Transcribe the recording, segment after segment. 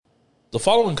The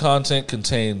following content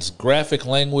contains graphic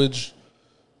language,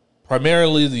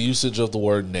 primarily the usage of the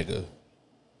word nigga.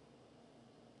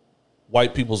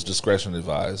 White people's discretion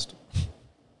advised.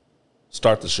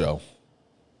 Start the show.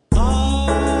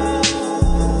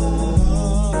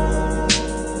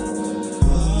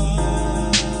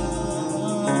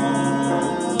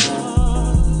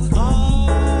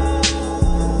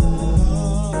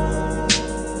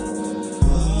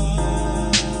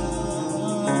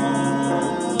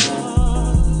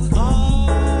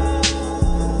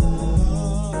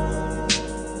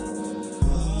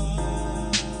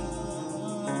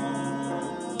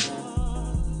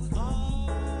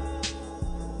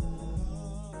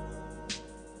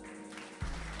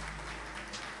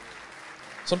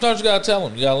 Sometimes you gotta tell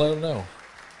them. You gotta let them know.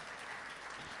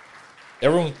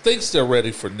 Everyone thinks they're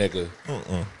ready for nigga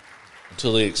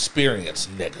until they experience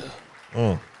nigga.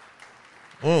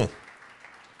 You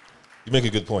make a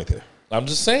good point there. I'm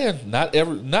just saying, not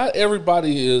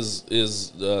everybody is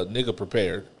nigga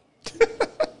prepared.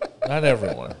 Not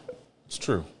everyone. It's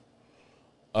true.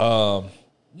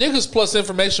 Niggas plus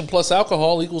information plus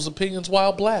alcohol equals opinions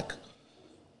while black.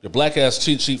 Your black ass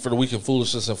cheat sheet for the week in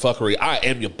foolishness and fuckery. I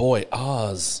am your boy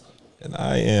Oz, and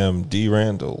I am D.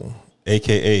 Randle,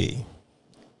 aka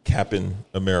Captain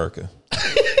America.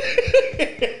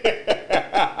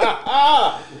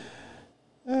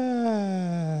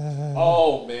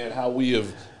 Oh man, how we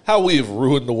have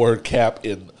ruined the word cap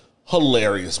in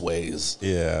hilarious ways.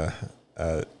 Yeah,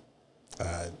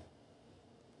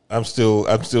 I'm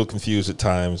still confused at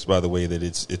times by the way that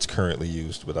it's currently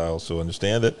used, but I also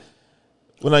understand that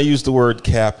when I used the word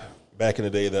cap back in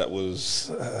the day, that was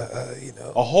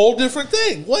a whole different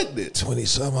thing, wasn't it? 20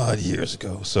 some odd years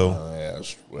ago. So yeah,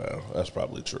 that's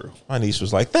probably true. My niece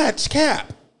was like, "That's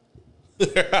cap."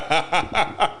 Like,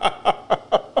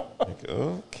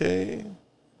 okay,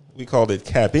 we called it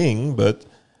capping, but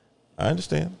I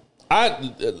understand. I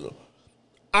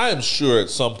am sure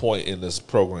at some point in this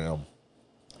program,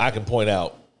 I can point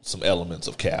out some elements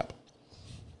of cap.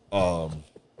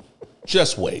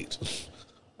 Just wait.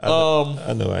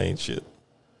 I know I ain't shit.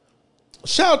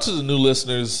 Shout out to the new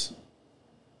listeners.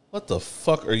 What the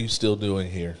fuck are you still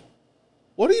doing here?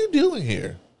 What are you doing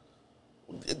here?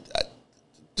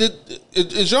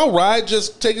 Is your ride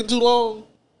just taking too long?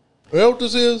 Is that what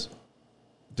this is?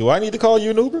 Do I need to call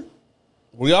you an Uber?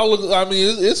 We all look. I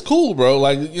mean, it's cool, bro.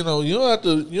 Like, you know, you don't have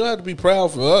to be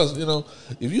proud for us. You know,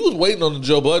 if you was waiting on the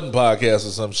Joe Budden podcast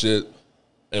or some shit,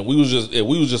 and we was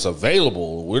just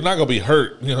available, we're not gonna be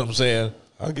hurt. You know what I'm saying?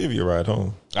 I'll give you a ride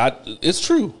home. It's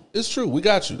true. It's true. We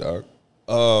got you, dog.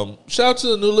 Shout out to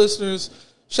the new listeners.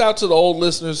 Shout out to the old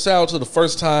listeners. Shout out to the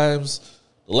first times,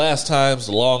 the last times,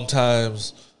 the long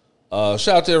times. Shout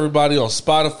out to everybody on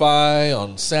Spotify,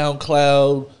 on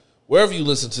SoundCloud, wherever you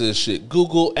listen to this shit.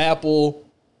 Google, Apple,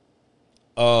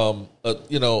 a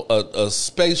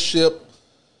spaceship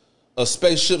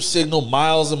signal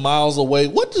miles and miles away.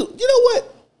 What do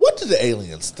the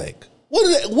aliens think? What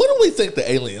do we think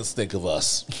the aliens think of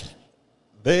us?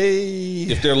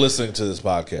 If they're listening to this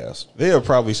podcast, they are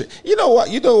probably saying, you know what?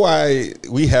 You know why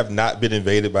we have not been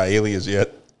invaded by aliens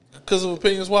yet? Because of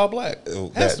opinions while black.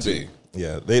 Has to be.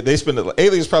 Yeah,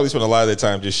 aliens probably spend a lot of their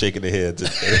time just shaking their heads.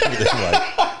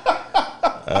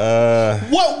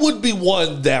 What would be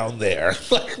one down there?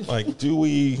 Like, do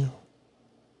we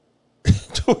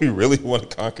really want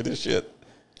to conquer this shit?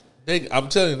 I'm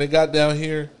telling you, they got down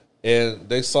here and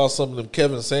they saw some of them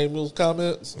Kevin Samuels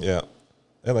comments. Yeah.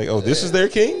 They're like, oh, this is their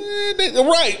king?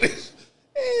 Right.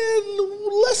 And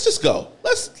let's just go.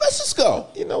 Let's just go.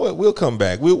 You know what? We'll come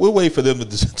back. We'll wait for them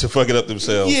to fuck it up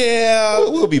themselves. Yeah.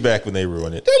 We'll be back when they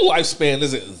ruin it. Their lifespan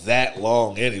isn't that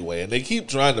long anyway, and they keep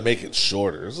trying to make it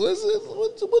shorter. So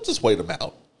we'll just wait them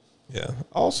out. Yeah.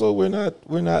 Also, we're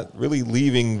not really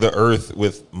leaving the earth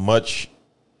with much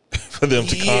for them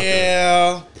to conquer.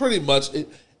 Yeah, pretty much.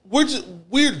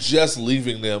 We're just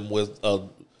leaving them with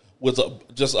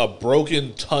just a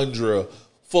broken tundra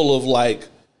full of like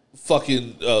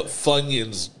fucking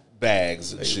Funyuns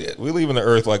bags and shit. We're leaving the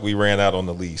earth like we ran out on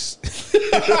the lease.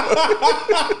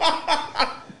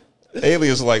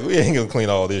 Aliens are like, we ain't gonna clean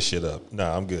all this shit up.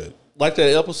 Nah, I'm good. Like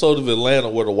that episode of Atlanta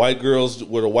where the white girls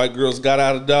got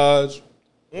out of Dodge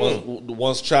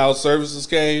once child services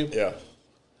came. Yeah.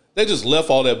 They just left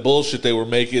all that bullshit they were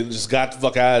making and just got the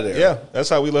fuck out of there. Yeah, that's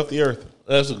how we left the earth.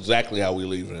 That's exactly how we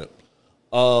leaving it.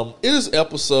 It is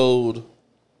episode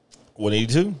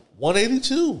 182.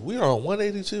 182. We are on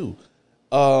 182.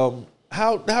 How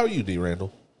are you, D.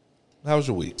 Randle? How was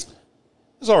your week?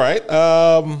 It's all right.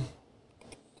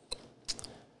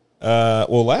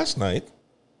 Well, last night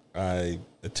I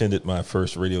attended my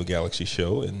first Radio Galaxy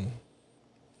show, and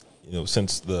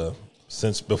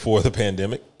since before the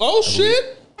pandemic. Oh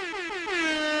shit!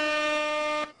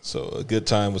 So a good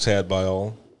time was had by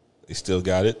all. They still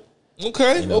got it.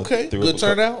 Okay, okay. Good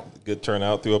turnout. Good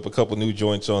turnout. Threw up a couple new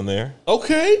joints on there.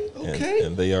 Okay, okay.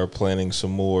 And they are planning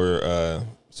some more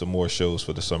shows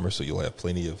for the summer, so you'll have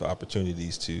plenty of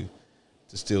opportunities to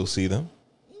still see them.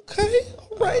 Okay,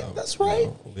 all right. That's right.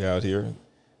 We'll be out here,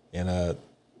 and I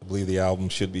believe the album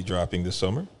should be dropping this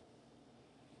summer.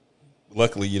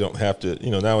 Luckily, you don't have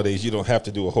to. Nowadays you don't have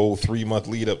to do a whole 3-month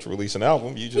lead up to release an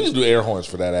album. You just do air horns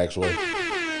for that. Actually,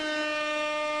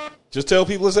 just tell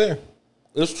people it's there.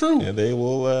 It's true, and they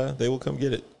will come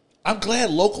get it. I'm glad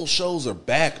local shows are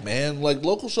back, man. Like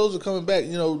local shows are coming back,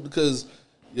 because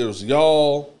there's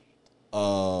y'all.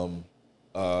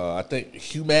 I think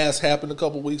UMass happened a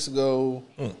couple weeks ago.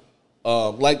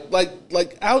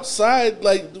 Like outside,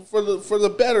 like for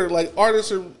the better, like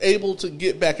artists are able to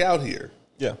get back out here.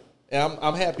 Yeah, and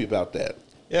I'm happy about that.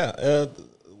 Yeah,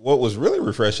 what was really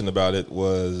refreshing about it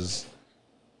was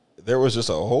there was just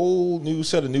a whole new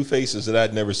set of new faces that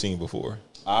I'd never seen before.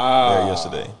 There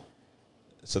yesterday.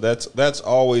 So that's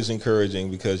always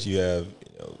encouraging because you have,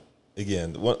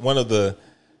 again, one of the,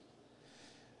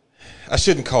 I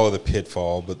shouldn't call it a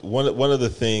pitfall, but one of the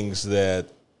things that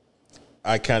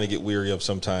I kind of get weary of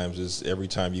sometimes is every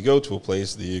time you go to a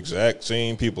place, the exact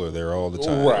same people are there all the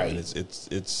time. Right. And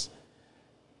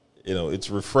it's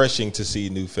refreshing to see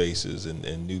new faces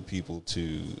and new people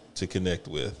to connect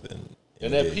with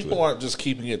and that people aren't just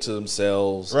keeping it to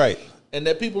themselves. Right. And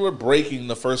that people are breaking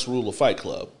the first rule of Fight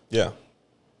Club. Yeah.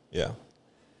 Yeah.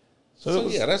 So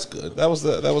yeah, that's good. That was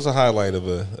a highlight of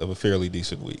a fairly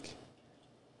decent week.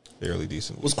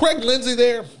 Was Craig Lindsay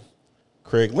there?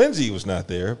 Craig Lindsay was not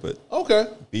there, but okay.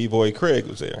 B-Boy Craig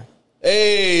was there.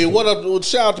 Hey, what up?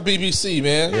 Shout out to BBC,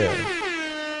 man. Yeah.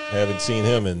 Haven't seen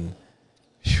him in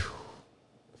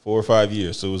 4 or 5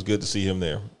 years, so it was good to see him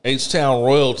there. H-Town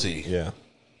royalty. Yeah.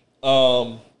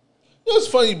 It's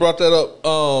funny you brought that up.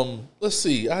 Let's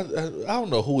see. I don't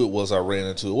know who it was I ran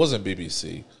into. It wasn't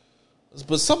BBC,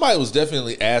 but somebody was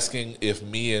definitely asking if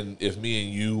me and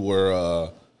you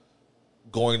were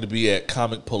going to be at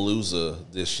Comic Palooza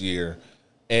this year.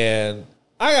 And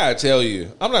I gotta tell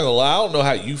you, I'm not gonna lie. I don't know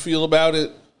how you feel about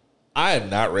it. I am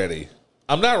not ready.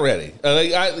 I'm not ready.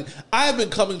 I have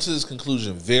been coming to this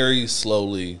conclusion very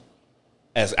slowly.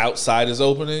 As Outside is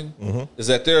opening, is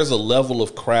that there's a level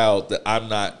of crowd that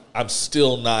I'm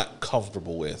still not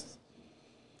comfortable with.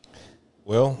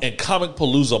 Well, and Comic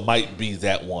Palooza might be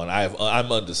that one. I'm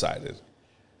undecided.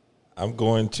 I'm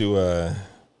going to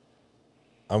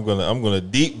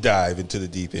deep dive into the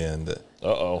deep end.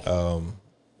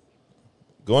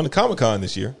 Going to Comic-Con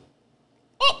this year.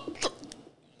 Oh,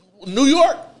 New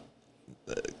York,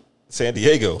 San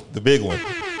Diego, the big one.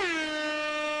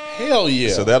 Hell yeah!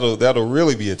 So that'll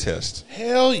really be a test.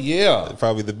 Hell yeah!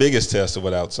 Probably the biggest test of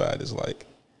what Outside is like.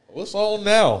 What's on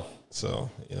now?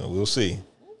 So we'll see.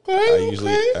 Okay,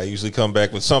 I usually come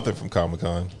back with something from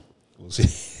Comic-Con. We'll see.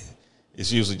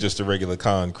 It's usually just a regular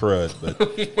con crud, but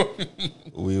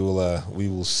we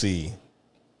will see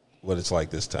what it's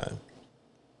like this time.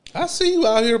 I see you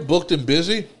out here booked and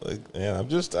busy. Man, I'm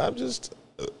just out here,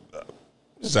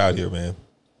 man.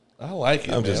 I like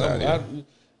it. I'm just out here.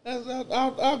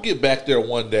 I'll get back there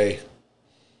one day.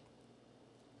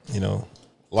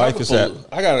 Life is happening.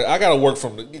 I gotta work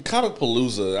from the Comic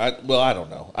Palooza. I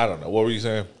don't know. What were you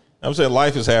saying? I'm saying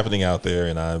life is happening out there,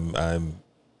 and I'm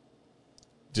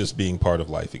just being part of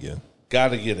life again. Got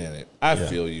to get in it. I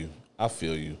feel you.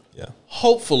 Yeah.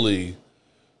 Hopefully,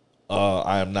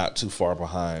 I am not too far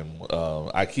behind.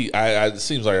 It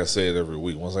seems like I say it every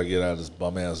week. Once I get out of this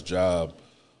bum ass job,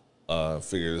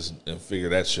 figure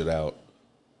that shit out.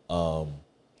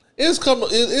 It has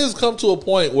come to a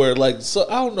point where I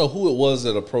don't know who it was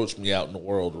that approached me out in the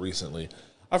world recently.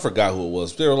 I forgot who it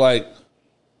was. They were like,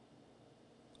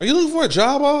 "Are you looking for a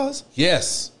job, Oz?"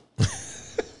 Yes.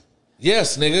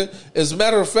 Yes, nigga. As a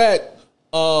matter of fact,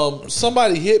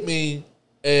 somebody hit me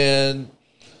and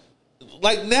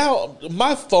now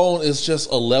my phone is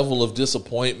just a level of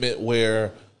disappointment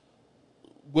where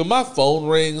when my phone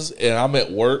rings and I'm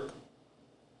at work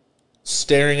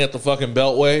staring at the fucking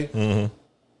beltway,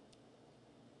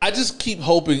 I just keep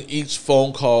hoping each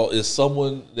phone call is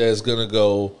someone that's going to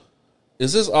go,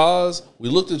 "Is this Oz? We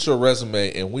looked at your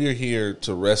resume and we're here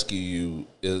to rescue you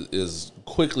as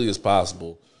quickly as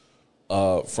possible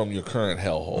from your current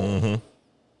hellhole."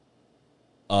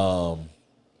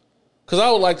 Because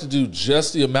I would like to do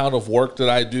just the amount of work that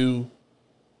I do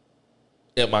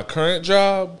at my current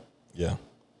job. Yeah.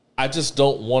 I just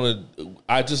don't want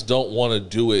to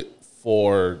do it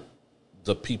for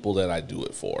the people that I do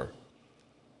it for.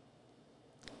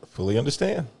 fully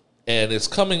understand. And it's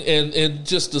coming, and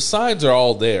just the signs are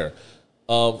all there.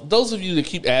 Those of you that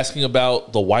keep asking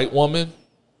about the white woman,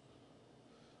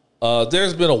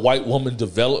 there's been a white woman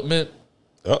development.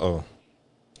 Uh-oh.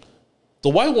 The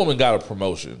white woman got a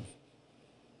promotion.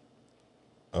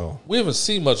 Oh. We haven't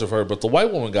seen much of her, but the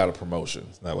white woman got a promotion.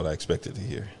 It's not what I expected to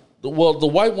hear. Well, the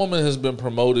white woman has been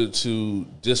promoted to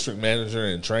district manager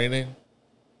in training.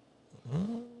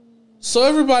 So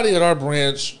everybody at our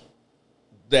branch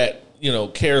that,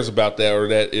 cares about that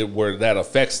or where that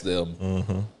affects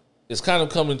them is kind of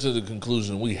coming to the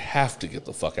conclusion we have to get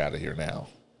the fuck out of here now.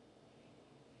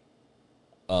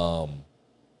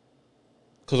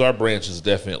 Because our branch is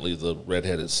definitely the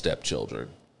redheaded stepchildren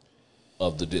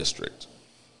of the district.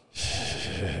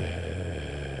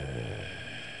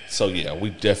 So yeah,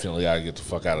 we definitely gotta get the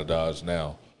fuck out of Dodge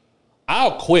now.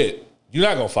 I'll quit. You're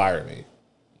not gonna fire me.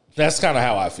 That's kind of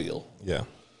how I feel. Yeah.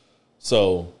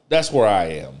 So that's where I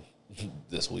am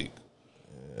this week.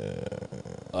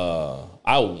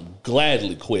 I will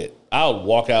gladly quit. I'll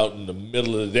walk out in the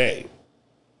middle of the day.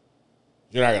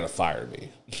 You're not gonna fire me.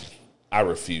 I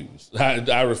refuse.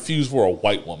 I refuse for a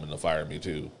white woman to fire me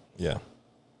too. Yeah.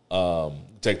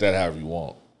 Take that however you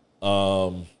want.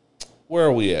 Where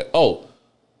are we at? Oh,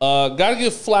 gotta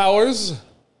give flowers.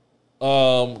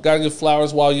 Gotta give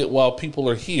flowers while people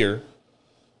are here.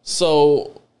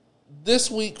 So this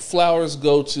week, flowers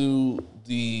go to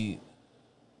the.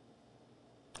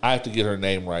 I have to get her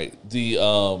name right. The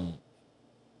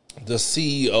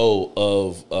CEO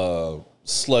of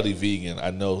Slutty Vegan.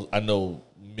 I know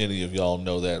many of y'all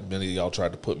know that. Many of y'all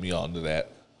tried to put me onto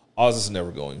that. Oz is never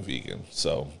going vegan,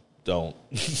 so don't.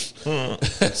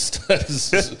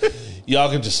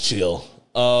 Y'all can just chill.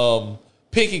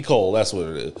 Pinky Cole, that's what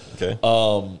it is. Okay.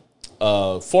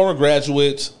 Former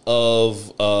graduate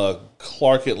of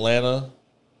Clark Atlanta.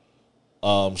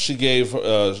 She gave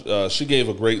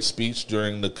a great speech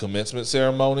during the commencement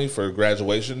ceremony for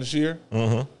graduation this year,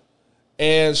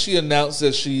 and she announced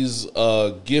that she's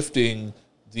gifting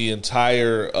the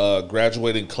entire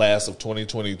graduating class of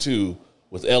 2022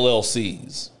 with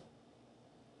LLCs,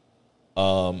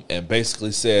 and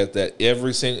basically said that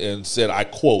I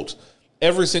quote,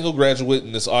 every single graduate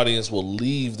in this audience will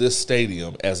leave this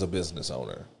stadium as a business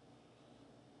owner.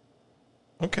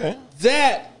 Okay.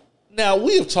 Now,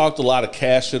 we have talked a lot of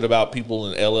cash shit about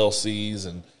people in LLCs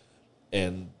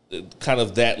and kind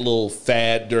of that little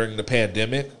fad during the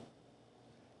pandemic.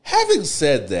 Having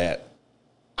said that,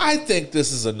 I think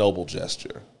this is a noble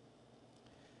gesture.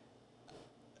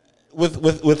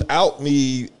 Without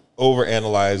me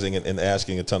overanalyzing and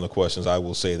asking a ton of questions, I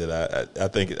will say that I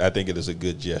think it is a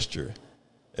good gesture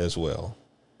as well.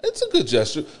 It's a good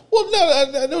gesture. Well,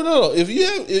 no. If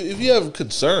you have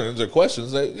concerns or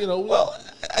questions, Well,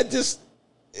 it's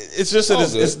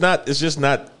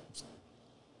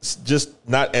just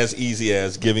not as easy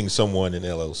as giving someone an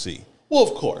LLC. Well,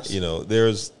 of course.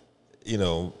 There's,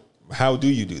 how do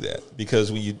you do that?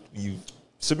 Because when you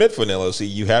submit for an LLC,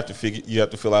 you have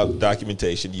to fill out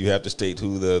documentation. You have to state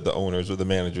who the owners or the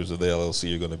managers of the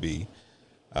LLC are going to be.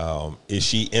 Is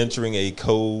she entering a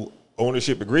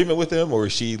co-ownership agreement with them, or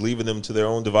is she leaving them to their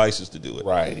own devices to do it?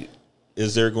 Right.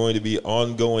 Is there going to be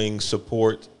ongoing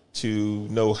support to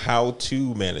know how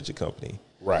to manage a company?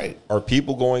 Right. Are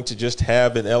people going to just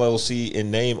have an LLC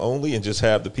in name only and just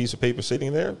have the piece of paper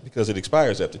sitting there because it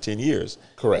expires after 10 years?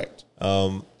 Correct.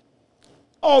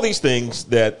 All these things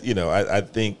that, I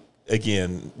think,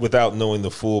 again, without knowing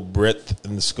the full breadth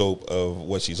and the scope of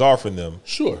what she's offering them.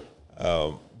 Sure.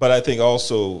 But I think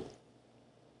also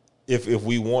if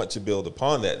we want to build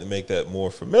upon that and make that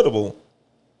more formidable,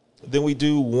 then we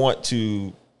do want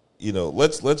to,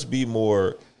 let's be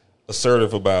more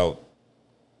assertive about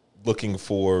looking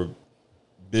for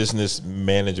business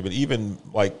management, even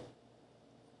like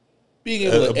being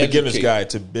able a beginner's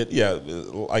guide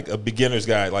like a beginner's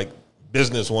guide, like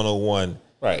Business 101,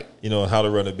 right? How to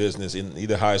run a business in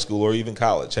either high school or even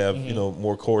college. Have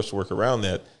more coursework around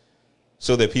that,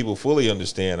 so that people fully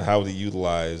understand how to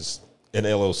utilize an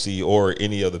LLC or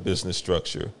any other business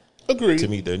structure. Agreed. To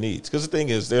meet their needs. Because the thing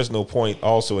is, there's no point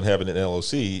also in having an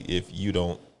LLC if you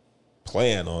don't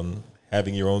plan on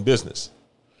having your own business.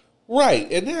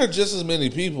 Right, and there are just as many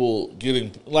people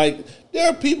getting there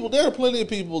are plenty of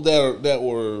people that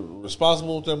were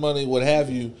responsible with their money, what have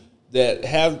you, that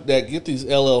get these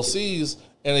LLCs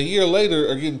and a year later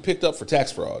are getting picked up for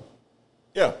tax fraud.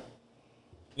 Yeah,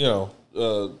 we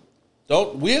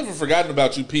haven't forgotten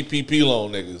about you PPP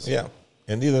loan niggas. Yeah,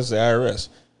 and neither is the IRS.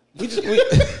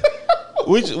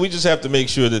 We just have to make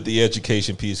sure that the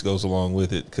education piece goes along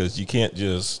with it, because you can't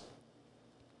just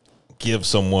give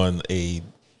someone a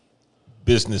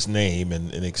business name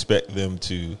and expect them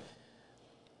to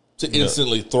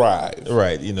instantly thrive.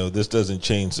 Right. This doesn't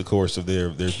change the course of their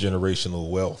generational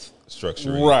wealth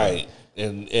structure. Right.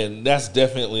 And that's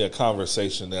definitely a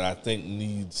conversation that I think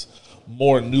needs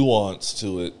more nuance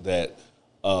to it that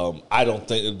I don't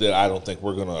think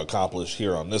we're going to accomplish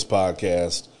here on this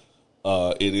podcast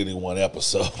in any one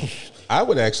episode. I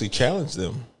would actually challenge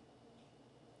them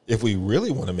if we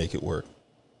really want to make it work.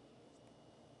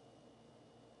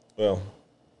 Well,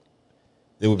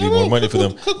 it would be more money for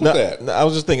them. I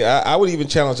was just thinking, I would even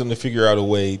challenge them to figure out a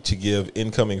way to give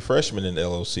incoming freshmen an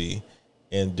LLC,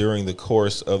 and during the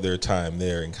course of their time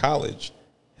there in college,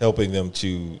 helping them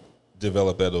to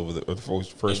develop that over the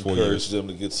first 4 years. Encourage them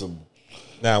to get some.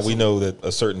 Now, we know that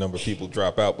a certain number of people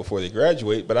drop out before they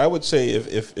graduate, but I would say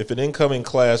if an incoming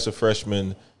class of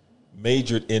freshmen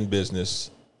majored in business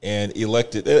and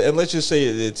elected, and let's just say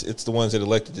it's the ones that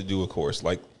elected to do a course,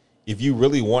 like if you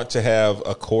really want to have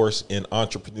a course in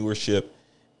entrepreneurship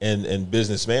and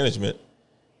business management,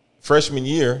 freshman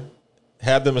year,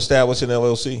 have them establish an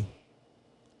LLC.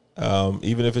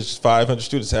 Even if it's 500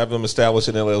 students, have them establish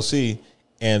an LLC.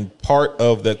 And part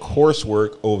of the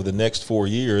coursework over the next 4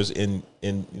 years in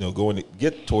going to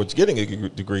get towards getting a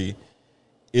degree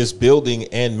is building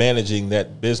and managing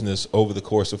that business over the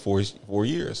course of 4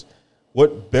 years.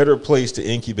 What better place to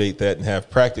incubate that and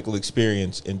have practical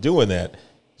experience in doing that,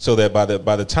 so that by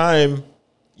the time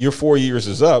your 4 years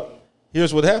is up,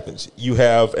 here's what happens: you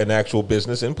have an actual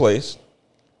business in place,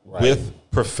 right,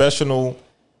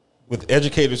 with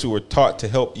educators who are taught to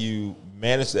help you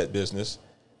manage that business.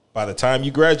 By the time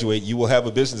you graduate, you will have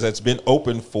a business that's been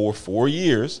open for 4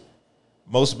 years.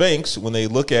 Most banks, when they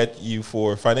look at you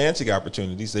for financing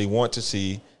opportunities, they want to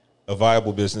see a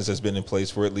viable business that's been in place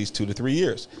for at least 2 to 3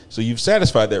 years. So you've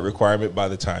satisfied that requirement by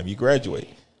the time you graduate.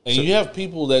 And you have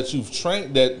people that you've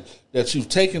trained, that you've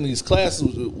taken these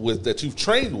classes with, that you've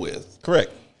trained with.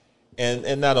 Correct.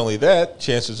 And not only that,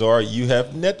 chances are you have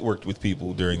networked with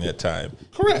people during that time.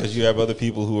 Correct. Because you have other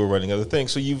people who are running other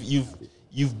things. So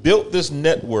you've built this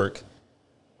network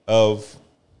of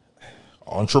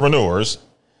entrepreneurs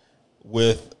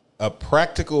with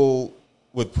practical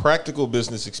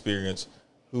business experience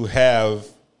who have,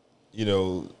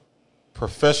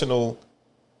 professional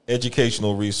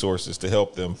educational resources to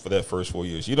help them for that first 4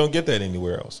 years. You don't get that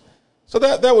anywhere else. So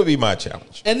that would be my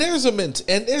challenge. And there's a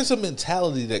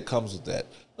mentality that comes with that.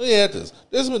 Let me add this.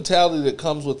 There's a mentality that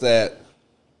comes with that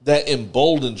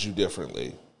emboldens you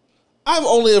differently. I've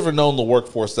only ever known the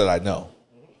workforce that I know.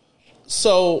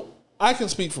 So I can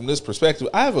speak from this perspective.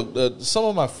 I have some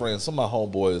of my friends, some of my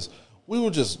homeboys, we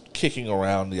were just kicking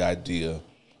around the idea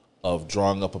of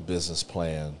drawing up a business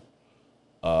plan.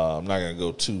 I'm not going to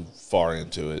go too far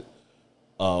into it.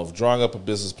 Of drawing up a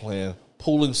business plan,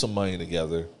 pooling some money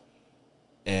together,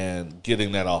 and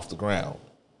getting that off the ground.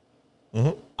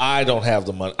 Mm-hmm. I don't have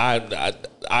the money.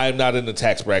 I'm not in the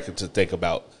tax bracket to think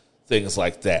about things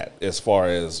like that as far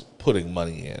as putting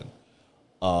money in.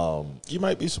 You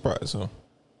might be surprised, huh?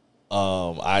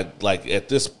 I like at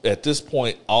this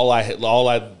point,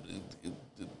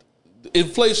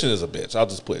 inflation is a bitch. I'll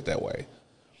just put it that way.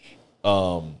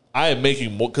 I am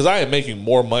making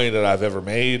more money than I've ever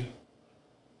made,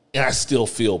 and I still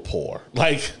feel poor.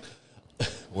 Like,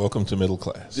 welcome to middle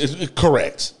class.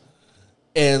 Correct.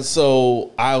 And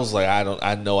so I was like,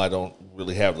 I know I don't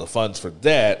really have the funds for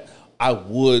that. I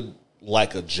would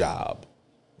like a job.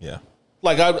 Yeah.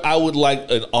 Like I would like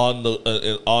an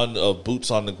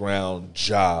boots on the ground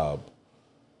job,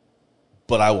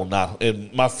 but I will not.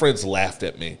 And my friends laughed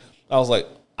at me. I was like,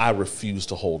 I refuse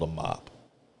to hold a mop.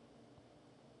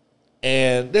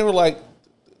 And they were like,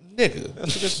 nigga,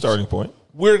 that's a good starting point.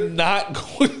 We're not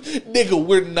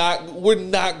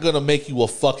gonna make you a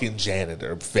fucking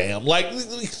janitor, fam. Like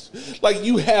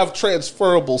you have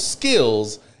transferable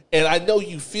skills, and I know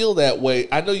you feel that way.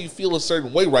 I know you feel a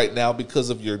certain way right now because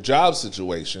of your job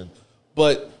situation.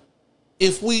 But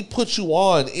if we put you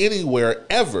on anywhere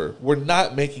ever, we're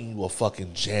not making you a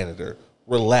fucking janitor.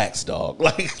 Relax, dog.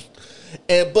 But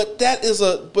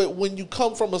when you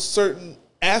come from a certain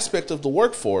aspect of the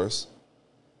workforce,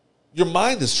 your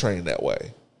mind is trained that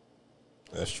way.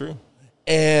 That's true.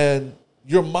 And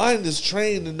your mind is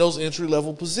trained in those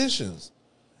entry-level positions.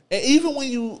 And even when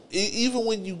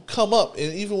you come up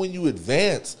and even when you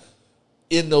advance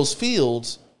in those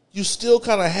fields, you still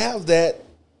kind of have that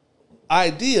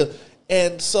idea.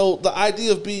 And so the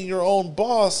idea of being your own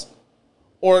boss,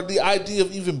 or the idea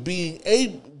of even being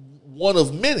one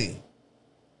of many,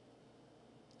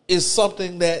 is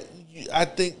something that I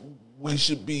think we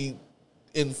should be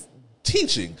in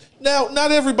teaching. Now,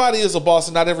 not everybody is a boss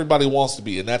and not everybody wants to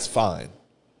be, and that's fine.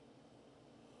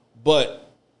 But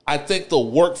I think the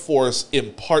workforce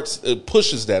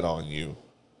pushes that on you.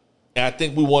 And I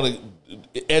think we want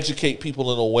to educate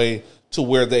people in a way to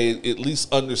where they at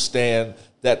least understand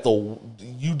that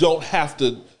you don't have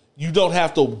to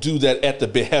do that at the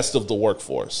behest of the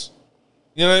workforce.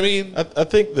 You know what I mean? I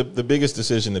think the biggest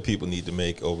decision that people need to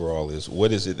make overall is,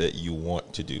 what is it that you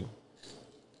want to do?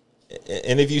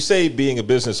 And if you say being a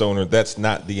business owner, that's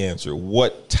not the answer.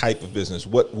 What type of business?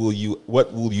 What will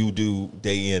you do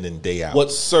day in and day out? What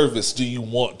service do you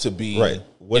want to be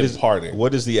imparting?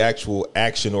 What is the actual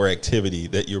action or activity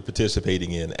that you're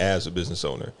participating in as a business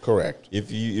owner? Correct. If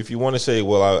you want to say,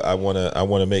 well, I want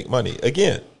to make money,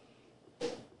 again,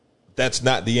 that's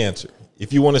not the answer.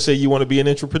 If you want to say you want to be an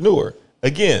entrepreneur,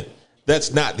 again,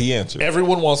 that's not the answer.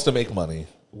 Everyone wants to make money.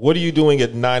 What are you doing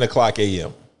at 9:00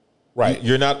 a.m.? Right.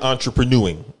 You're not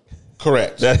entrepreneuring.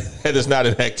 Correct. That is not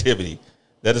an activity.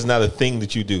 That is not a thing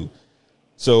that you do.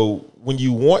 So when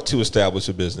you want to establish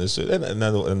a business, and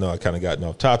I know I kind of gotten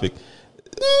off topic.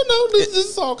 No, this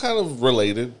is all kind of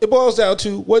related. It boils down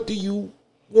to, what do you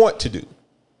want to do?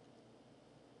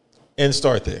 And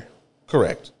start there.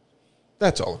 Correct.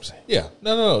 That's all I'm saying. Yeah.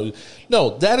 No.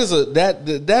 That is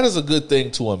a good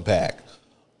thing to unpack.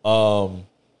 You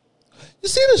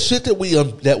see the shit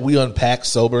that we unpack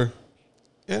sober?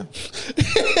 Yeah.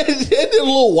 It's a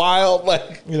little wild,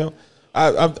 like, you know.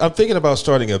 I'm thinking about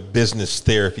starting a business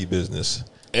therapy business.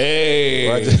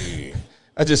 Hey.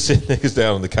 I just sit niggas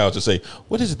down on the couch and say,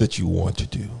 what is it that you want to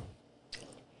do?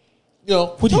 You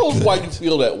know, tell us why you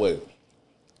feel that way.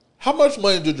 How much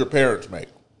money did your parents make?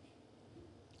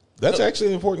 That's actually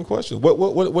an important question.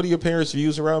 What are your parents'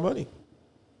 views around money?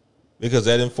 Because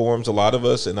that informs a lot of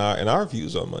us in our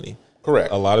views on money.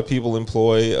 Correct. A lot of people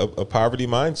employ a poverty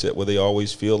mindset where they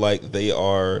always feel like they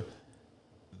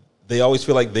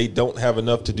don't have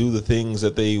enough to do the things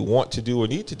that they want to do or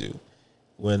need to do.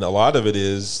 When a lot of it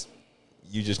is,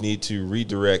 you just need to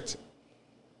redirect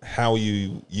how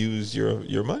you use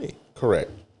your money. Correct.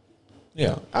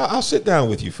 Yeah. I'll sit down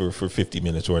with you for 50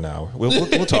 minutes or an hour.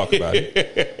 We'll talk about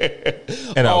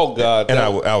it. And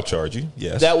I'll charge you.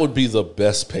 Yes. That would be the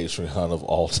best Patreon of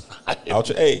all time.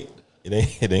 Hey,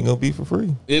 it ain't gonna be for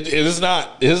free. It is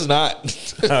not. It is not.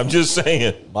 I'm just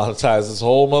saying. Monetize this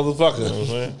whole motherfucker. You know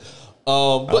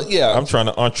what I'm saying? I'm trying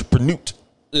to entrepreneur.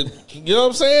 You know what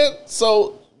I'm saying?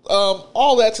 So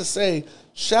all that to say,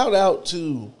 shout out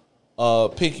to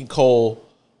Pinky Cole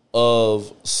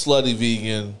of Slutty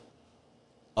Vegan,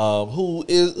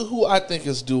 who I think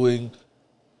is doing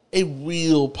a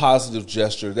real positive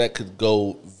gesture that could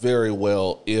go very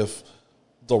well if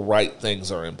the right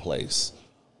things are in place.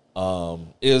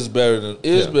 Is better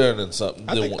than something.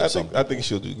 I think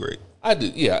she'll do great. I do,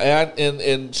 yeah.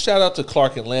 And shout out to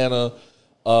Clark Atlanta.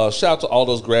 Shout out to all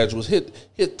those graduates.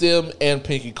 Hit them and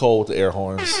Pinky Cole with the air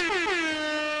horns.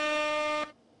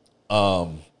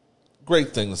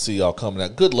 Great thing to see y'all coming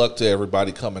out. Good luck to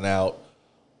everybody coming out.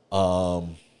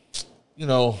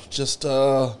 Just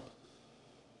lower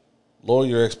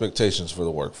your expectations for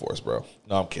the workforce, bro.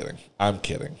 No, I'm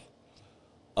kidding.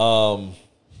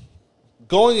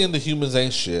 Going into Humans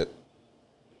Ain't Shit,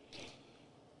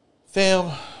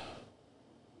 fam.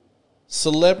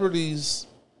 Celebrities.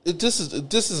 This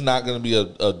is not going to be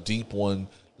a deep one.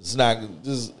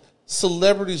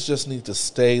 Celebrities just need to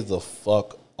stay the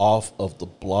fuck off of the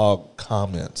blog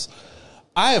comments.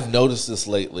 I have noticed this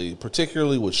lately,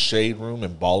 particularly with Shade Room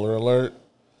and Baller Alert,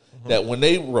 that when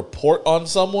they report on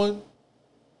someone,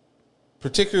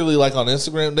 particularly like on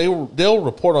Instagram, they'll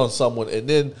report on someone and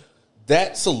then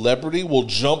that celebrity will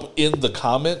jump in the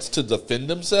comments to defend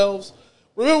themselves.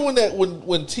 Remember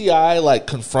when T.I. like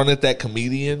confronted that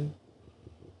comedian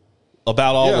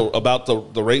about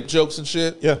the rape jokes and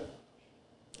shit? Yeah.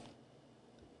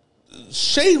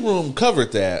 Shade Room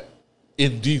covered that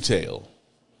in detail.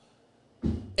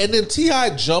 And then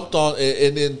T.I. jumped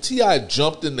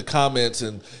in the comments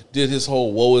and did his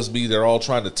whole woe is me, they're all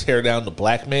trying to tear down the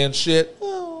black man shit.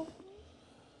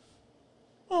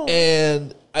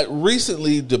 And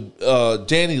recently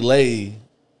Danny Lay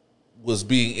was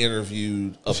being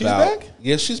interviewed about. She's back?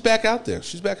 Yeah, she's back out there.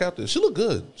 She looked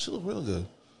good. She looked real good.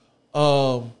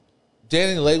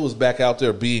 Danny Lay was back out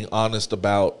there being honest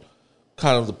about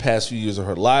kind of the past few years of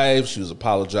her life. She was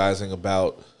apologizing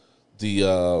about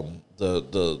the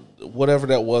whatever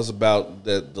that was about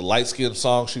the light skinned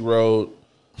song she wrote.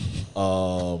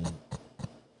 Talking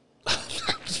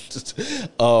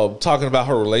about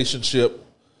her relationship,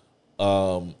 her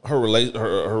on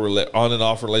and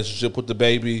off relationship with the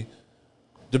baby.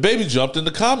 The baby jumped in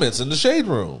the comments in the Shade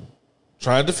Room,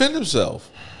 trying to defend himself.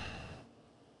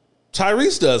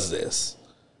 Tyrese does this.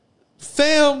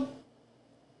 Fam,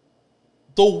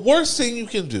 The worst thing you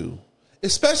can do,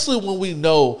 especially when we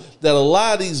know that a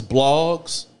lot of these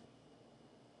blogs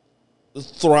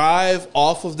thrive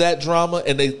off of that drama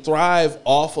and they thrive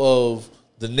off of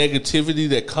the negativity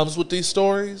that comes with these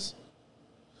stories.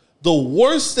 The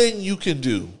worst thing you can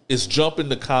do is jump in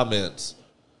the comments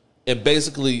and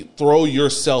basically throw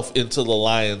yourself into the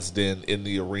lion's den in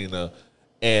the arena.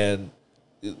 And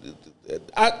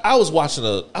I was watching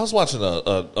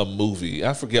a movie.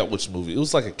 I forget which movie. It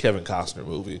was like a Kevin Costner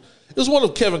movie. It was one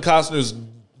of Kevin Costner's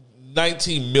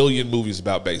 19 million movies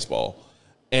about baseball.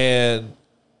 And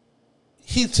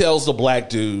he tells the black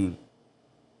dude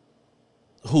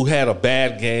who had a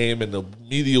bad game and the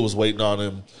media was waiting on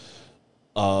him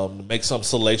to make some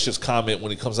salacious comment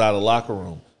when he comes out of the locker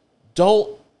room.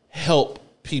 Don't help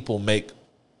people make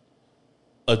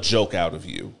a joke out of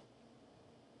you.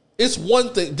 It's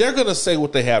one thing. They're going to say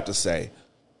what they have to say.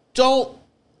 Don't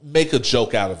make a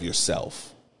joke out of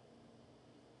yourself.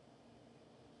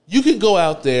 You can go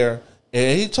out there,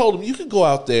 and he told him you can go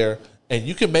out there and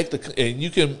you can make you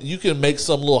can make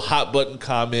some little hot button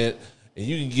comment, and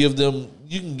you can give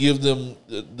them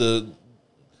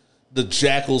the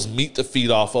jackals meat to feed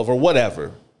off of or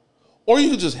whatever. Or you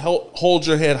can just hold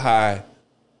your head high,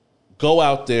 go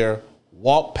out there,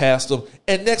 walk past them,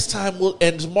 and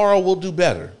tomorrow we'll do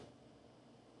better.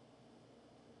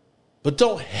 But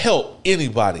don't help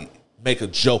anybody make a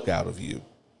joke out of you.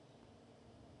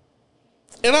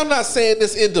 And I'm not saying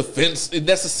this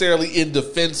necessarily in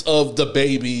defense of the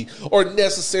baby or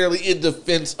necessarily in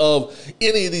defense of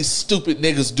any of these stupid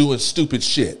niggas doing stupid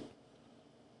shit.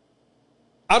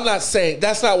 I'm not saying,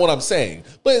 that's not what I'm saying.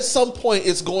 But at some point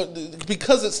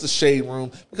because it's the Shade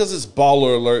Room, because it's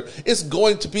Baller Alert, it's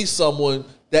going to be someone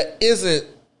that isn't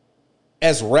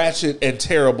as ratchet and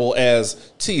terrible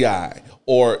as T.I.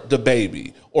 or the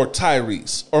baby or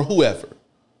Tyrese or whoever.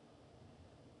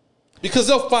 Because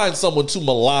they'll find someone to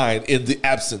malign in the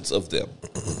absence of them.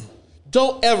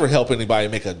 Don't ever help anybody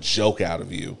make a joke out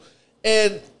of you.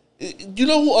 And you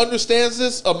know who understands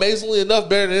this amazingly enough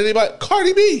better than anybody?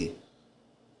 Cardi B.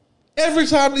 Every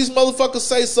time these motherfuckers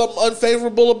say something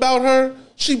unfavorable about her,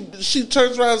 she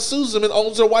turns around and sues them and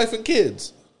owns her wife and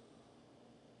kids.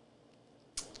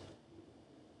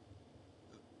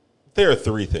 There are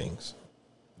three things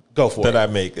Go for that it. I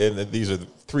make, and these are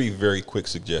three very quick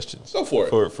suggestions. Go for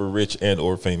it. For rich and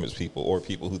or famous people, or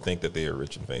people who think that they are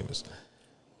rich and famous.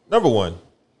 Number one,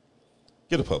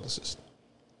 get a publicist.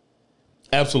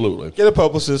 Absolutely. Get a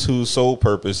publicist whose sole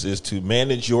purpose is to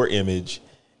manage your image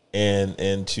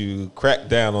and to crack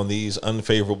down on these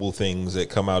unfavorable things that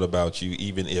come out about you,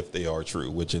 even if they are true,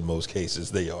 which in most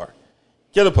cases they are.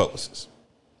 Get a publicist.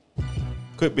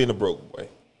 Quit being a broke boy.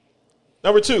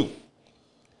 Number two,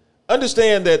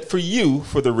 understand that for you,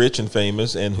 for the rich and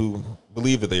famous and who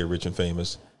believe that they are rich and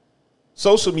famous,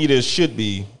 social media should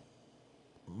be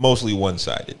mostly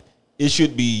one-sided. It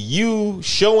should be you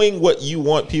showing what you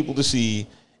want people to see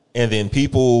and then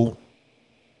people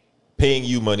paying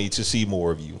you money to see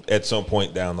more of you at some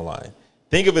point down the line.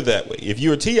 Think of it that way. If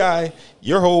you're a T.I.,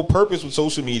 your whole purpose with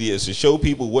social media is to show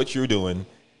people what you're doing,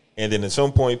 and then at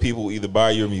some point people will either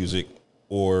buy your music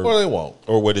or they won't.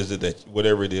 Or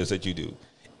whatever it is that you do.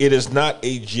 It is not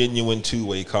a genuine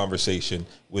two-way conversation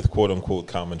with quote-unquote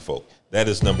common folk. That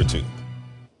is number two.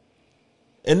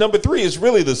 And number three is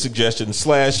really the suggestion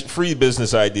 / free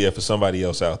business idea for somebody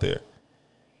else out there.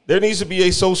 There needs to be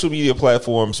a social media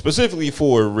platform specifically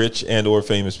for rich and or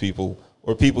famous people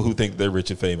or people who think they're rich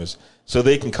and famous so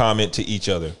they can comment to each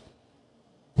other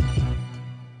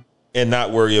and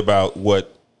not worry about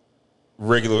what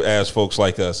regular ass folks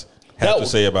like us have to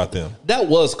say about them. That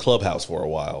was Clubhouse for a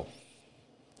while.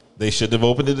 They shouldn't have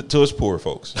opened it to us poor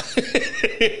folks.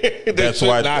 That's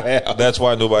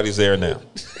why nobody's there now.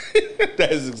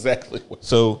 That is exactly what.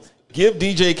 So give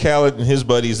DJ Khaled and his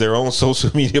buddies their own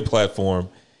social media platform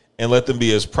and let them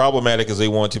be as problematic as they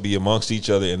want to be amongst each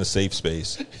other in a safe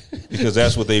space, because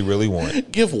that's what they really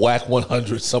want. Give Whack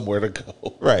 100 somewhere to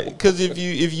go. Right. Because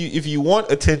if you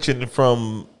want attention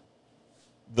from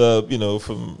the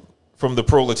from the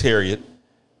proletariat,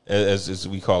 as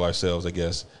we call ourselves, I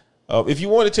guess. If you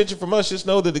want attention from us, just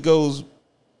know that it goes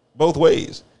both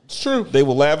ways. It's true. They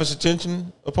will lavish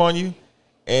attention upon you,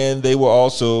 and they will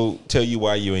also tell you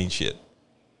why you ain't shit.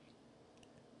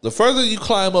 The further you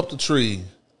climb up the tree,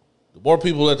 the more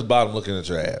people at the bottom looking at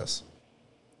your ass.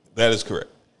 That is correct.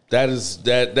 That is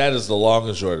the long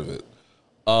and short of it.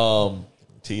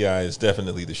 T.I. is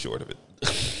definitely the short of it.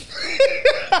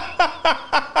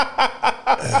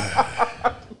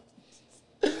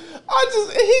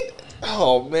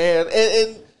 Oh man,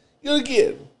 and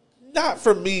again, not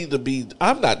for me to be.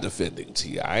 I'm not defending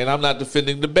T.I. and I'm not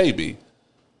defending the baby.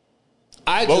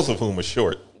 Both of whom are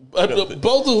short.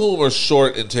 Both of whom are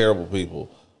short and terrible people.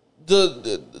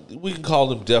 We can call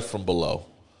them death from below.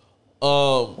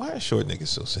 Why are short niggas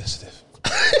so sensitive?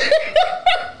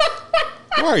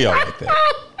 Why are y'all like that?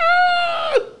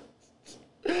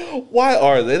 Why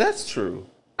are they? That's true.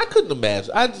 I couldn't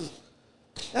imagine.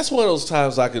 That's one of those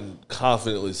times I can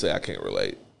confidently say I can't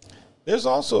relate. There's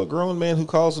also a grown man who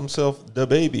calls himself the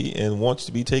baby and wants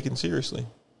to be taken seriously.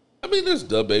 I mean, there's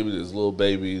the baby, there's little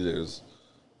baby, there's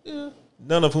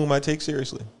none of whom I take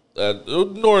seriously.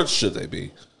 Nor should they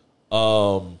be.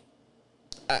 I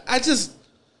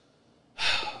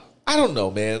don't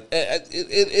know, man.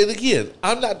 And again,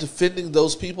 I'm not defending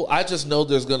those people. I just know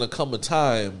there's going to come a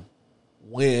time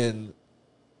when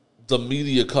the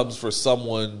media comes for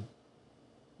someone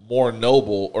more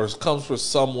noble or comes for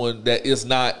someone that is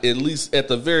not, at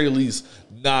the very least,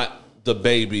 not the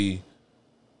baby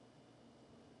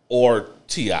or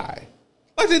T.I.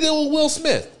 Like they did with Will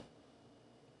Smith.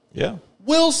 Yeah.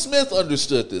 Will Smith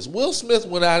understood this. Will Smith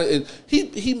went out and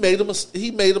he made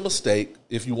a mistake,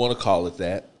 if you want to call it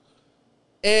that.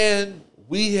 And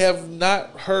we have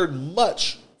not heard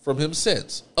much from him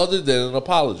since, other than an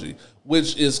apology,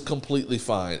 which is completely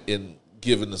fine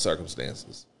given the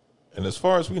circumstances. And as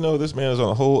far as we know, this man is on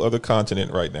a whole other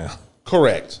continent right now.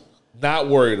 Correct. Not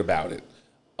worried about it.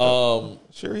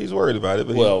 Sure, he's worried about it,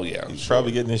 but he's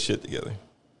probably getting his shit together.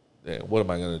 Yeah, what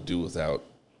am I going to do without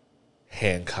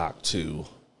Hancock 2?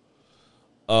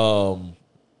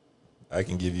 I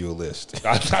can give you a list.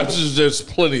 There's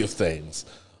plenty of things.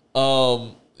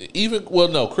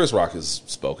 Chris Rock has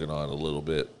spoken on a little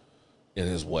bit in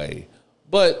his way,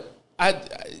 but there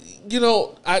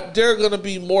are going to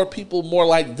be more people more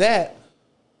like that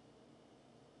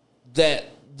the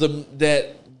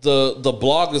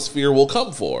blogosphere will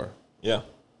come for. Yeah.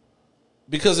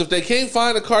 Because if they can't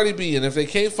find a Cardi B and if they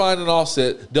can't find an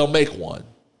Offset, they'll make one.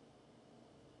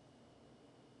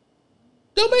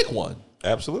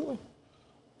 Absolutely.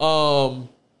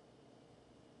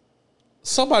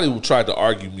 Somebody tried to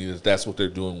argue me that that's what they're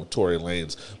doing with Tory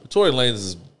Lanez, but Tory Lanez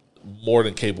is more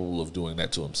than capable of doing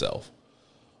that to himself.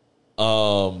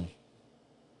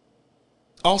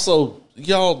 Also,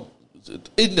 y'all,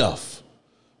 enough.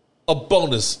 A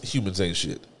bonus, humans ain't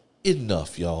shit.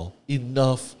 Enough, y'all.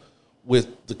 Enough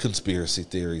with the conspiracy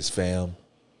theories, fam.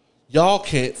 Y'all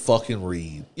can't fucking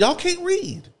read. Y'all can't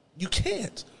read. You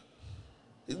can't.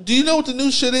 Do you know what the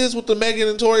new shit is with the Megan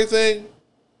and Tory thing?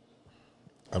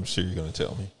 I'm sure you're going to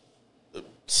tell me.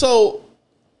 So,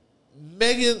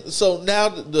 now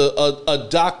a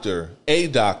doctor,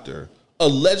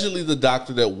 allegedly the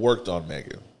doctor that worked on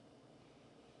Megan,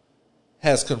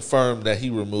 has confirmed that he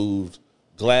removed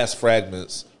glass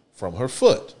fragments from her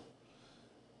foot.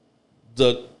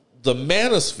 The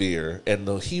manosphere and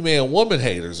the He-Man woman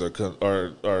haters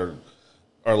are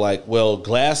like, well,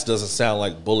 glass doesn't sound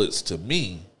like bullets to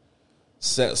me.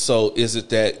 So is it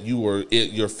that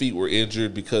your feet were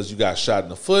injured because you got shot in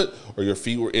the foot, or your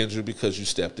feet were injured because you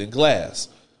stepped in glass?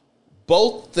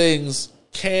 Both things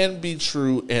can be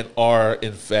true and are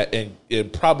in fact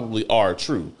and probably are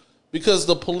true, because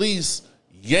the police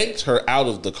yanked her out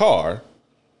of the car,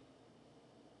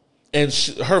 and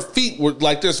her feet were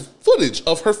like, there's footage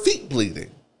of her feet bleeding,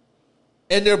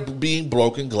 and there being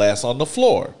broken glass on the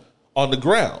floor, on the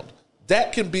ground.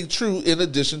 That can be true in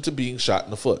addition to being shot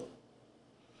in the foot.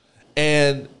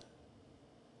 And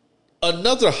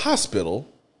another hospital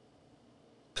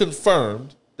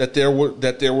confirmed that there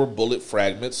were bullet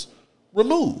fragments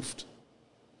removed.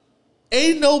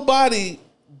 Ain't nobody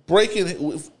breaking,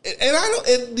 and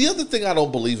the other thing I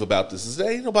don't believe about this is that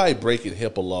ain't nobody breaking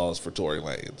HIPAA laws for Tory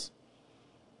Lanez.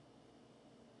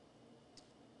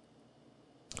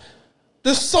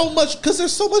 There's so much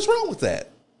wrong with that.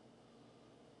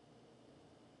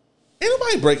 Ain't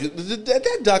nobody breaking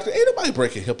that doctor. Ain't nobody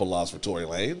breaking HIPAA laws for Tory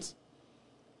Lanez.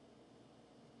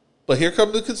 But here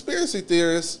come the conspiracy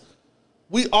theorists.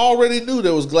 We already knew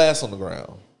there was glass on the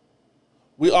ground.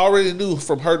 We already knew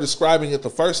from her describing it the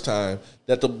first time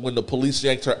that when the police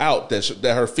yanked her out, that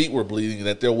her feet were bleeding,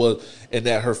 and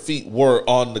that her feet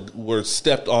were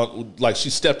stepped on, like she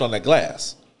stepped on that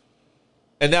glass.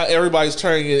 And now everybody's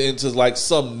turning it into like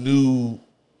some new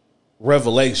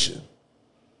revelation.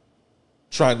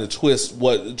 Trying to twist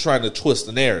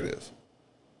the narrative.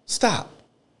 Stop.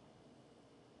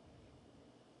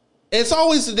 And it's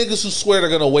always the niggas who swear they're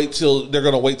gonna wait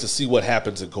to see what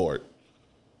happens in court.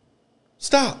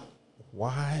 Stop.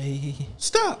 Why?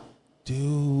 Stop.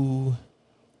 Do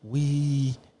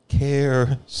we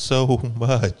care so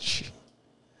much?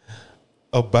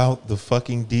 about the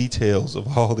fucking details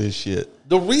of all this shit.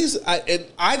 The reason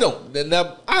I don't. And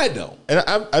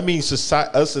I mean,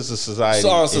 society, us as a society, so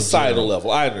on a societal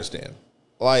level, I understand.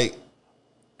 Like,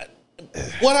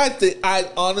 what I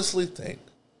honestly think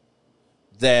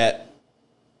that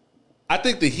I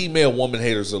think the he-male woman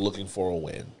haters are looking for a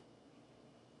win.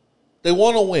 They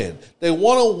want to win. They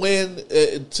want to win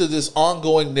to this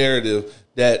ongoing narrative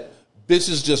that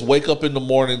bitches just wake up in the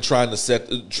morning trying to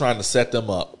set them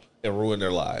up and ruin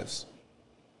their lives.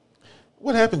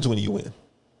 What happens when you win?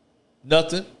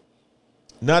 Nothing.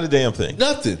 Not a damn thing.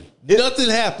 Nothing. Nothing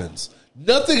happens.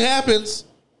 Nothing happens.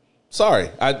 Sorry,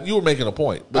 you were making a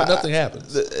point, but nothing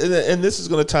happens. And this is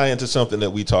going to tie into something that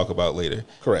we talk about later.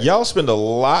 Correct. Y'all spend a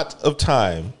lot of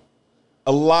time,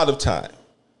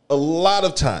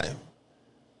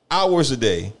 hours a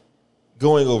day,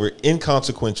 going over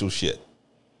inconsequential shit.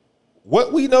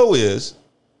 What we know is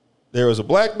there was a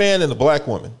black man and a black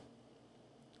woman.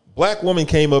 Black woman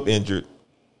came up injured,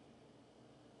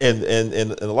 and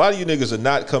a lot of you niggas are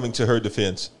not coming to her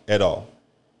defense at all.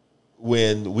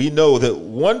 When we know that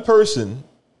one person,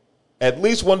 at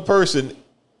least one person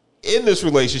in this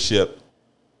relationship,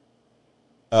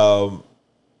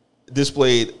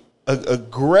 displayed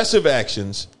aggressive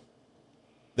actions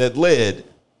that led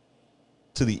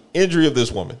to the injury of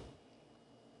this woman.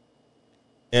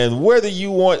 And whether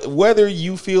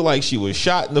you feel like she was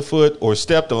shot in the foot or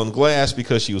stepped on glass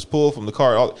because she was pulled from the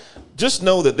car, just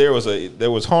know that there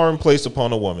was harm placed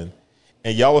upon a woman,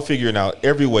 and y'all are figuring out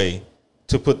every way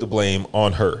to put the blame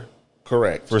on her.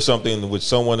 Correct. For something in which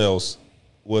someone else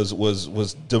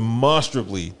was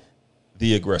demonstrably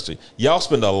the aggressor. Y'all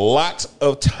spend a lot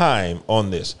of time on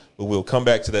this, but we'll come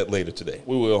back to that later today.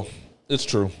 We will. It's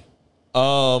true.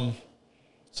 So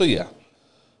yeah.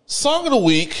 Song of the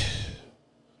week.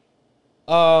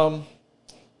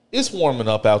 It's warming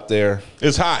up out there.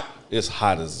 It's hot. It's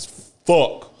hot as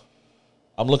fuck.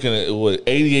 I'm looking at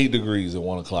 88 degrees at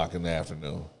 1 o'clock in the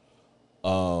afternoon.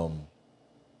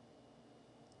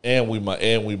 And we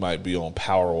might be on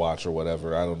Power Watch or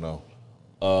whatever. I don't know.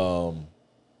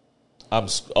 I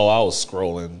was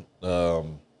scrolling,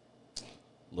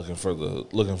 looking for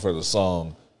the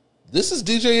song. This is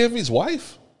DJ Envy's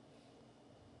wife.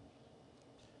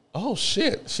 Oh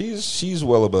shit. She's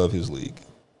well above his league.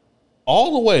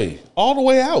 All the way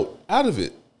out of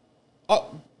it.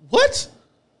 What?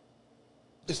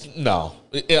 No,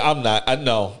 I'm not.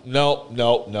 No.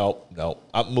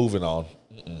 I'm moving on.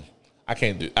 I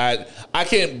can't do. I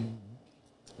can't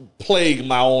plague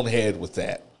my own head with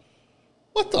that.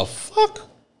 What the fuck?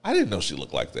 I didn't know she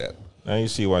looked like that. Now you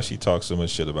see why she talks so much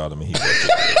shit about him, and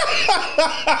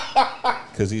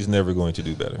because he's never going to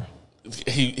do better.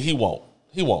 He won't.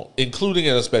 He won't, including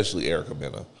and especially Erica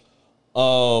Mena.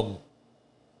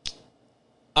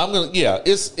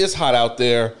 It's hot out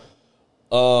there.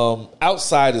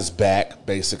 Outside is back,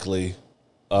 basically.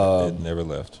 It never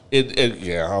left.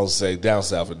 I would say down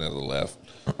south it never left.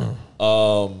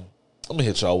 Let me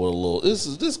hit y'all with a little. This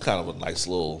is kind of a nice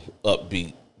little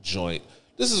upbeat joint.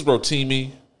 This is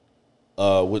Rotimi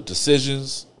with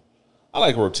Decisions. I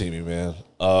like Rotimi, man.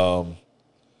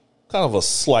 Kind of a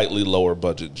slightly lower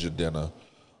budget Jadena.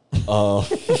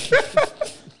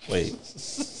 Wait,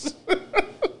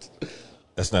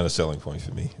 that's not a selling point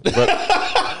for me. But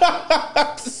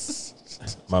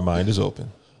my mind is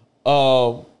open.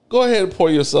 Go ahead and pour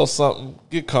yourself something.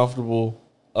 Get comfortable.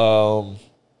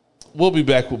 We'll be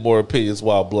back with more opinions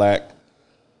while black.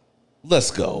 Let's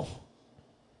go.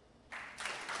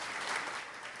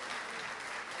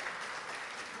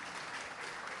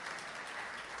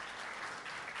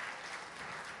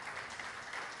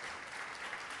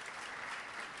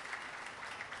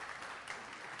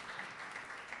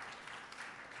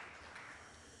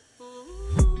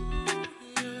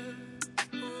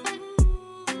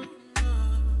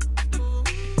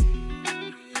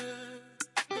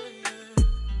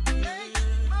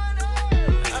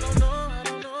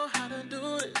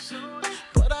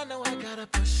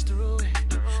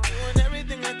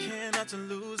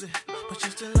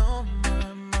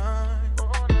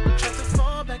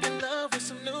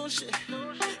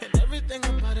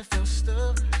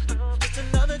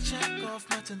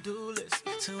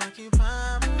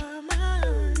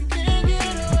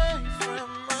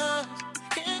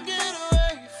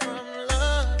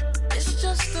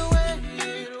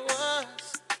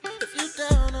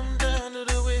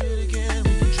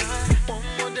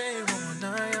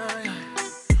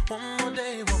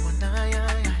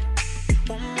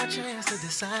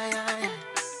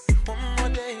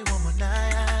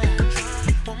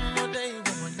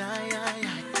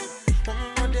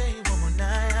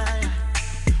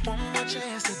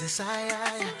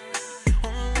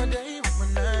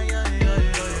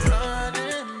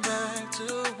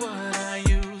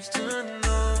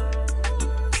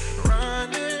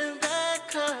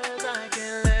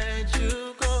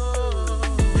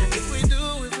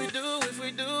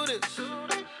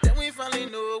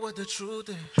 truth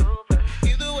is.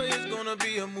 Either way, it's gonna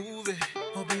be a movie.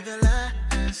 Or be the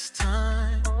last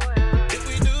time. If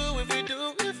we do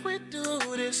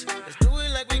this, let's do it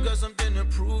like we got something to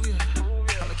prove, yeah.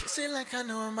 I'ma kiss it like I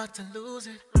know I'm about to lose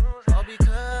it. All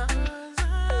because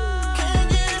I can't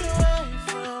get away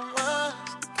from us.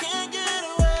 Can't get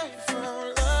away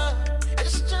from love.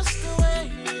 It's just the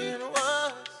way it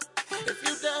was. If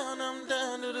you down, I'm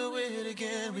down to do it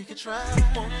again. We could try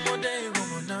one more day, one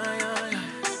more night.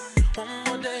 One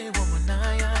more day, one more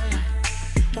night.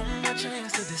 One more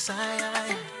chance to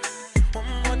decide. One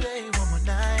more day, one more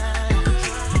night.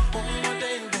 One more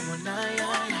day, one more night.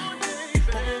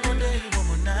 One more day, one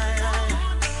more night.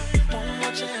 One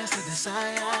more chance to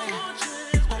decide.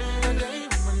 One more day,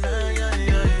 one more night.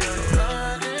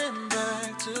 Running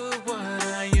back to what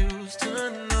I used to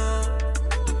know.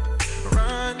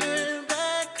 Running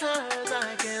back 'cause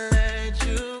I can't let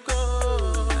you go.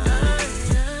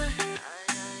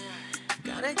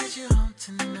 Gotta get you home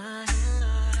tonight.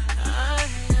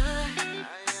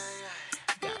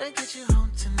 Gotta get you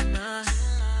home tonight.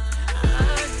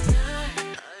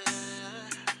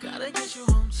 Gotta get you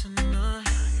home tonight.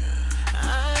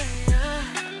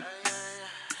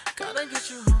 Gotta get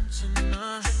you home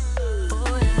tonight.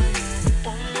 Oh yeah.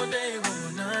 One more day, one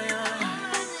more night.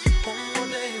 One more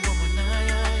day, one more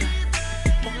night.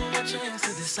 One more chance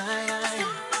to decide.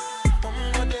 One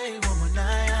more day, one more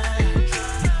night.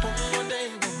 One more day,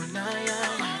 one more night.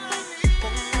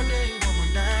 One more day, one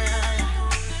more night.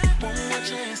 One more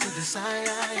chance to decide.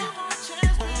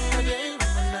 One more day,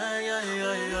 one more night.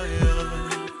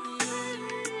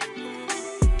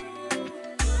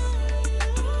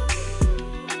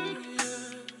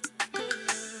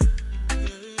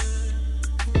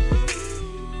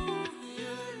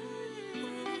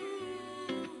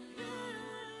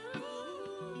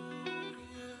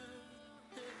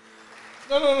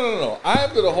 No.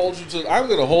 I'm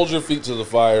gonna hold your feet to the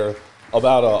fire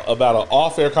about an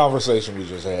off-air conversation we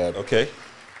just had. Okay.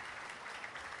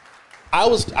 I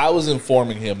was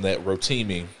informing him that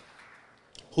Rotimi,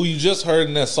 who you just heard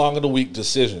in that Song of the Week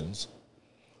Decisions,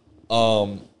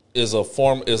 is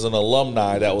an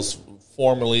alumni that was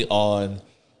formerly on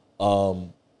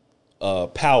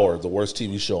Power, the worst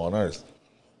TV show on earth.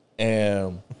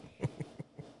 And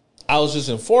I was just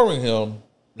informing him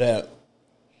that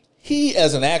he,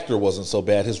 as an actor, wasn't so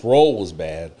bad. His role was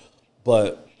bad,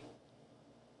 but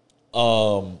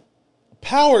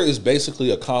Power is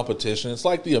basically a competition. It's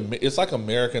like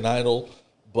American Idol,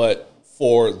 but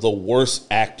for the worst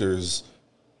actors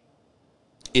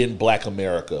in Black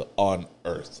America on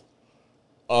Earth.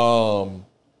 And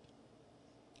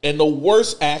the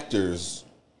worst actors,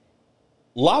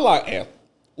 Lala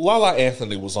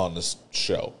Anthony was on this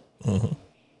show. Mm-hmm.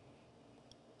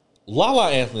 Lala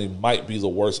Anthony might be the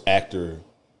worst actor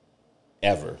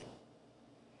ever.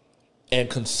 And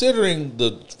considering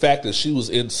the fact that she was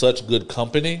in such good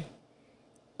company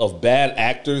of bad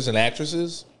actors and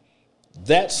actresses,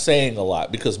 that's saying a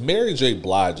lot, because Mary J.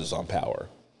 Blige is on Power.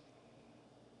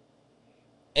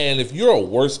 And if you're a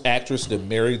worse actress than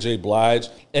Mary J. Blige,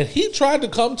 and he tried to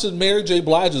come to Mary J.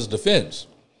 Blige's defense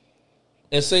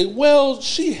and say, well,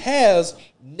 she has,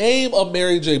 name a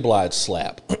Mary J. Blige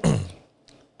slap.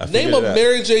 Name a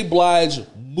Mary J. Blige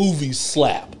movie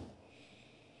slap.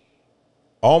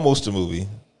 Almost a movie,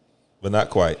 but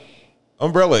not quite.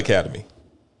 Umbrella Academy.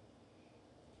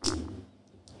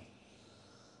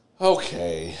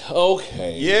 Okay.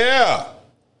 Yeah.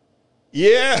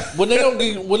 When they don't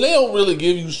really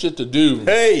give you shit to do.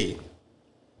 Hey.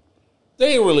 They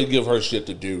didn't really give her shit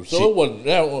to do. So it wasn't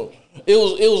that one. It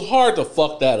was hard to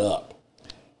fuck that up.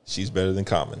 She's better than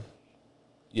Common.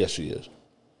 Yes, she is.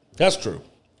 That's true.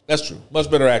 Much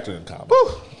better actor than Common.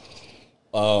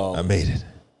 I made it.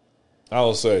 I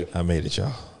will say. I made it,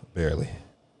 y'all. Barely.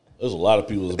 There's a lot of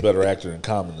people that's better actor than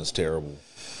Common that's terrible.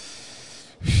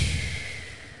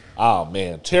 Oh,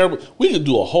 man. Terrible. We could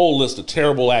do a whole list of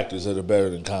terrible actors that are better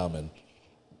than Common.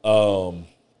 But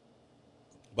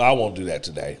I won't do that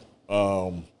today.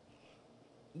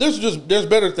 There's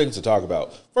better things to talk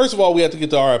about. First of all, we have to get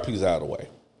the RIPs out of the way.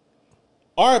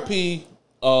 RIP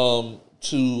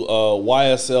to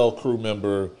YSL crew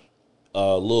member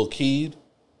Lil Keed.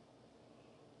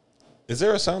 Is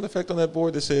there a sound effect on that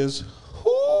board that says,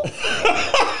 who?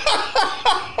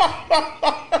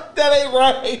 That ain't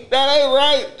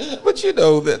right. But you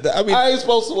know that I mean, I ain't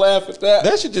supposed to laugh at that.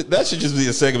 That should just be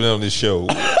a segment on this show.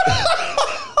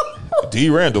 D.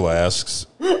 Randle asks,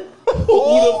 who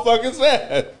the fuck is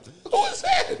that? Who is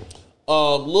that?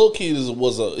 Lil Keed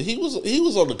was on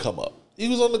the come up. He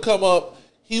was on the come up.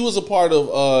 He was a part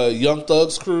of Young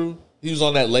Thug's crew. He was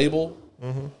on that label.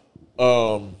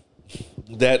 Mm-hmm.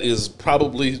 that is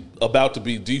probably about to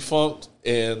be defunct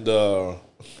and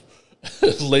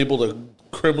labeled a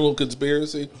criminal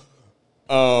conspiracy.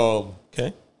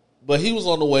 Okay. But he was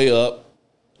on the way up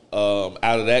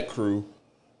out of that crew.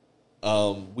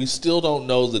 We still don't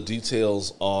know the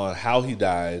details on how he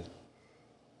died.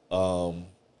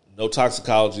 No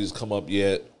toxicology has come up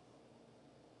yet.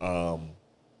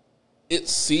 It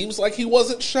seems like he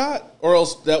wasn't shot, or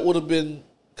else that would have been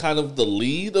kind of the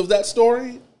lead of that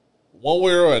story, one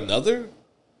way or another.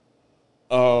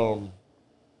 Young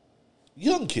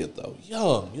kid though,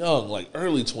 young, like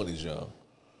early 20s,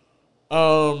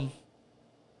 young.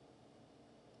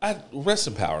 Rest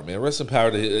in power, man. Rest in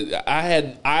power. I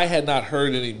had not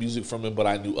heard any music from him, but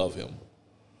I knew of him.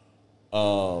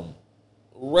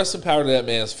 Rest in power to that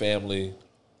man's family.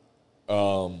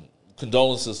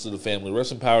 Condolences to the family.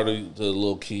 Rest in power to the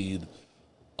little kid.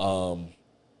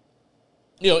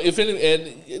 If any,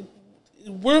 and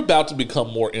we're about to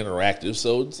become more interactive,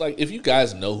 so it's like if you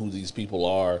guys know who these people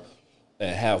are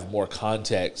and have more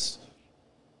context,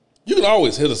 you can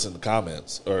always hit us in the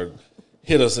comments or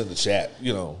hit us in the chat.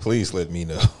 Please let me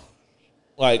know.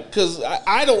 Like, because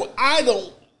I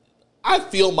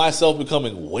feel myself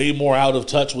becoming way more out of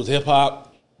touch with hip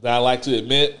hop than I like to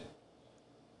admit.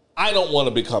 I don't want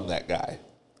to become that guy.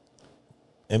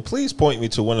 And please point me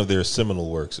to one of their seminal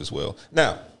works as well.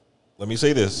 Now, let me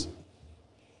say this.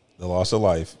 The loss of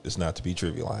life is not to be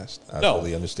trivialized. I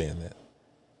fully understand that.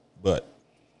 But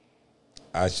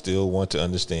I still want to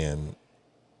understand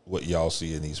what y'all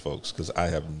see in these folks, because I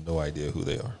have no idea who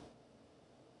they are.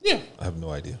 Yeah. I have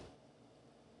no idea.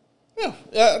 Yeah,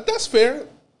 that's fair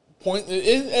point.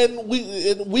 And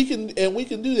we can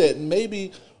do that. And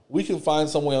maybe we can find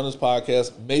some way on this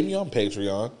podcast, maybe on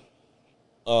Patreon,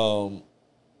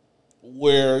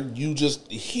 where you just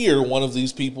hear one of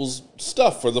these people's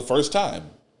stuff for the first time.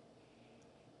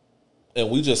 And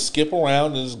we just skip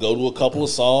around and just go to a couple of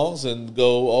songs and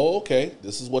go, oh, okay,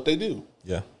 this is what they do.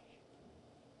 Yeah.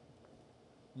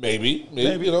 Maybe.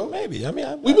 Maybe.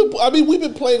 We've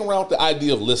been playing around with the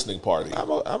idea of listening party.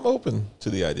 I'm open to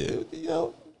the idea.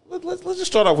 Let's just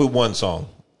start off with one song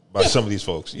by some of these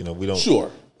folks. We don't.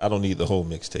 Sure. I don't need the whole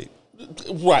mixtape.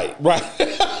 Right.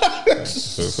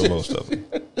 For most of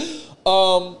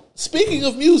them. Speaking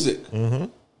of music,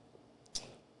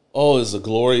 it's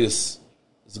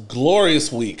a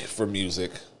glorious week for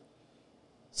music.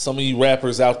 Some of you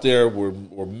rappers out there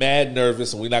were mad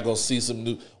nervous, and we're not gonna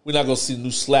see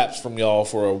new slaps from y'all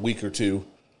for a week or two.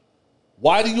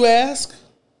 Why do you ask?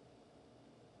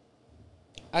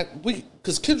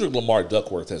 Because Kendrick Lamar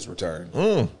Duckworth has returned.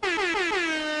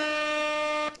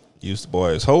 Used to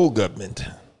boy his whole government.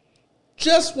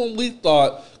 Just when we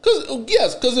thought, because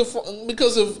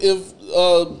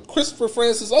if Christopher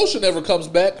Francis Ocean ever comes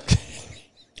back,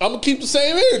 I'm gonna keep the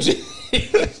same energy.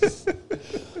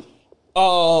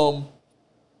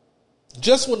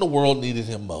 Just when the world needed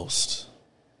him most,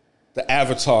 the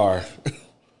Avatar.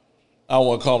 I don't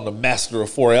want to call him the master of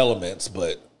four elements,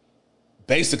 but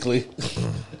basically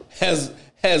has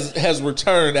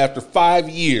returned after 5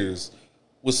 years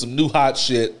with some new hot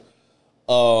shit.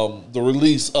 The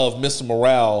release of Mr.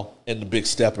 Morale and the Big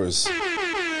Steppers.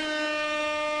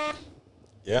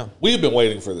 Yeah, we've been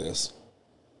waiting for this.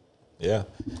 Yeah,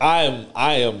 I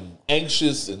am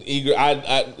anxious and eager.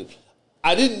 I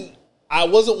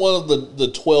wasn't one of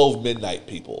the 12 midnight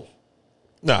people.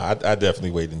 No, I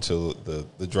definitely waited until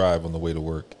the drive on the way to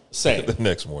work. Same. The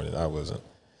next morning, I wasn't.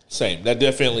 Same. That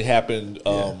definitely happened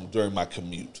during my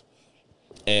commute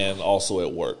and also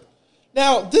at work.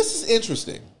 Now, this is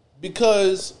interesting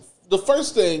because the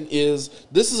first thing is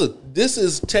this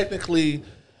is technically,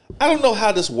 I don't know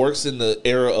how this works in the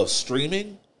era of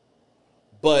streaming,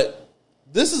 but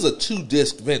this is a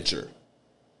 2-disc venture.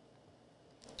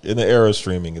 In the era of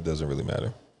streaming, it doesn't really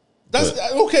matter. That's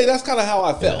okay. That's kind of how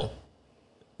I felt.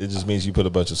 Yeah. It just means you put a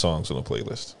bunch of songs on a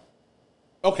playlist.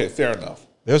 Okay, fair enough.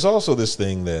 There's also this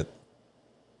thing that,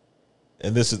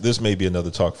 and this may be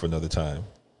another talk for another time,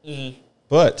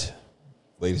 but,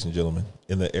 ladies and gentlemen,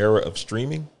 in the era of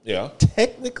streaming,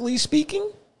 technically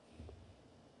speaking,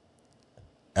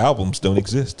 albums don't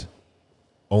exist.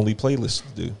 Only playlists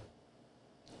do.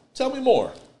 Tell me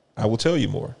more. I will tell you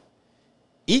more.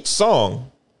 Each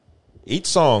song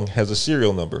has a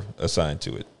serial number assigned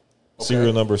to it. Okay.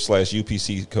 Serial number /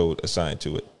 UPC code assigned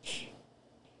to it.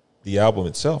 The album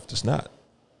itself does not.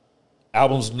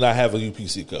 Albums do not have a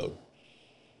UPC code.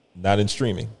 Not in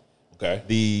streaming. Okay.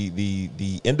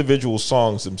 The individual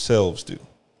songs themselves do.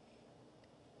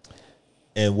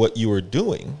 And what you are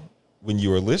doing when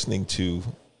you are listening to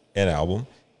an album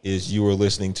is you are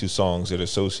listening to songs that are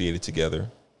associated together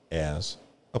as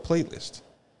a playlist.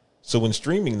 So when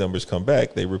streaming numbers come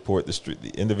back, they report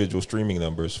the individual streaming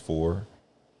numbers for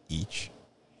each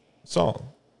song.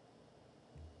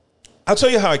 I'll tell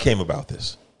you how I came about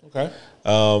this. Okay.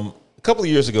 A couple of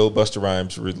years ago, Busta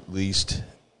Rhymes released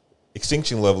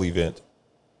Extinction Level Event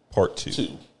Part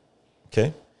 2.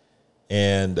 Okay.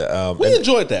 And we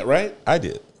enjoyed that, right? I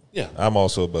did. Yeah. I'm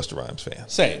also a Busta Rhymes fan.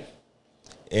 Same.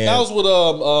 And that was with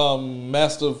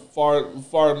Master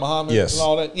Farid Muhammad yes. and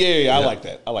all that. Yeah. I like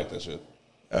that. I like that shit.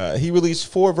 He released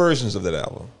 4 versions of that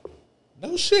album.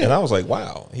 No shit. And I was like,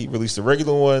 wow. He released the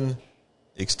regular one,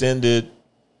 extended,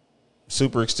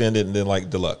 super extended, and then like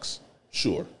deluxe.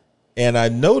 Sure. And I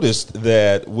noticed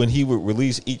that when he would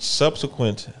release each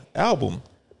subsequent album,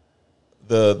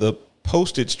 the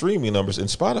posted streaming numbers in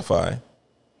Spotify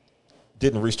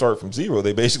didn't restart from 0.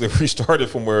 They basically restarted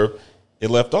from where it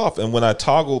left off. And when I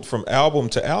toggled from album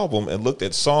to album and looked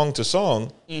at song to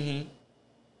song,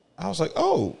 I was like,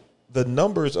 oh, the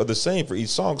numbers are the same for each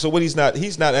song. So what he's not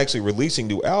actually releasing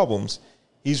new albums.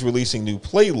 He's releasing new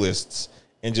playlists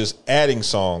and just adding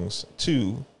songs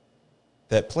to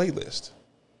that playlist.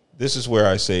 This is where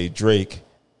I say Drake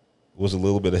was a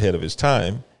little bit ahead of his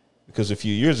time, because a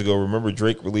few years ago, remember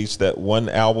Drake released that one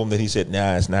album that he said,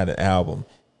 nah, it's not an album.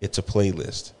 It's a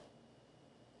playlist.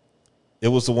 It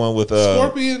was the one with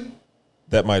Scorpion.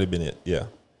 That might have been it. Yeah.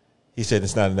 He said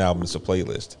it's not an album, it's a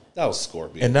playlist. That was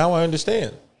Scorpion. And now I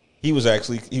understand. He was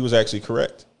actually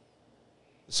correct.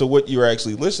 So what you're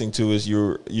actually listening to is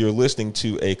you're listening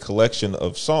to a collection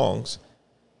of songs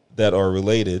that are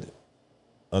related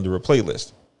under a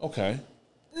playlist. Okay.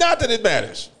 Not that it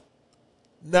matters.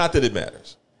 Not that it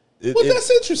matters.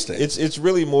 That's interesting. It's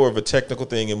really more of a technical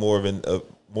thing and more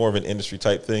of an industry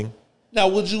type thing. Now,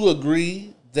 would you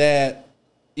agree that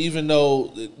even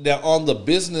though now on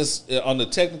the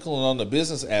technical and on the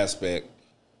business aspect,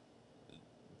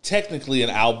 technically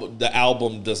the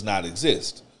album does not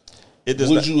exist? It does.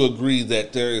 Would you agree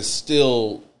that there is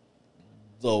still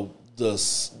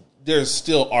there's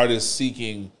still artists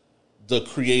seeking the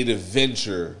creative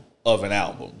venture of an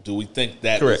album? Do we think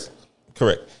that correct? Is,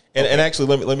 correct. And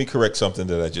actually, let me correct something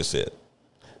that I just said.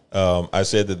 I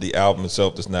said that the album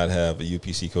itself does not have a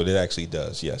UPC code. It actually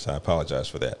does. Yes, I apologize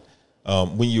for that.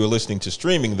 When you are listening to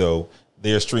streaming, though,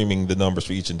 they're streaming the numbers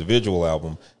for each individual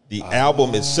album. The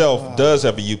album itself does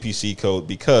have a UPC code,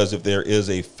 because if there is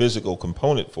a physical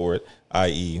component for it,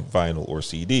 i.e. vinyl or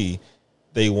CD,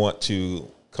 they want to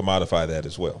commodify that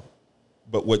as well.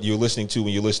 But what you're listening to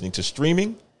when you're listening to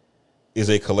streaming is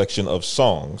a collection of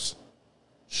songs,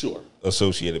 sure,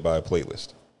 associated by a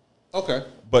playlist. Okay.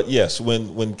 But yes,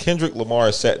 when Kendrick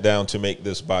Lamar sat down to make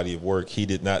this body of work, he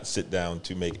did not sit down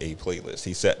to make a playlist.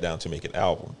 He sat down to make an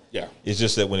album. Yeah. It's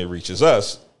just that when it reaches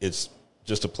us, it's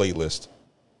just a playlist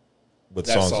with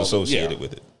songs associated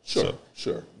with it. Sure,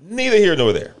 sure. Neither here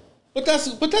nor there. But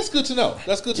that's good to know.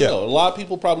 That's good to know. A lot of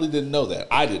people probably didn't know that.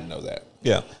 I didn't know that.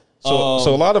 Yeah.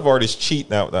 So a lot of artists cheat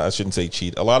now. I shouldn't say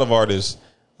cheat. A lot of artists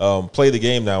play the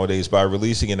game nowadays by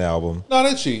releasing an album. No,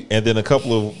 they cheat. And then a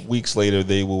couple of weeks later,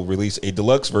 they will release a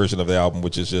deluxe version of the album,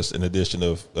 which is just an addition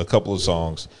of a couple of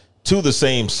songs to the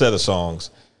same set of songs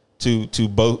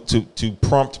to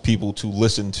prompt people to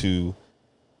listen to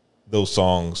those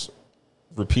songs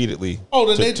repeatedly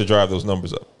to drive those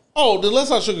numbers up. Oh, then let's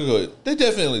not sugarcoat it. They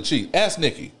definitely cheat. Ask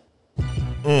Nicki.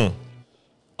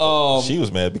 She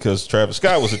was mad because Travis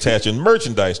Scott was attaching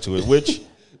merchandise to it, which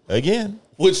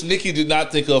Nicki did not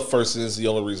think of first, and is the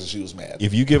only reason she was mad.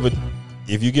 If you give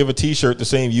a T-shirt the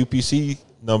same UPC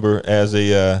number as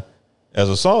a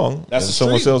song, and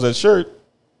someone sells that shirt,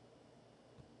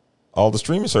 all the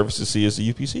streaming services see is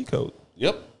the UPC code.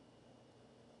 Yep.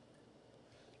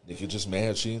 Nicki just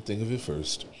mad she didn't think of it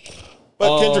first.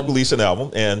 But Kendrick released an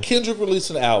album, and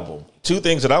two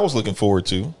things that I was looking forward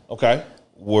to. Okay.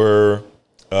 Were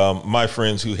my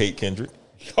friends who hate Kendrick.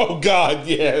 Oh God,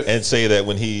 yes. And say that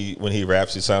when he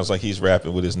raps, it sounds like he's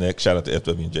rapping with his neck. Shout out to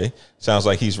FWJ. Sounds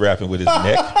like he's rapping with his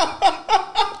neck.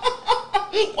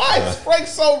 Why is Frank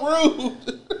so rude?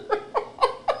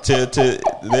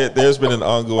 There's been an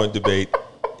ongoing debate.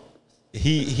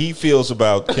 He feels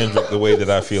about Kendrick the way that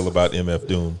I feel about MF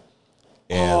Doom.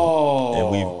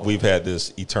 And we've had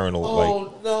this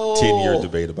eternal 10-year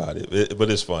debate about it. But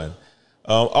it's fun.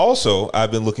 Also,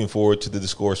 I've been looking forward to the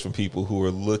discourse from people who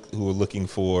are looking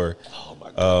for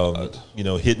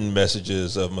hidden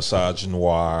messages of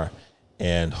misogynoir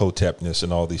and hotepness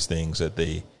and all these things that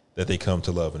they come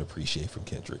to love and appreciate from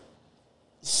Kendrick.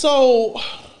 So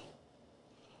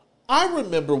I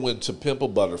remember when To Pimp a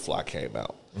Butterfly came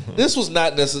out. Mm-hmm. This was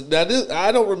not necessarily.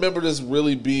 I don't remember this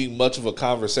really being much of a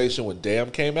conversation when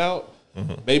Damn came out.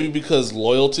 Mm-hmm. Maybe because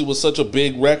Loyalty was such a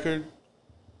big record.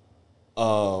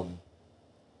 But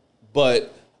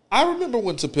I remember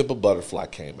when To Pimp a Butterfly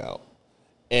came out,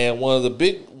 and one of the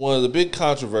big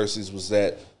controversies was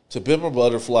that To Pimp a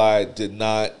Butterfly did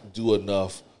not do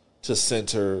enough to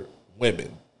center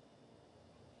women,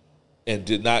 and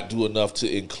did not do enough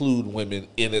to include women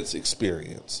in its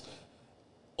experience.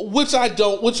 Which I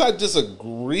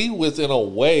disagree with in a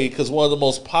way, because one of the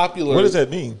most popular. What does that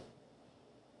mean?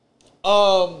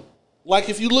 Like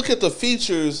if you look at the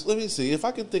features, let me see if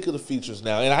I can think of the features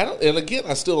now. And again,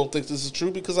 I still don't think this is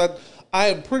true, because I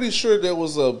am pretty sure there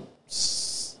was a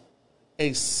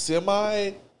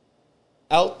semi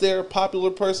out there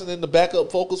popular person in the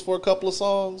backup vocals for a couple of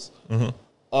songs.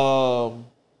 Mm-hmm.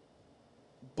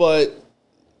 But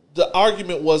the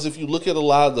argument was, if you look at a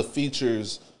lot of the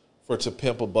features for To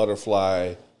Pimp a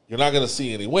Butterfly, you're not going to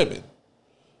see any women.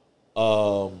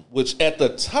 Which at the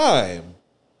time,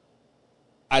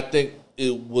 I think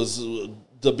it was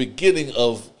the beginning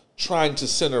of trying to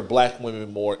center black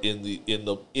women more in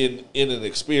an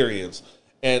experience.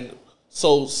 And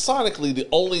so sonically, the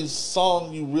only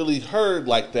song you really heard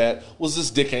like that was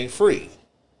This Dick Ain't Free.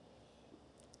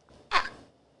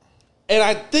 And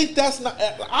I think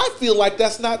I feel like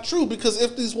that's not true, because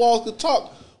If These Walls Could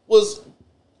Talk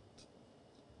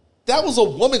that was a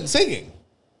woman singing.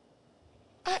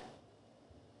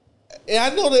 And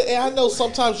I know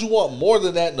sometimes you want more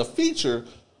than that in a feature.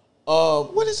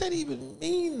 What does that even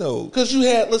mean, though? Because you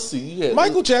had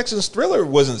Michael Jackson's Thriller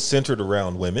wasn't centered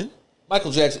around women. But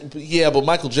Michael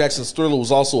Jackson's Thriller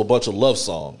was also a bunch of love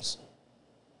songs.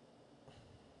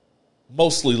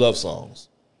 Mostly love songs.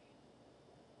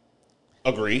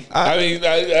 Agree. I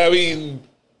mean,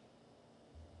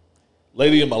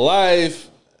 Lady in My Life.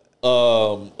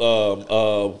 Oh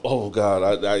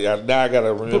God! Now I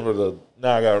gotta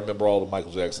remember all the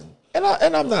Michael Jackson. And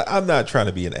I'm not trying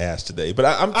to be an ass today, but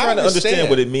I'm trying to understand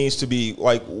what it means to be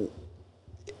like.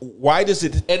 Why does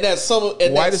it?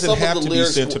 Why does it have to be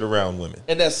centered around women?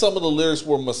 And that some of the lyrics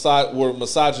were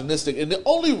misogynistic, and the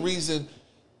only reason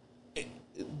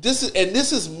this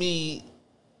is me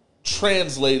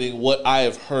translating what I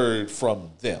have heard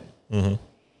from them. Mm-hmm.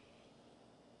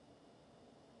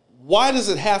 Why does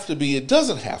it have to be? It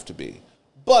doesn't have to be.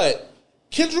 But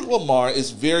Kendrick Lamar is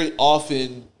very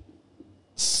often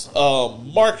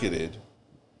marketed.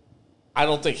 I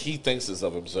don't think he thinks this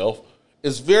of himself.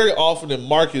 Is very often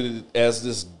marketed as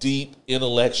this deep,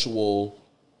 intellectual,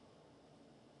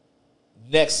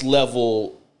 next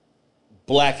level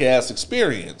black ass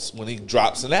experience when he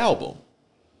drops an album.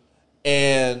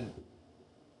 And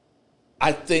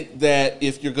I think that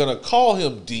if you're going to call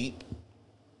him deep,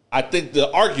 I think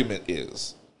the argument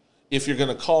is, if you're going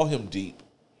to call him deep,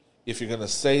 if you're going to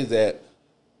say that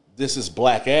this is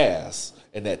black ass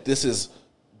and that this is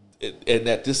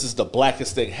the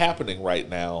blackest thing happening right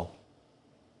now,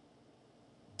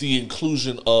 the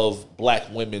inclusion of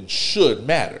black women should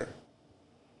matter.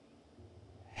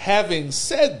 Having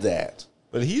said that,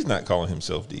 but he's not calling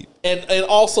himself deep, and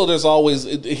also there's always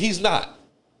he's not,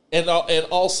 and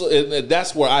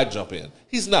that's where I jump in.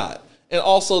 He's not. And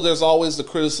also, there's always the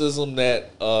criticism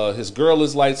that his girl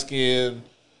is light skinned,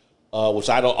 which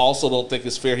I don't think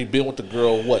is fair. He's been with the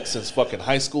girl since fucking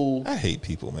high school. I hate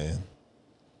people, man.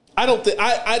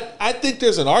 I think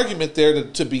there's an argument there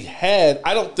to be had.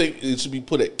 I don't think it should be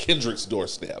put at Kendrick's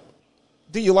doorstep.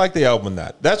 Do you like the album or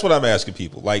not? That's what I'm asking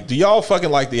people. Like, do y'all fucking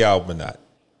like the album or not?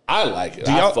 I like it.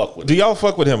 I fuck with it. Do y'all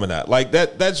fuck with him or not? Like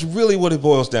that's really what it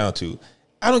boils down to.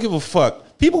 I don't give a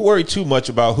fuck. People worry too much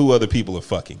about who other people are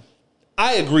fucking.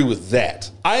 I agree with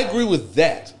that.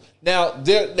 Now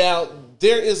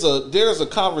there is a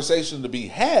conversation to be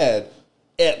had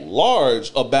at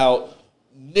large about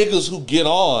niggas who get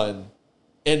on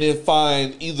and then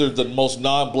find either the most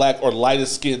non-black or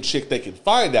lightest skinned chick they can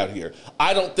find out here.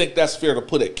 I don't think that's fair to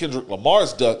put at Kendrick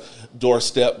Lamar's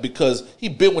doorstep, because he's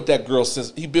been with that girl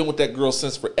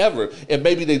since forever, and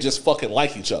maybe they just fucking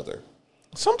like each other.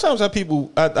 Sometimes I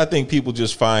think people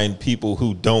just find people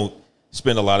who don't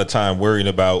spend a lot of time worrying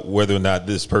about whether or not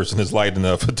this person is light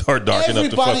enough or dark enough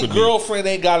to fuck with me. Everybody's girlfriend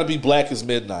ain't got to be black as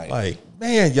midnight. Like,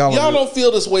 man, y'all don't feel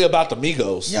this way about the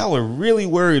Migos. Y'all are really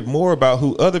worried more about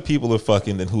who other people are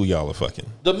fucking than who y'all are fucking.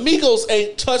 The Migos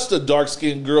ain't touched a dark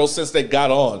skinned girl since they got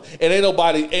on, and ain't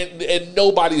nobody and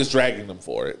nobody is dragging them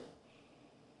for it.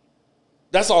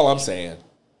 That's all I'm saying.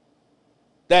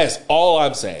 That's all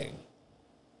I'm saying.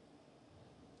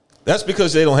 That's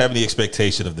because they don't have any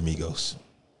expectation of the Migos.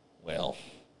 Well,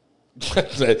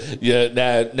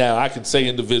 yeah. Now I can say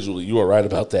individually, you are right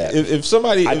about that. If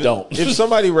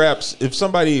somebody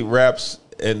raps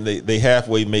and they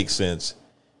halfway make sense,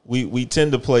 we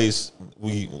tend to place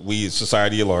we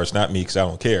society at large, not me because I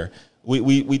don't care.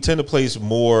 we tend to place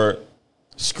more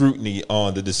scrutiny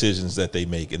on the decisions that they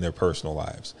make in their personal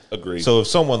lives. Agreed. So if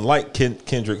someone like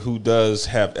Kendrick, who does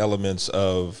have elements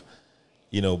of,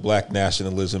 black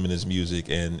nationalism in his music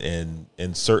and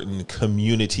certain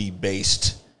community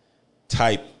based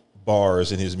type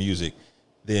bars in his music,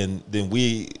 then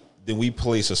we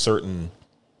place a certain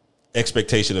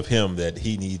expectation of him that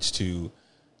he needs to,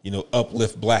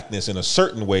 uplift blackness in a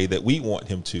certain way that we want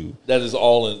him to. That is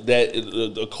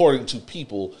according to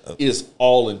people, is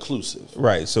all inclusive.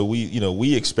 Right. So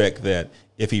we expect that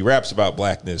if he raps about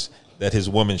blackness, that his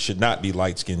woman should not be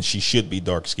light skinned. She should be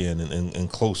dark skinned and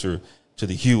closer to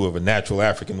the hue of a natural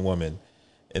African woman.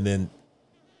 And then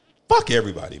fuck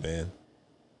everybody, man.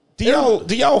 Do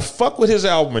y'all fuck with his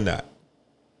album or not?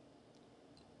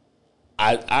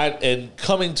 And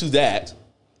coming to that,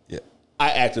 yeah,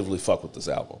 I actively fuck with this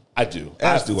album. I do.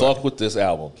 As I do fuck I. with this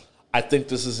album. I think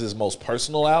this is his most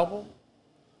personal album.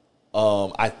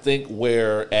 I think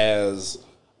whereas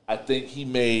I think he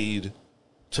made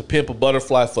To Pimp a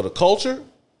Butterfly for the culture.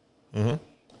 Mm-hmm.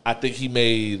 I think he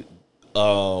made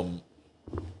Damn.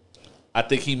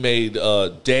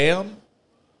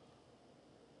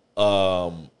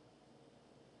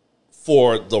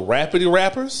 For the Rapidy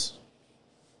Rappers.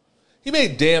 He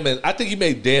made Damn, and I think he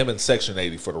made Damn in Section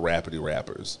 80 for the Rapidy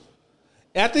Rappers.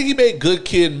 And I think he made Good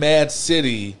Kid, Mad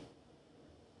City.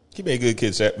 He made Good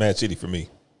Kid, Mad City for me.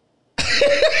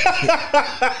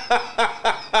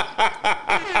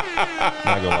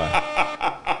 Not gonna lie.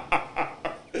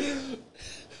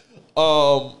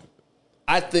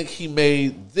 I think he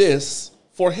made this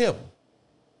for him.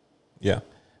 Yeah,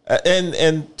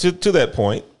 and to that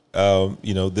point,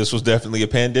 this was definitely a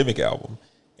pandemic album,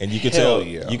 and you can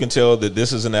tell that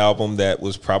this is an album that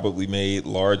was probably made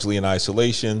largely in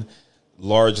isolation,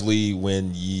 largely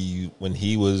when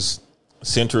he was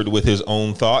centered with his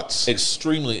own thoughts,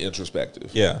 extremely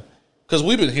introspective. Yeah, because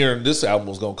we've been hearing this album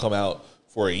was going to come out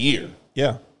for a year.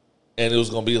 Yeah, and it was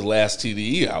going to be his last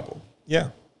TDE album. Yeah,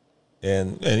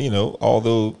 and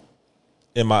although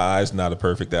in my eyes not a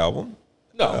perfect album,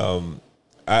 no.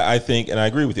 I think, and I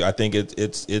agree with you. I think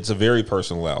it's a very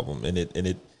personal album, and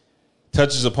it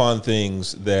touches upon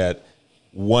things that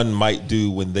one might do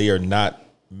when they are not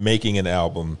making an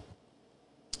album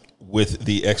with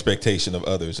the expectation of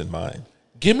others in mind.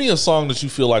 Give me a song that you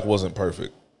feel like wasn't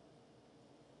perfect.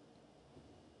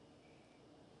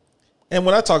 And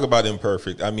when I talk about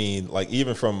imperfect, I mean like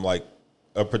even from like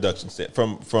a production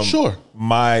from sure.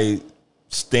 my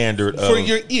standard for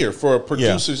your ear, for a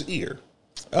producer's ear.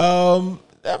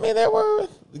 I mean, there were.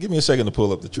 Give me a second to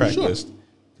pull up the track list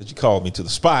because you called me to the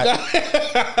spot. You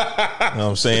know what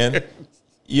I'm saying?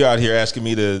 You out here asking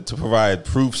me to provide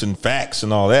proofs and facts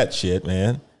and all that shit,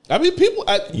 man. I mean, people.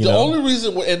 The only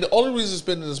reason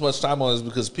spending this much time on it is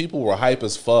because people were hype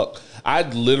as fuck. I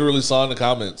literally saw in the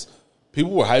comments,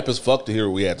 people were hype as fuck to hear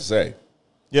what we had to say.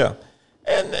 Yeah,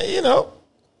 and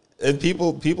and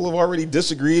people have already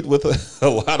disagreed with a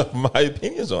lot of my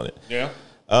opinions on it. Yeah.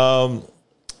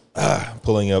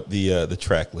 Pulling up the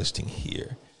track listing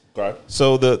here. Okay.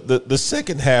 So the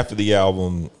second half of the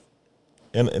album,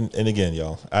 and again,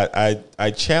 y'all,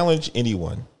 I challenge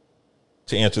anyone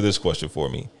to answer this question for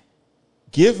me.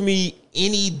 Give me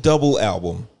any double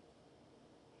album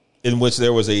in which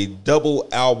there was a double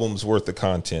album's worth of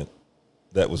content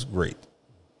that was great.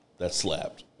 That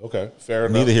slapped. Okay, fair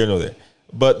enough. Neither here nor there.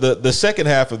 But the second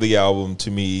half of the album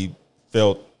to me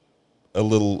felt a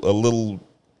little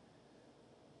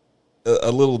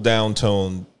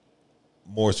downtoned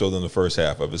more so than the first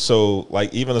half of it. So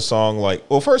like even a song like,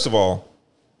 well, first of all,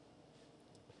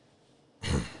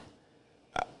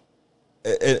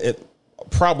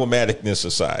 problematicness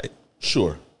aside,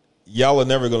 sure, y'all are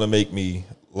never going to make me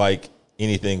like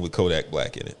anything with Kodak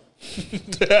Black in it.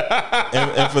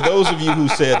 and for those of you who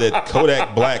said that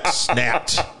Kodak Black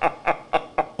snapped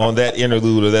on that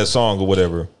interlude or that song or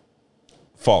whatever,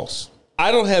 false.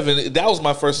 I don't have any. That was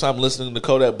my first time listening to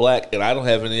Kodak Black, and I don't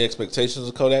have any expectations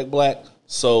of Kodak Black.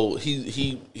 So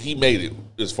he made it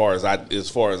as far as I'm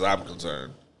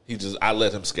concerned. I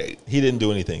let him skate. He didn't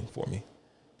do anything for me.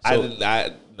 So,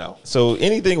 no. So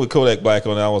anything with Kodak Black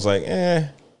on it, I was like,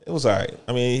 it was all right.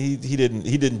 I mean, he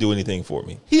didn't do anything for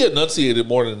me. He enunciated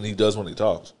more than he does when he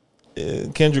talks.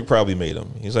 Kendrick probably made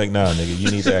him. He's like, nah, nigga, you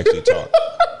need to actually talk.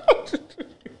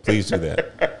 Please do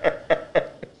that.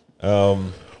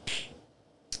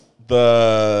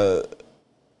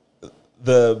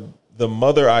 The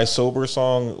Mother I Sober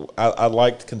song, I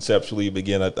liked conceptually, but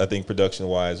again, I think production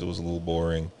wise, it was a little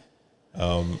boring.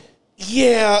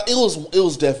 Yeah, it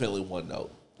was definitely one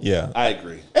note. Yeah, I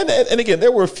agree. And again,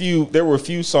 there were a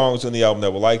few songs on the album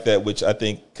that were like that, which I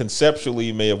think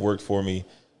conceptually may have worked for me,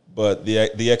 but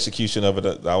the execution of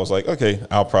it, I was like, okay,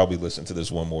 I'll probably listen to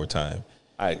this one more time.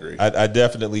 I agree. I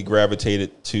definitely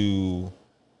gravitated to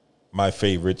my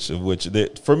favorites, of which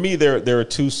for me there are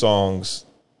two songs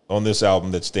on this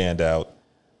album that stand out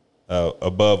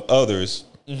above others,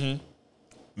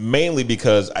 mainly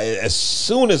because as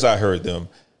soon as I heard them,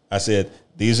 I said,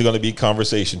 these are going to be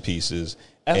conversation pieces.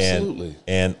 Absolutely.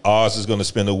 And Oz is going to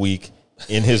spend a week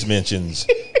in his mentions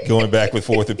going back and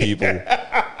forth with people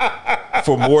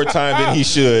for more time than he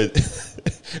should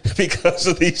because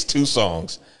of these two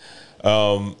songs.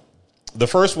 The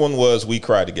first one was We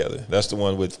Cry Together. That's the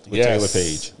one with Taylor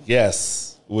Page. Yes.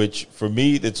 Which, for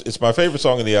me, it's my favorite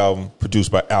song in the album,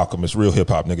 produced by Alchemist, real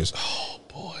hip-hop niggas. Oh,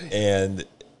 boy. And,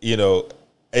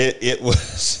 it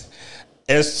was...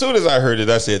 As soon as I heard it,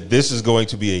 I said, this is going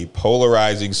to be a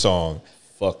polarizing song.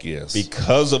 Fuck yes.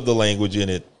 Because of the language in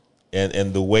it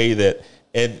and the way that...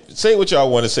 And say what y'all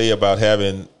want to say about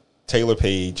having Taylor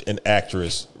Page, an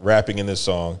actress, rapping in this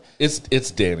song.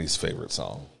 It's Danny's favorite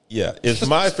song. Yeah, it's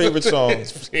my favorite song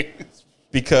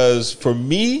because for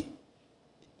me,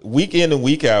 week in and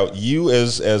week out, you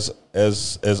as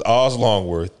Oz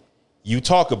Longworth, you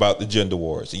talk about the gender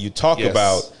wars. You talk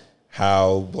about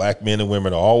how black men and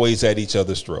women are always at each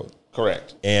other's throat.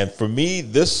 Correct. And for me,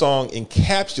 this song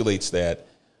encapsulates that,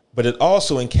 but it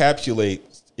also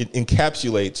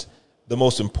encapsulates the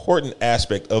most important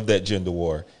aspect of that gender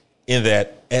war, in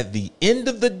that at the end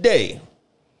of the day,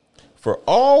 for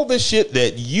all the shit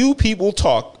that you people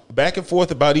talk back and forth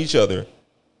about each other,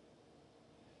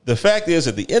 the fact is,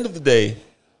 at the end of the day,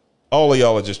 all of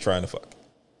y'all are just trying to fuck.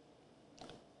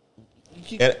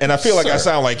 And I feel like I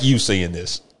sound like you saying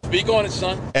this. Speak on it,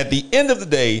 son. At the end of the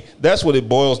day, that's what it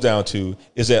boils down to,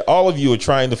 is that all of you are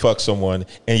trying to fuck someone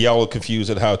and y'all are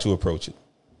confused at how to approach it.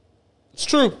 It's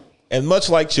true. And much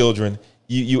like children,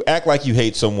 you act like you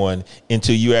hate someone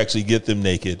until you actually get them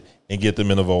naked and get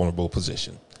them in a vulnerable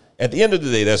position. At the end of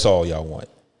the day, that's all y'all want.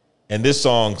 And this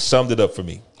song summed it up for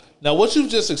me. Now, what you've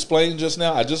just explained just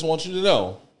now, I just want you to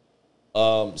know,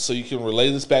 so you can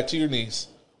relay this back to your niece.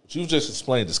 What you've just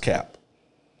explained is cap.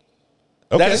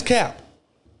 Okay. That is cap.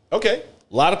 Okay.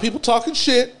 A lot of people talking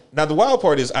shit. Now, the wild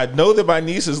part is I know that my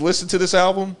niece has listened to this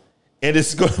album, and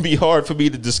it's going to be hard for me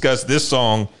to discuss this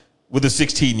song with a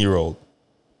 16-year-old,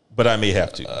 but I may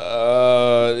have to.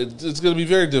 It's going to be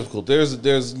very difficult.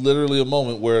 There's literally a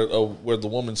moment where the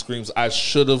woman screams, "I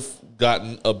should have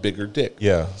gotten a bigger dick."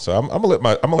 Yeah, so I'm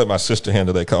gonna let my sister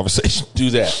handle that conversation. Do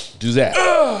that. Do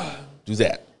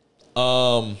that.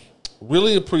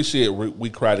 Really appreciate We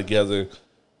Cry Together.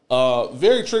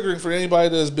 Very triggering for anybody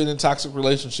that has been in toxic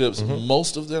relationships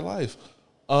most of their life.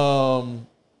 I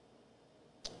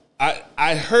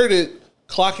heard it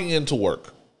clocking into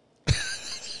work.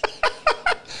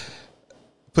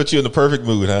 Put you in the perfect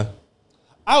mood, huh?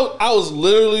 I was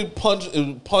literally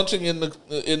punching in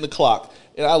the clock,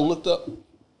 and I looked up.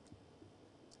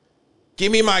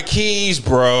 Give me my keys,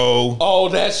 bro. Oh,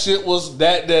 that shit was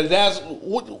that's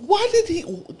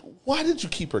why did you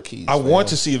keep her keys? I want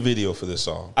to see a video for this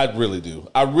song. I really do.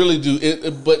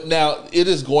 But now it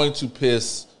is going to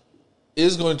piss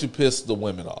the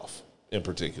women off in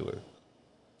particular.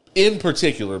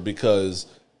 Because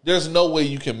there's no way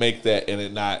you can make that and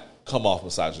it not come off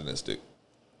misogynistic.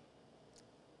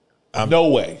 No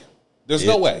way. There's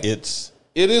no way. It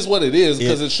is what it is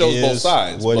because it shows both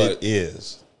sides. It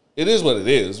is. It is what it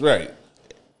is, right?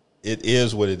 It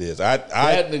is what it is. That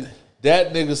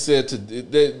nigga said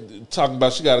talking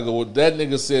about she got to go with that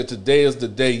nigga said today is the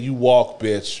day you walk,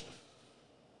 bitch.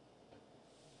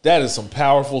 That is some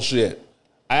powerful shit.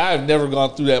 I've never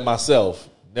gone through that myself.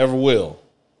 Never will.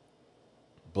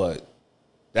 But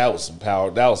that was some power.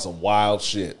 That was some wild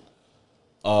shit.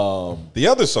 The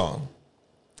other song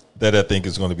that I think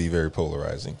is going to be very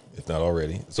polarizing, if not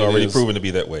already. It's already proven to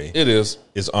be that way. It is.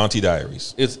 Is Auntie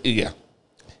Diaries. Yeah.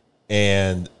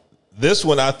 And this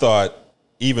one I thought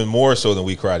even more so than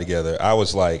We Cry Together. I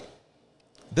was like,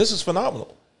 this is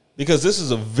phenomenal. Because this is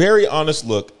a very honest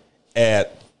look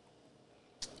at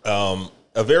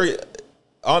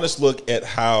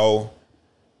how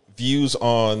views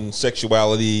on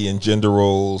sexuality and gender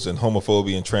roles and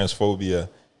homophobia and transphobia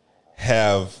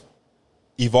have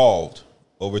evolved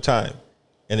over time.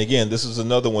 And again, this is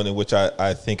another one in which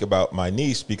I think about my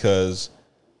niece, because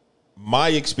my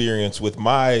experience with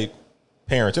my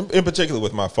parents, in particular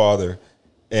with my father,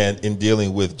 and in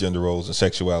dealing with gender roles and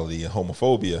sexuality and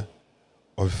homophobia,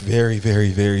 are very, very,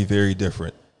 very, very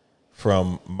different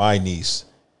from my niece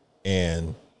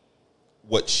and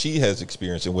what she has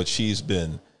experienced and what she's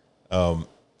been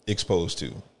exposed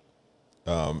to.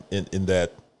 in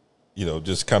that,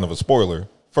 just kind of a spoiler.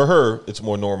 For her, it's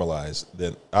more normalized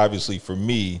than obviously for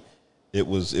me. It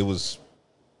was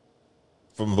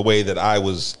from the way that I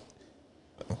was,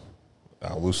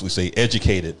 I'll loosely say,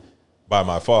 educated by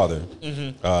my father.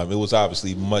 Mm-hmm. It was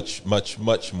obviously much, much,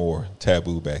 much more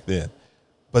taboo back then.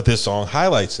 But this song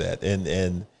highlights that,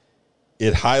 and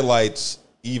it highlights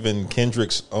even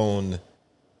Kendrick's own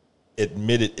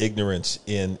admitted ignorance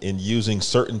in using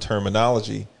certain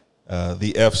terminology,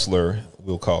 the F slur,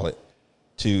 we'll call it,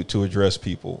 to address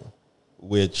people,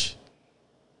 which,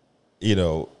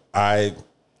 I,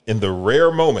 in the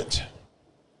rare moment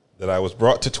that I was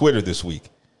brought to Twitter this week,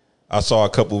 I saw a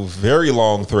couple of very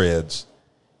long threads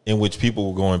in which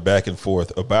people were going back and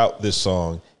forth about this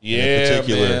song, in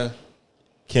particular, man.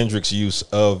 Kendrick's use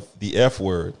of the F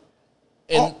word.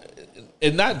 And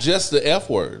not just the F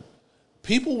word.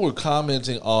 People were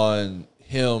commenting on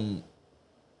him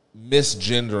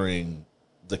misgendering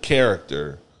the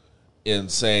character in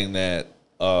saying that,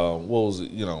 what was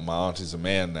it? My auntie's a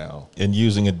man now. And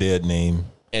using a dead name.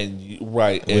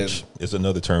 Which is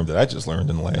another term that I just learned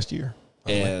in the last year.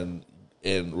 And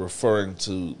referring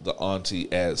to the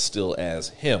auntie as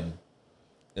him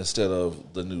instead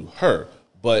of the new her.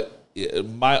 But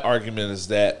my argument is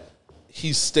that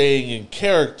he's staying in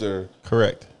character.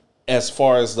 Correct. As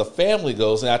far as the family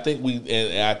goes, and I think we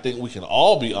can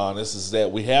all be honest, is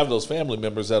that we have those family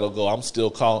members that'll go, I'm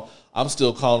still calling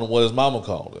him what his mama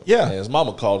called him. Yeah. And his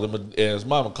mama called him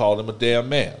a damn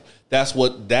man.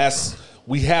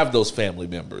 We have those family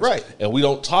members. Right. And we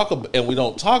don't talk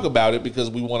about it because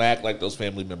we want to act like those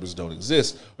family members don't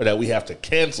exist or that we have to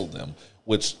cancel them,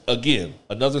 which again,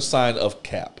 another sign of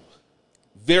cap.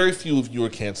 Very few of you are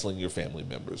canceling your family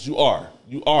members. You are.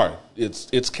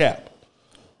 It's cap.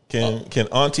 Can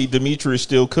Auntie Demetrius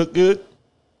still cook good?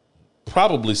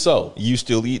 Probably so. You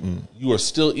still eating? You are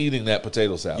still eating that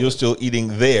potato salad. You're still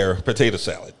eating their potato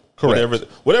salad. Correct.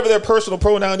 Whatever their personal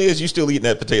pronoun is, you still eating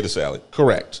that potato salad.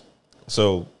 Correct.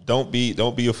 So don't be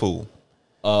a fool.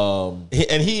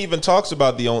 And he even talks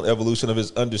about the own evolution of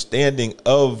his understanding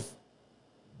of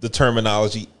the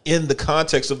terminology in the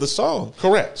context of the song.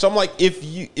 Correct. So I'm like,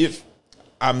 if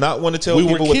I'm not one to tell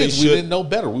people what they should, we didn't know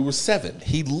better. We were 7.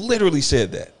 He literally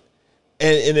said that.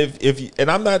 And if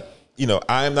I'm not,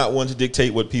 I am not one to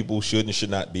dictate what people should and should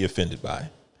not be offended by.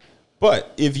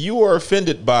 But if you are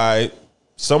offended by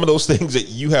some of those things that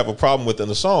you have a problem with in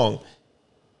the song,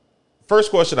 first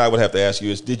question I would have to ask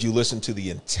you is, did you listen to the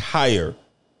entire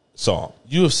song?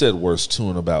 You have said worse to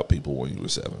and about people when you were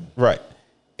 7. Right.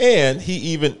 And to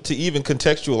even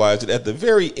contextualize it at the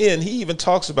very end, he even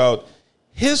talks about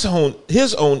his own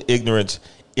ignorance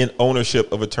in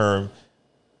ownership of a term.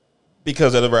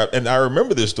 Because at a rap, and I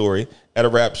remember this story, at a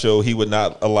rap show, he would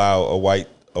not allow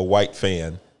a white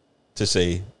fan to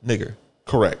say nigger.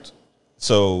 Correct.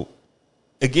 So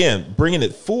again, bringing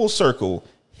it full circle,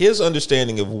 his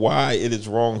understanding of why it is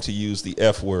wrong to use the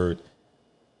F word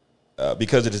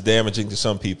because it is damaging to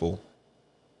some people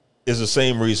is the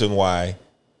same reason why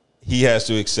he has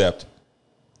to accept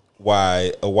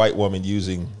why a white woman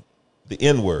using the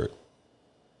N word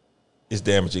is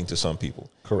damaging to some people.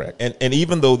 Correct. And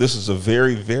even though this is a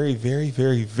very, very, very,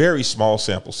 very, very small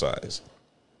sample size,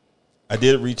 I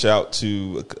did reach out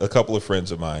to a couple of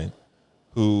friends of mine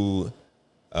who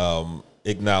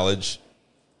acknowledge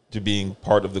to being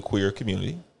part of the queer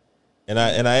community. And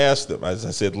I asked them, as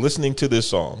I said, listening to this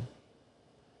song,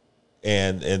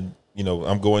 and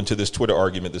I'm going to this Twitter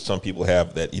argument that some people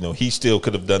have that, he still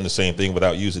could have done the same thing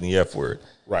without using the F word.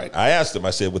 Right. I asked them,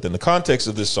 I said, within the context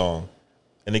of this song,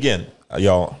 and again,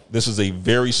 y'all, this is a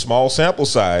very small sample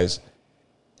size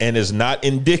and is not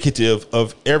indicative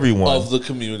of everyone of the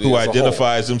community who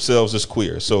identifies themselves as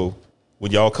queer. So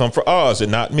when y'all come for Oz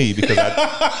and not me, because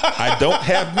I don't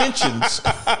have mentions.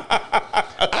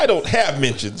 I don't have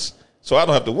mentions, so I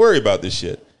don't have to worry about this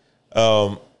shit.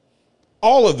 All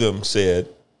of them said,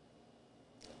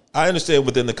 I understand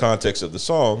within the context of the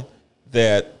song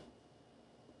that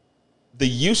the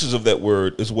uses of that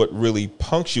word is what really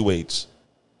punctuates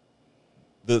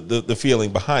the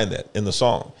feeling behind that in the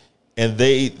song. And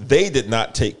they did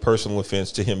not take personal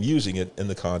offense to him using it in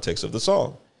the context of the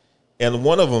song. And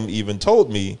one of them even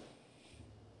told me,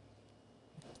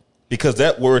 because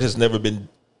that word has never been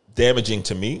damaging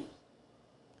to me,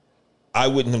 I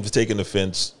wouldn't have taken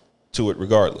offense to it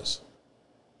regardless.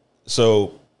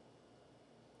 So,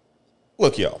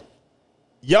 look,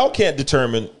 y'all can't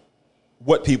determine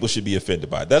what people should be offended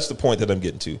by. That's the point that I'm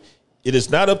getting to. It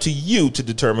is not up to you to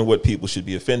determine what people should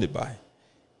be offended by.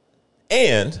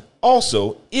 And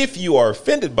also, if you are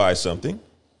offended by something,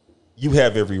 you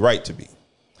have every right to be.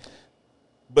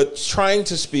 But trying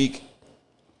to speak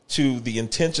to the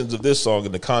intentions of this song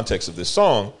and the context of this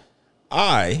song,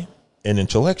 I, an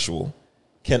intellectual,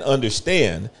 can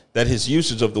understand that his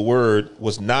usage of the word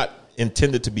was not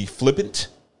intended to be flippant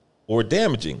or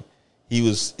damaging. He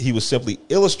was simply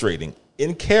illustrating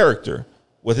in character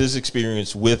what his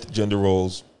experience with gender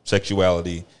roles,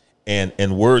 sexuality,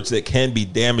 and words that can be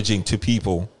damaging to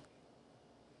people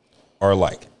are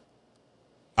like.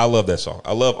 I love that song.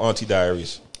 I love Auntie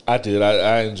Diaries. I did.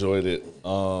 I enjoyed it.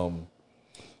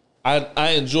 I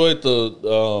enjoyed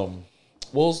the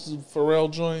what was the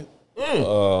Pharrell joint?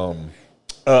 Was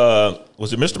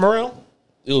it Mr. Morale?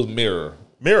 It was Mirror.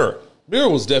 Mirror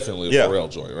was definitely a Pharrell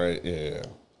joint, right? Yeah.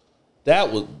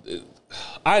 That was.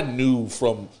 I knew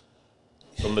from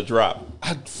the drop.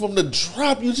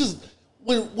 You just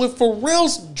when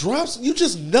Pharrell's drops, you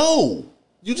just know.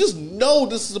 You just know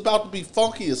this is about to be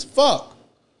funky as fuck.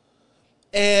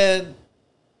 And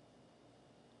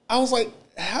I was like,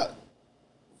 how?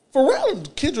 Pharrell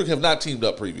and Kendrick have not teamed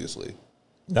up previously.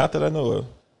 Not that I know of.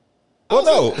 Well,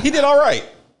 no, he did all right.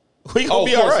 He gonna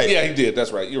be all right. Yeah, he did.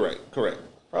 That's right. You're right. Correct.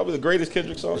 Probably the greatest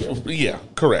Kendrick song ever. Yeah,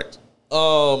 correct.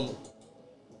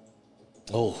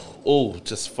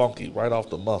 Just funky right off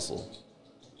the muscle.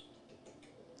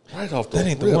 Right off the. That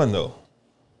ain't rip. the one though.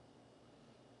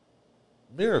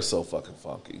 Mirror's so fucking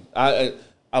funky. I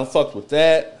fucked with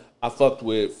that. I fucked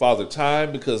with Father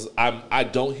Time because I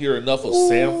don't hear enough of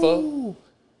Sampha.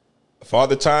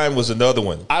 Father Time was another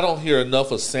one. I don't hear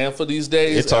enough of Sampha these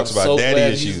days. It talks about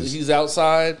daddy issues. He's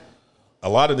outside. A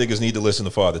lot of niggas need to listen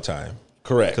to Father Time.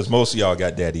 Correct. Because most of y'all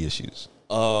got daddy issues.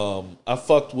 I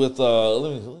fucked with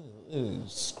let me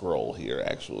scroll here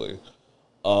actually.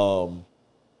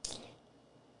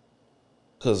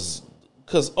 Cause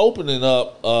opening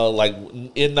up like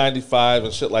N95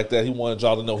 and shit like that, he wanted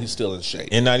y'all to know he's still in shape.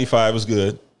 N95 was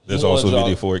good. There's also a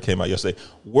video for it, came out yesterday.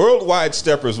 Worldwide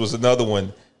Steppers was another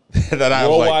one that I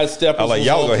was like,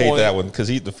 y'all gonna hate that one because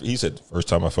he said first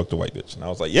time I fucked a white bitch, and I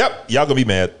was like, yep, y'all gonna be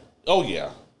mad. Oh yeah.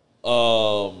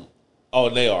 And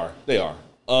they are.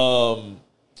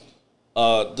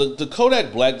 The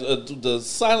Kodak Black, the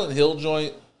Silent Hill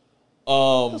joint.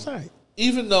 That's right.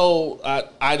 Even though I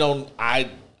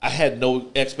had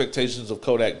no expectations of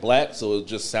Kodak Black, so it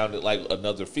just sounded like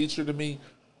another feature to me.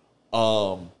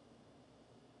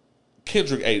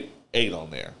 Kendrick ate on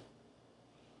there.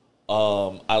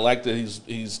 I like that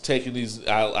he's taking these.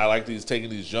 I like that he's taking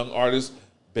these young artists,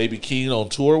 Baby Keem, on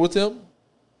tour with him.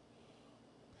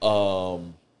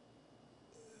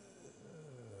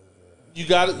 You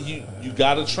gotta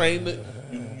train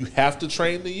you have to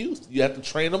train the youth. You have to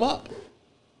train them up.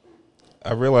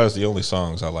 I realized the only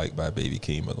songs I like by Baby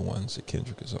Keem are the ones that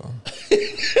Kendrick is on.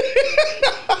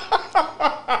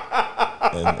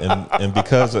 and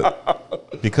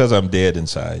because I'm dead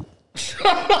inside,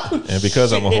 and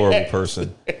because I'm a horrible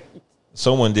person,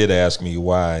 someone did ask me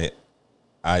why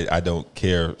I don't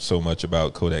care so much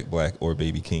about Kodak Black or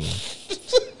Baby Keem.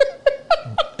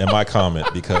 And my comment,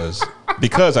 because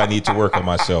I need to work on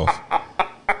myself,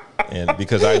 and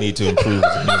because I need to improve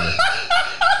as a human.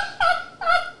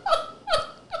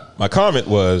 My comment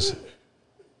was,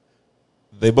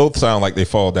 they both sound like they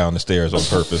fall down the stairs on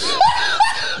purpose.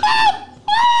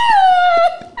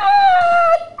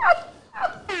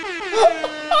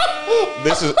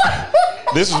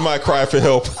 This is my cry for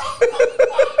help.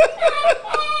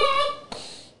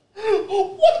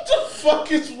 What the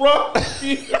fuck is wrong with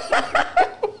you?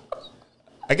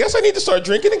 I guess I need to start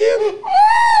drinking again.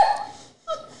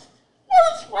 What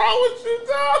is wrong with you,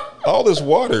 dog? All this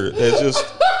water is just...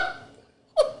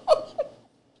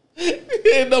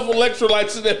 Ain't enough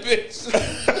electrolytes in that bitch.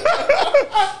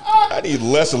 I need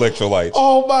less electrolytes.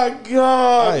 Oh my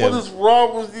God. What is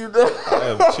wrong with you, dog? I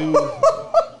am too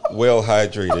well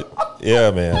hydrated.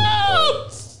 Yeah, man.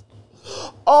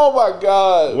 Oh my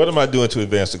God. What am I doing to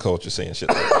advance the culture saying shit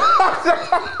like that?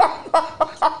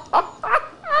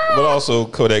 But also,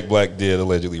 Kodak Black did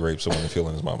allegedly rape someone and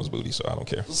feeling his mama's booty, so I don't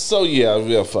care. So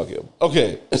yeah, fuck him.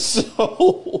 Okay,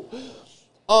 so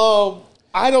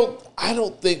I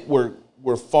don't think we're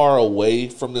far away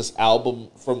from this album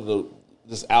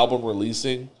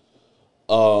releasing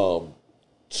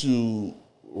to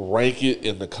rank it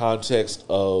in the context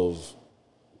of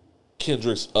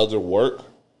Kendrick's other work.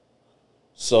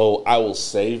 So I will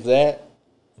save that.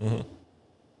 Mm-hmm.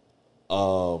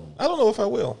 I don't know if I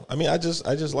will. I mean, I just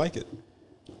like it.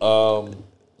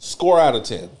 Score out of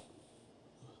 10.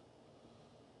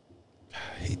 I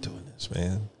hate doing this,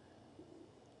 man.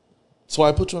 That's why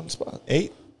I put you on the spot.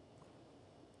 8.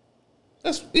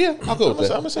 I'll go with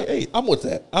that. I'm gonna say 8. I'm with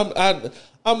that.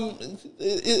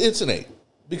 It's an 8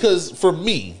 because for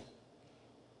me,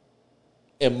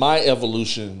 in my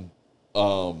evolution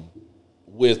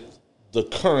with the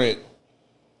current,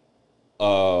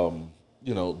 the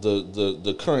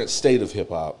current state of hip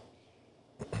hop.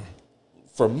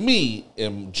 For me,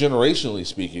 and generationally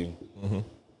speaking,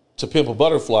 To Pimp a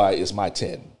Butterfly is my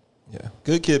 10. Yeah,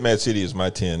 Good Kid, Mad City is my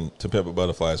 10. To Pimp a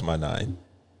Butterfly is my 9.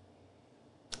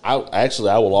 I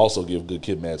will also give Good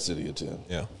Kid, Mad City a 10.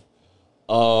 Yeah.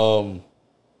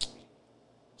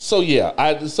 So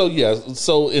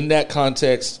in that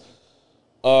context,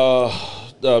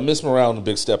 Miss Morale and the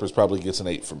Big Steppers probably gets an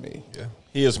 8 from me. Yeah,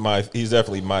 he's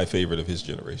definitely my favorite of his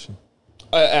generation.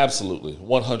 Absolutely,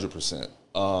 100%.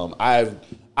 I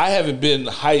haven't been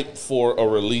hyped for a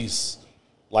release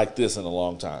like this in a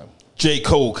long time. J.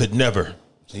 Cole could never.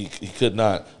 He could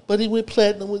not. But he went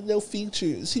platinum with no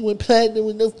features.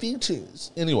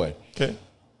 Anyway. Okay.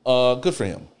 Good for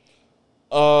him.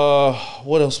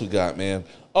 What else we got, man?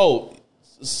 Oh,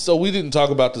 so we didn't talk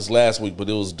about this last week, but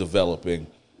it was developing.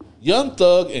 Young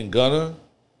Thug and Gunna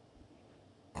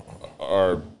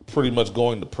are pretty much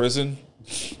going to prison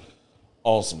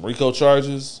on some RICO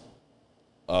charges.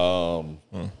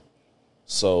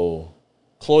 So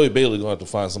Chloe Bailey gonna have to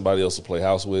find somebody else to play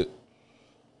house with.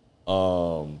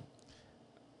 Or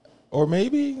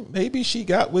maybe she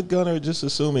got with Gunna just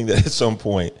assuming that at some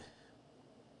point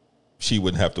she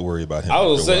wouldn't have to worry about him. I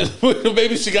was saying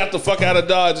maybe she got the fuck out of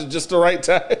Dodge at just the right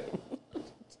time.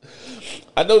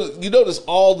 I know you notice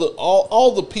all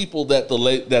the people that the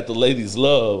ladies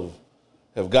love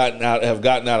have gotten out of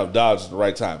Dodge at the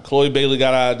right time. Chloe Bailey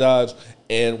got out of Dodge,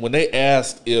 and when they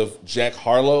asked if Jack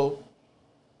Harlow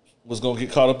was going to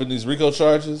get caught up in these RICO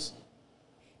charges,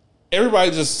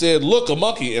 everybody just said, "Look, a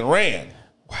monkey," and ran.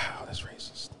 Wow, that's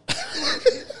racist.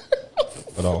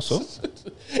 But also,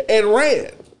 and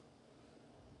ran.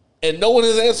 And no one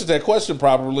has answered that question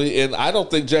properly, and I don't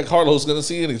think Jack Harlow is going to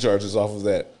see any charges off of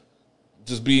that,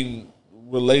 just being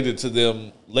related to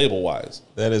them label-wise.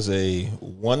 That is a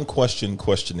one-question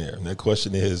questionnaire. And that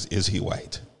question is he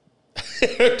white?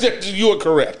 You are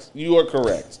correct.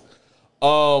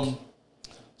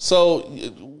 So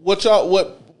what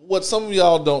some of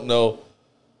y'all don't know,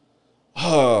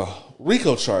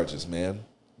 RICO charges, man.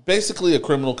 Basically a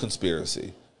criminal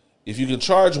conspiracy. If you can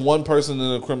charge one person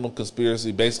in a criminal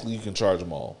conspiracy, basically you can charge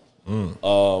them all.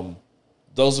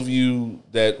 Those of you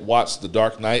that watch The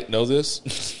Dark Knight know this.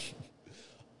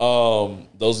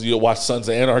 Those of you that watch Sons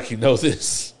of Anarchy know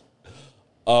this.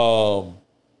 Now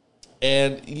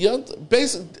at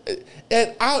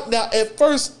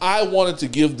first I wanted to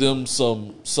give them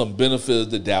some benefit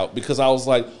of the doubt because I was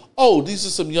like, oh, these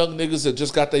are some young niggas that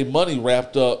just got their money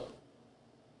wrapped up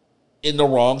in the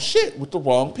wrong shit with the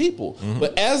wrong people. Mm-hmm.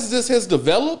 But as this has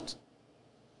developed,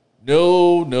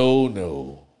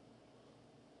 no.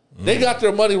 They got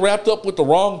their money wrapped up with the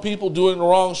wrong people doing the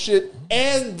wrong shit,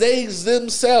 and they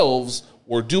themselves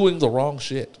were doing the wrong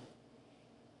shit.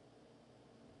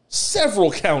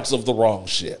 Several counts of the wrong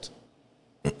shit.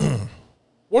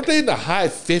 Weren't they in the high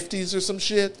 50s or some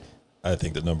shit? I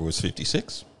think the number was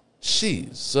 56.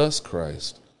 Jesus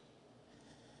Christ.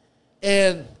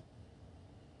 And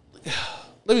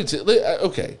let me tell you,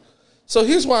 okay. So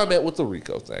here's why I'm at with the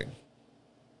RICO thing.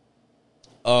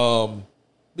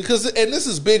 Because, and this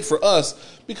is big for us,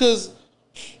 because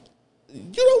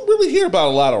you don't really hear about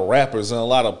a lot of rappers and a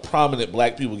lot of prominent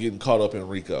black people getting caught up in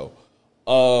RICO.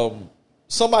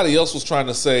 Somebody else was trying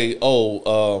to say,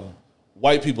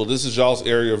 white people, this is y'all's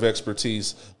area of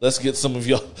expertise. Let's get some of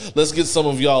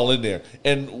y'all in there.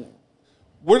 And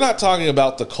we're not talking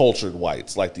about the cultured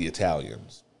whites like the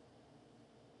Italians.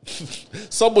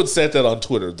 Someone said that on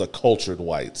Twitter, the cultured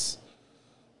whites.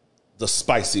 The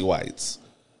spicy whites.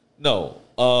 No,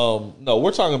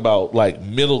 we're talking about like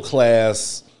middle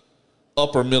class,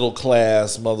 upper middle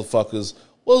class motherfuckers.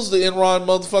 What was the Enron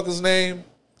motherfucker's name?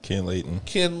 Ken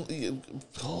Layton.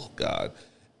 Oh God.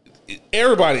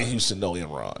 Everybody in Houston know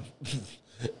Enron.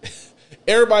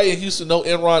 Everybody in Houston know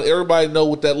Enron. Everybody know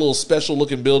what that little special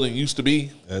looking building used to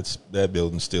be. That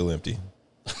building's still empty.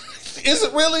 Is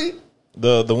it really?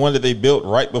 The one that they built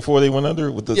right before they went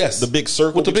under with the big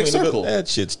circle. With the big circle. That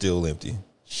shit's still empty.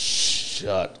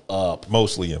 Shut up.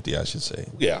 Mostly empty, I should say.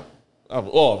 Yeah.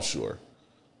 I'm sure.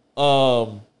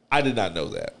 I did not know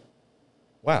that.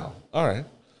 Wow. All right.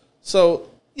 So,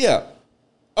 yeah.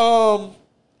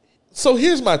 So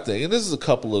here's my thing, and this is a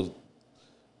couple of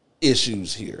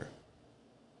issues here.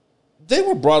 They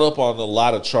were brought up on a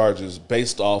lot of charges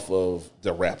based off of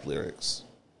their rap lyrics.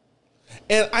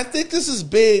 And I think this is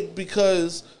big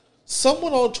because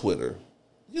someone on Twitter,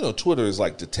 Twitter is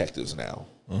like detectives now.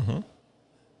 Mm-hmm.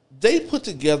 They put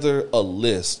together a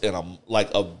list and a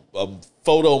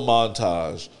photo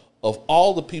montage of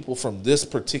all the people from this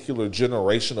particular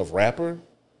generation of rapper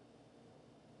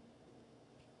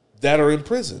that are in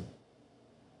prison.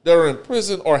 That are in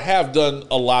prison or have done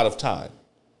a lot of time.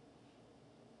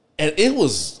 And it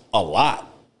was a lot.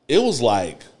 It was a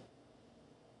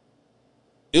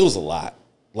lot.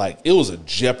 Like it was a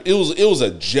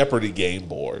Jeopardy game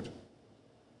board.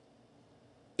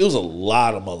 It was a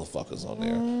lot of motherfuckers on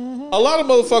there. A lot of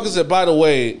motherfuckers that, by the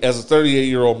way, as a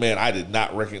 38-year-old man, I did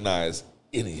not recognize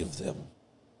any of them.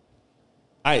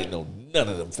 I ain't know none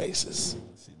of them faces.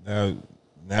 Now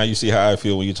you see how I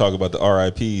feel when you talk about the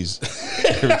RIPs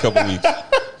every couple weeks.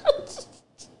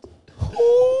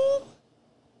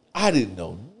 I didn't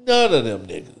know none of them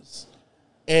niggas.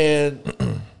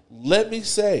 And let me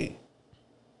say,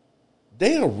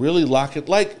 they are really locking.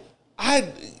 Like,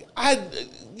 I've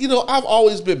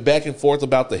always been back and forth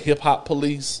about the hip hop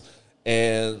police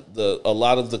and a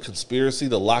lot of the conspiracy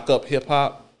to lock up hip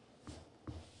hop.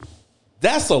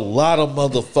 That's a lot of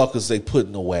motherfuckers they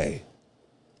putting away.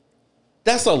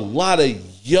 That's a lot of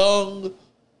young,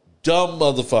 dumb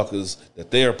motherfuckers that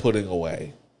they are putting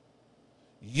away.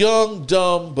 Young,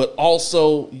 dumb, but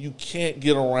also you can't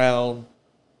get around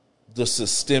the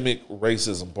systemic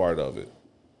racism part of it.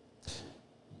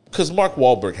 Because Mark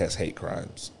Wahlberg has hate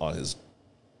crimes on his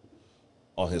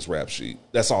rap sheet.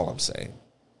 That's all I'm saying.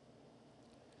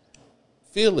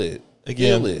 Feel it.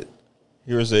 Again, Feel it.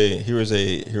 Here is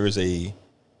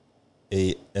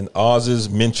an Oz's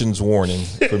mentions warning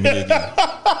for me again.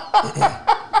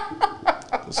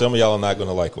 Some of y'all are not going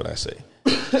to like what I say.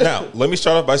 Now, let me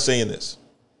start off by saying this.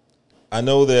 I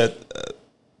know that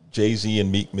Jay-Z and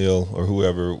Meek Mill or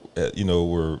whoever,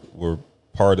 were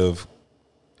part of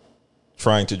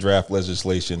trying to draft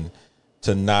legislation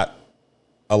to not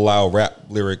allow rap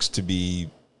lyrics to be,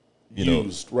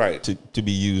 used, right? To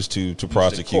be used to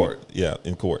prosecute, in court. Yeah,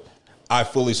 in court. I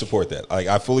fully support that. Like,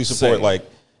 I fully support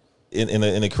in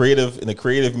a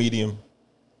creative medium.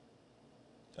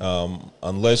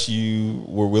 Unless you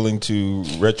were willing to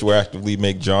retroactively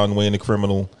make John Wayne a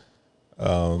criminal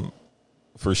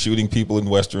for shooting people in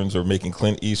westerns, or making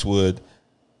Clint Eastwood,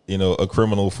 a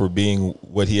criminal for being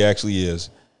what he actually is,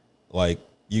 we're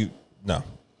not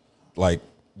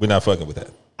fucking with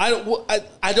that.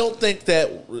 I don't think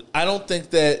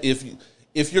that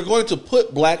if you're going to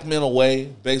put black men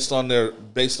away based on the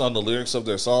lyrics of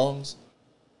their songs,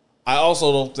 I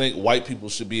also don't think white people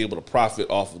should be able to profit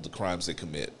off of the crimes they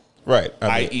commit. Right.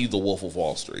 I.e. the Wolf of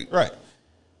Wall Street. Right.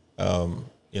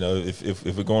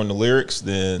 If we're going to lyrics,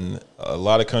 then a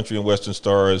lot of country and western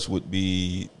stars would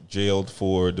be jailed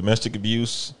for domestic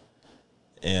abuse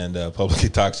and public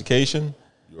intoxication.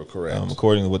 You're correct.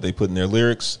 According to what they put in their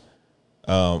lyrics.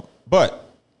 But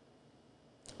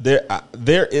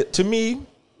to me,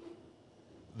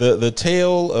 the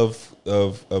tale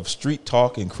of street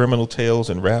talk and criminal tales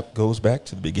and rap goes back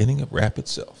to the beginning of rap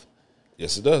itself.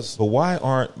 Yes, it does. But why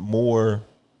aren't more,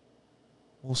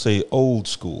 we'll say, old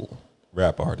school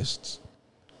rap artists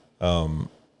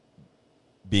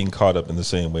being caught up in the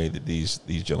same way that these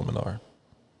gentlemen are?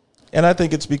 And I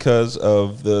think it's because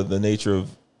of the nature of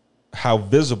how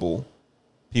visible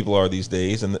people are these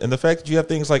days, and the fact that you have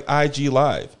things like IG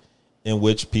Live, in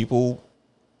which people,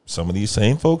 some of these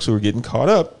same folks who are getting caught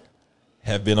up,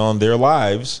 have been on their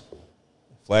lives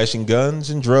flashing guns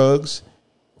and drugs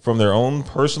from their own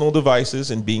personal devices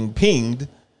and being pinged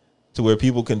to where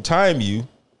people can time you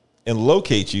and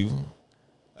locate you,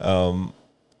 and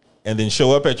then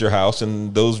show up at your house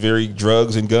and those very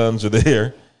drugs and guns are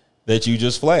there that you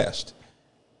just flashed.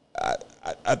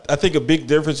 I think a big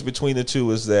difference between the two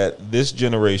is that this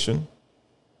generation,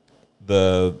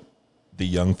 the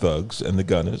young thugs and the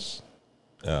Gunners,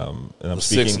 and I'm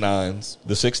speaking 6ix9s,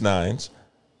 the 6ix9s,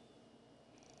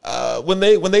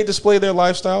 when they display their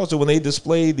lifestyles, or when they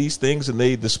display these things and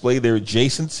they display their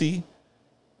adjacency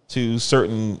to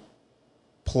certain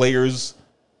players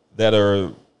that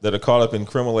are caught up in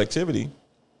criminal activity,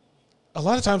 a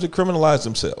lot of times they criminalize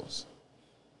themselves.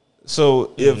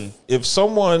 So if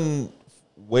someone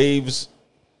waves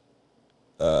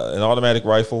an automatic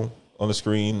rifle on the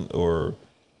screen, or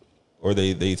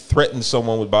they threaten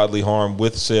someone with bodily harm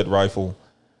with said rifle,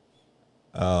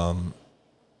 and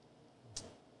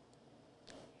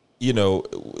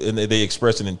they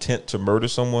express an intent to murder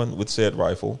someone with said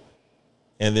rifle,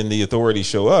 and then the authorities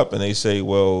show up and they say,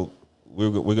 well, we're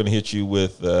going to hit you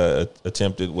with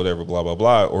attempted whatever, blah, blah,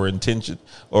 blah, or intention,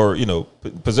 or,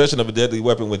 possession of a deadly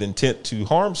weapon with intent to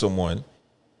harm someone.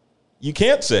 You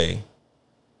can't say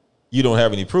you don't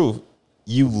have any proof.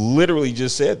 You literally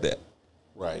just said that.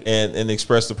 Right. And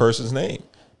express the person's name.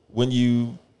 When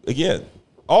you, again,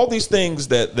 all these things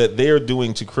that they're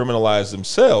doing to criminalize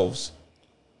themselves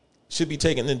should be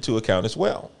taken into account as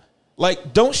well.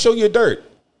 Like, don't show your dirt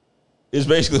is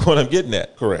basically what I'm getting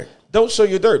at. Correct. Don't show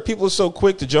your dirt. People are so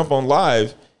quick to jump on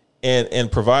live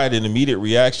and provide an immediate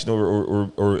reaction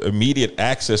or immediate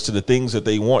access to the things that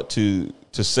they want to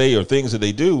say or things that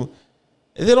they do.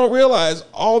 And they don't realize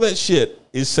all that shit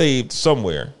is saved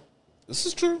somewhere. This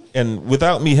is true. And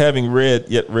without me having read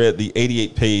the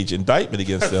 88-page indictment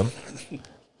against them,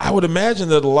 I would imagine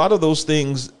that a lot of those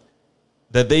things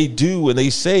that they do and they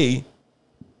say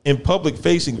in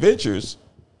public-facing ventures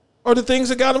are the things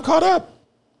that got them caught up.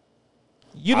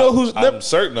 You know I'm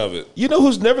certain of it. You know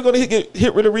who's never going to get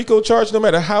hit with a RICO charge no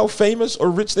matter how famous or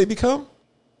rich they become?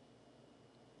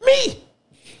 Me.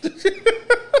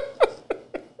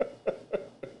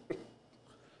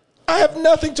 I have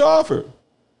nothing to offer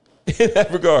in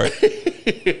that regard.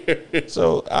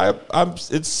 So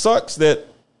it sucks that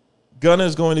Gunna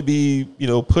is going to be,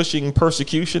 pushing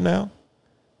persecution now.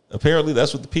 Apparently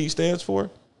that's what the P stands for.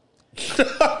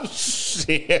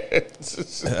 Shit.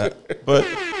 But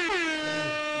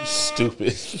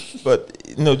stupid.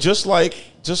 But just like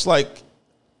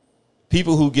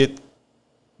people who get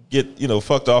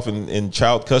fucked off in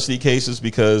child custody cases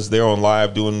because they're on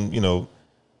live doing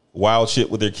wild shit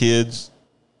with their kids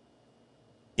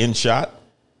in shot.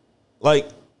 Like,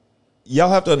 y'all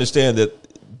have to understand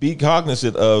that, be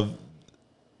cognizant of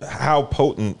how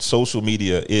potent social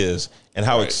media is and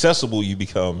how accessible you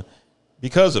become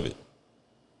because of it.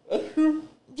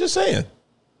 Just saying.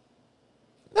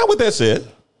 Now, with that said,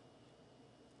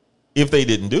 if they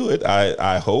didn't do it,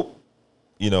 I hope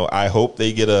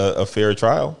they get a fair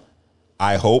trial.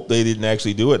 I hope they didn't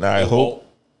actually do it, and I hope,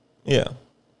 yeah,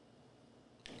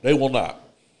 they will not.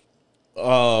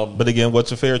 But again,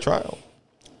 what's a fair trial?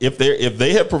 If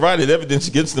they have provided evidence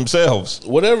against themselves,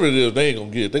 whatever it is, they ain't gonna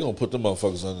get it. They gonna put them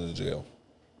motherfuckers under the jail,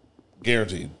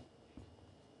 guaranteed.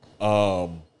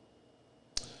 Lori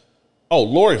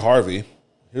Harvey.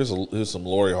 Here's some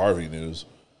Lori Harvey news.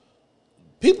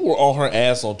 People were on her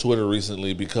ass on Twitter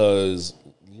recently because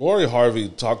Lori Harvey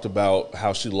talked about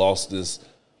how she lost this.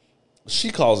 She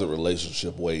calls it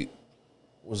relationship weight,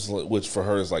 which for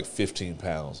her is like 15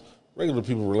 pounds. Regular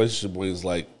people, relationship weight is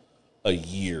like a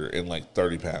year and like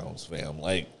 30 pounds, fam.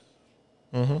 Like,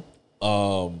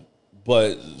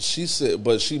 but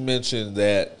she mentioned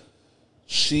that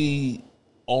she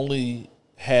only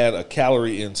had a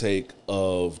calorie intake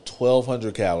of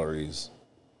 1,200 calories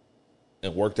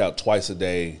and worked out twice a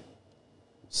day,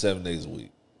 7 days a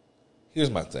week. Here's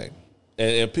my thing.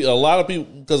 And a lot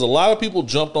of people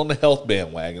jumped on the health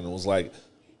bandwagon and was like,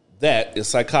 that is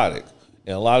psychotic.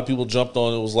 And a lot of people jumped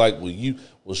on it and was like, will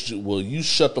you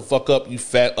shut the fuck up, you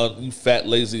fat,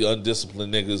 lazy,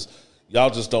 undisciplined niggas. Y'all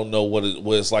just don't know what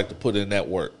it's like to put in that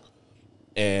work.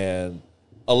 And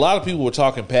a lot of people were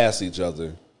talking past each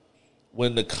other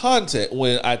when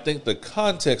I think the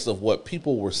context of what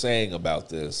people were saying about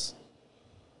this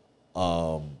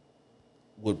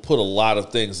would put a lot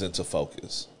of things into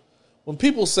focus. When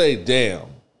people say, damn,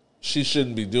 she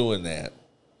shouldn't be doing that,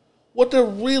 what they're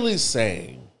really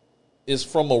saying is,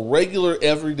 from a regular,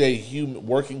 everyday human,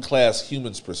 working class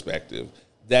human's perspective,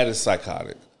 that is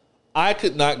psychotic. I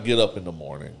could not get up in the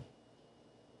morning,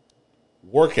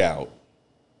 work out,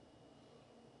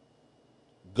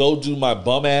 go do my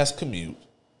bum ass commute,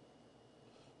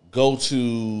 go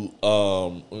to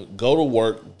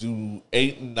work, do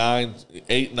 8,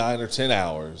 9 or 10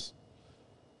 hours,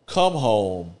 come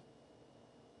home,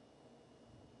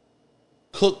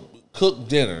 cook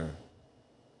dinner,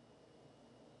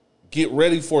 get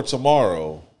ready for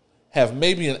tomorrow, have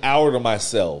maybe an hour to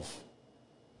myself,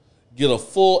 get a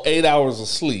full 8 hours of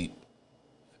sleep,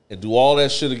 and do all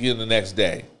that shit again the next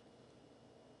day.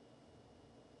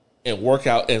 And work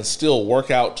out, and still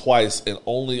work out twice and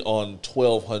only on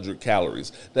 1,200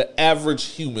 calories. The average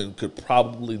human could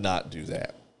probably not do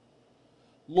that.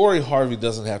 Lori Harvey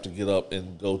doesn't have to get up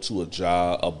and go to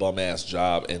a bum ass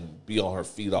job, and be on her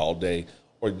feet all day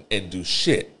and do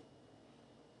shit.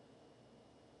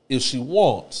 If she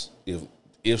wants,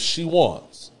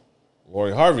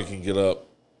 Lori Harvey can get up,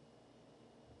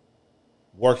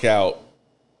 work out,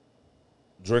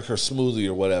 drink her smoothie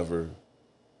or whatever,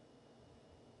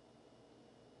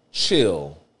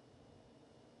 chill.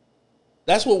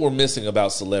 That's what we're missing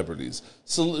about celebrities.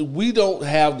 So we don't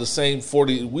have the same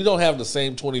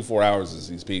 24 hours as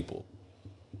these people.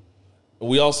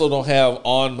 We also don't have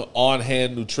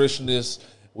on-hand nutritionists.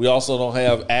 We also don't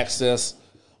have access.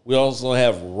 We also don't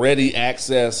have ready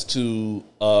access to,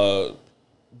 I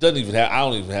was going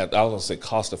to say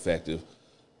cost effective,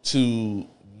 to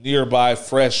nearby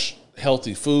fresh,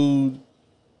 healthy food.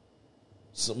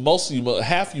 So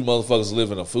half you motherfuckers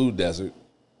live in a food desert.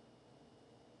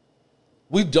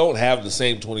 We don't have the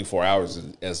same 24 hours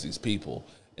as these people.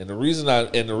 And the reason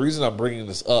I'm bringing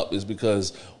this up is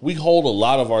because we hold a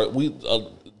lot of our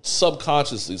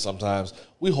subconsciously sometimes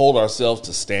we hold ourselves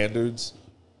to standards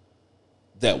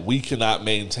that we cannot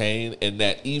maintain, and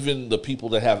that even the people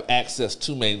that have access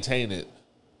to maintain it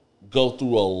go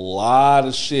through a lot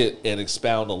of shit and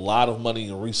expound a lot of money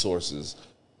and resources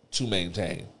to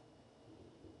maintain.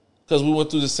 Because we went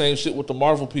through the same shit with the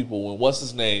Marvel people when what's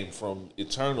his name from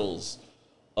Eternals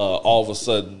all of a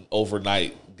sudden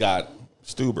overnight got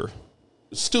Stuber.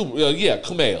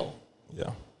 Kumail. Yeah.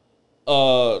 When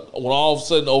all of a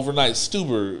sudden overnight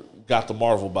Stuber got the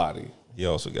Marvel body. He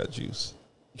also got juice.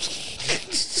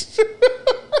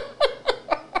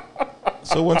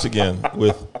 So once again,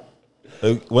 with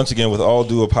all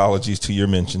due apologies to your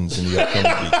mentions in the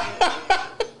upcoming week,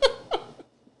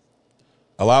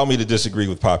 allow me to disagree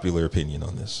with popular opinion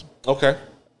on this. Okay.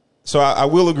 So I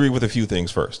will agree with a few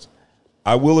things first.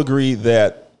 I will agree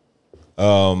that,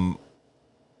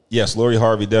 yes, Lori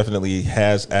Harvey definitely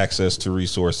has access to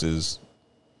resources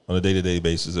on a day-to-day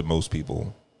basis that most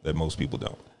people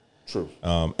don't. True.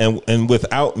 And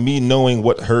without me knowing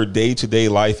what her day-to-day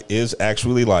life is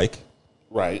actually like,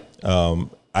 right.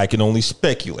 I can only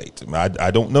speculate.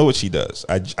 I don't know what she does.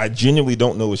 I genuinely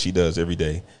don't know what she does every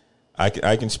day. I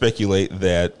can speculate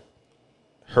that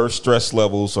her stress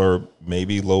levels are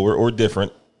maybe lower or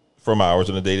different from ours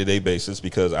on a day-to-day basis,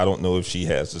 because I don't know if she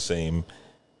has the same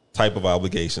type of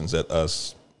obligations that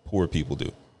us poor people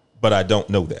do. But I don't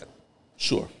know that.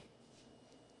 Sure.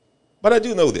 But I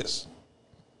do know this.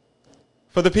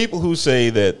 For the people who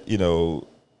say that,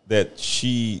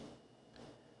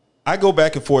 I go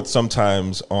back and forth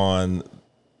sometimes on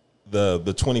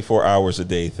the 24 hours a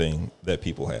day thing that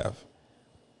people have.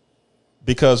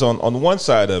 Because on one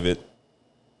side of it,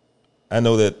 I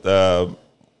know that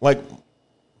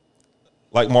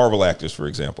like Marvel actors, for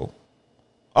example,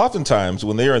 oftentimes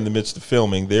when they're in the midst of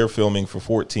filming, they're filming for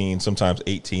 14, sometimes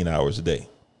 18 hours a day.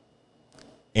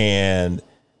 And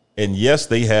yes,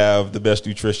 they have the best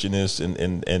nutritionists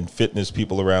and fitness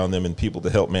people around them and people to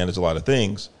help manage a lot of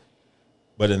things.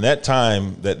 But in that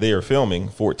time that they are filming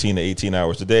 14 to 18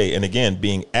 hours a day, and again,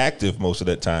 being active most of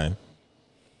that time,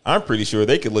 I'm pretty sure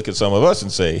they could look at some of us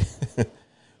and say,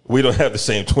 we don't have the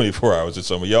same 24 hours that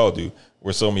some of y'all do,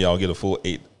 where some of y'all get a full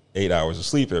eight hours of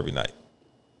sleep every night.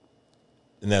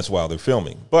 And that's while they're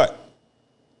filming. But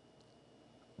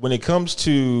when it comes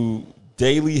to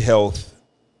daily health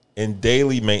and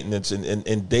daily maintenance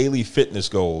and daily fitness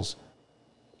goals,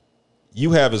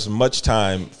 you have as much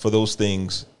time for those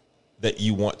things that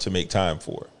you want to make time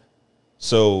for.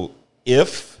 So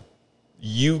if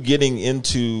you getting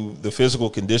into the physical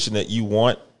condition that you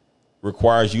want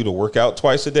requires you to work out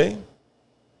twice a day,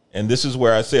 and this is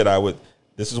where I said I would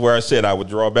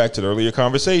draw back to the earlier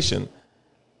conversation.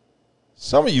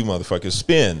 Some of you motherfuckers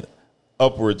spend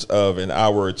upwards of an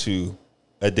hour or two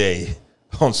a day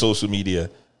on social media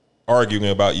arguing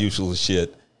about useless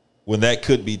shit, when that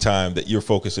could be time that you're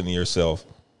focusing on yourself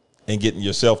and getting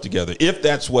yourself together, if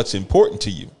that's what's important to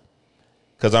you.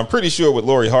 Because I'm pretty sure what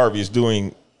Lori Harvey is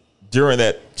doing during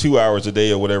that 2 hours a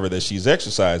day or whatever that she's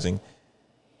exercising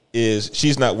is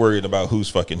she's not worried about who's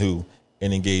fucking who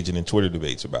and engaging in Twitter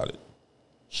debates about it.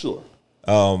 Sure.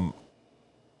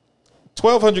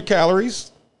 1,200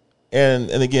 calories.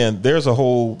 And again, there's a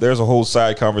whole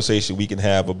side conversation we can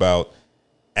have about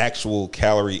actual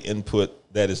calorie input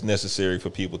that is necessary for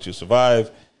people to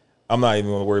survive. I'm not even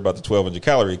going to worry about the 1,200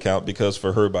 calorie count, because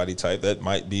for her body type, that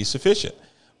might be sufficient.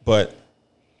 But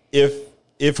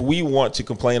if we want to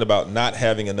complain about not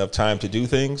having enough time to do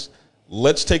things,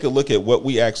 let's take a look at what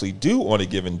we actually do on a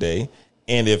given day.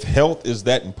 And if health is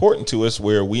that important to us,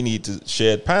 where we need to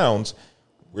shed pounds,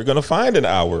 we're going to find an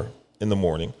hour in the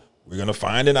morning. We're going to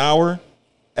find an hour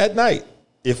at night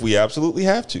if we absolutely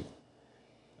have to.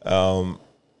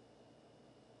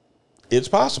 It's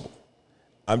possible.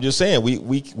 I'm just saying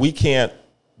we can't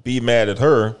be mad at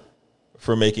her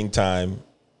for making time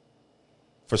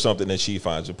for something that she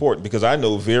finds important, because I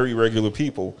know very regular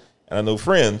people, and I know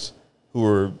friends who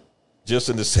are just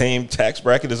in the same tax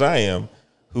bracket as I am,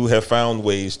 who have found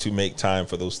ways to make time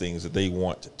for those things that they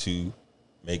want to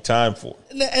make time for.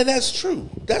 And that's true.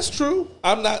 That's true.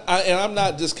 I'm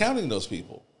not discounting those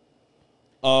people.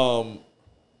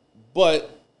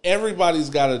 But everybody's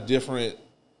got a different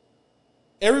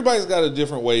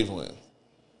wavelength.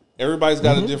 Everybody's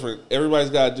got a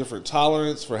different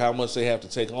tolerance for how much they have to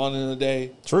take on in a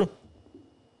day. True.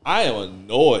 I am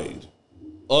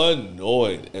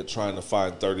annoyed at trying to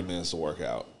find 30 minutes to work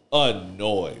out.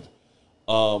 Annoyed.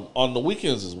 On the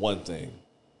weekends is one thing.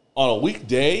 On a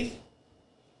weekday,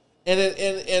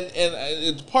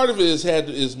 And part of it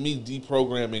is me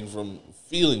deprogramming from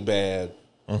feeling bad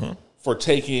for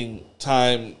taking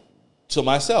time to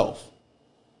myself.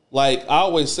 Like I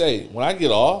always say, when I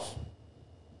get off,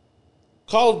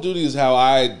 Call of Duty is how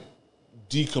I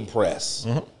decompress.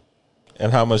 Mm-hmm.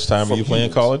 And how much time are you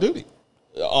playing Call of Duty?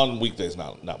 On weekdays,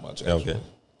 not much. Actually,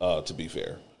 okay. To be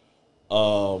fair,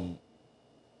 and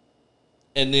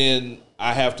then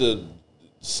I have to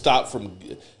stop from.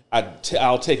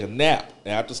 I'll take a nap,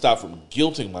 and I have to stop from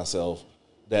guilting myself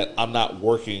that I'm not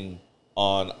working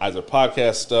on either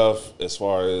podcast stuff, as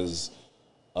far as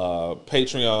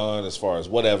Patreon, as far as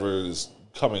whatever is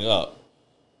coming up.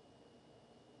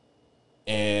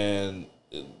 And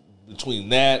between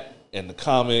that and the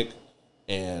comic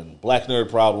and Black Nerd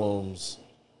Problems,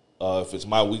 if it's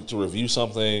my week to review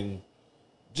something,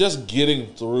 just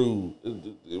getting through,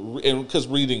 and because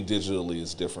reading digitally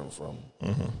is different from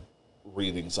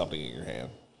reading something in your hand.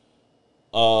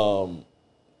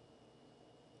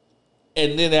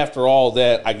 And then after all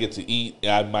that, I get to eat,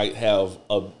 and I might have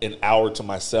an hour to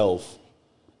myself,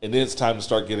 and then it's time to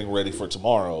start getting ready for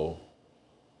tomorrow.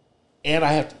 And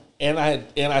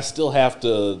I still have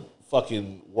to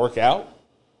fucking work out.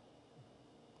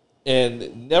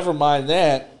 And never mind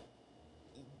that,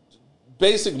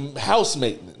 basic house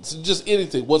maintenance, just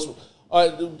anything.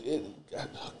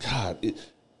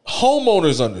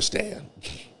 Homeowners understand.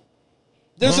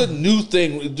 There's a new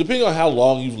thing, depending on how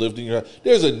long you've lived in your house,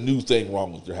 there's a new thing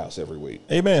wrong with your house every week.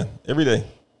 Amen. Every day.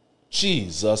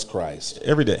 Jesus Christ.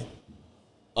 Every day.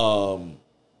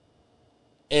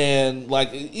 And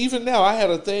like, even now, I had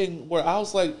a thing where I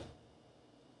was like,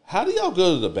 how do y'all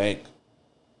go to the bank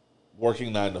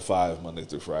working 9 to 5 Monday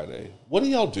through Friday? What do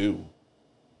y'all do?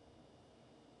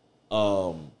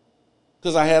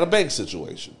 Because I had a bank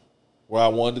situation where I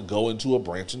wanted to go into a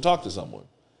branch and talk to someone.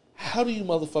 How do you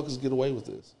motherfuckers get away with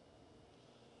this?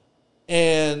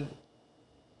 And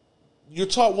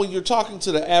when you're talking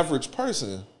to the average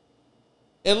person,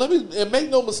 and make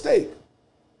no mistake,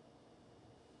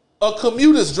 a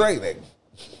commute is draining.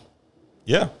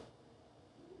 Yeah.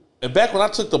 And back when I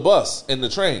took the bus and the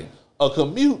train, a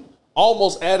commute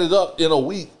almost added up in a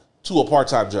week to a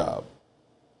part-time job.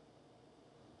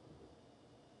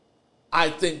 I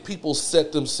think people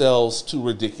set themselves to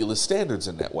ridiculous standards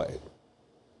in that way,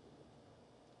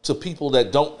 to people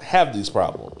that don't have these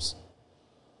problems.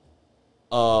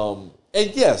 And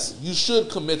yes, you should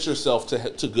commit yourself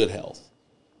to good health.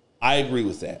 I agree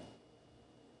with that.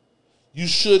 You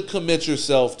should commit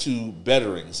yourself to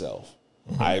bettering self.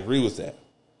 I agree with that.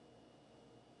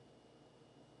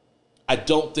 I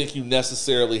don't think you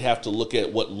necessarily have to look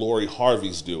at what Lori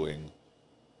Harvey's doing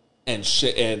and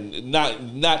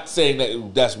not saying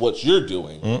that that's what you're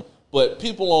doing, but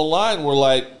people online were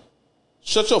like,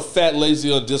 shut your fat,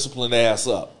 lazy, undisciplined ass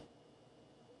up.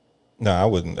 No, I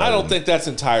wouldn't. I don't think that's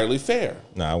entirely fair.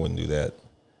 No, I wouldn't do that.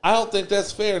 I don't think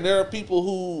that's fair. And there are people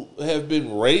who have been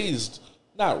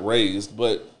not raised,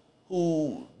 but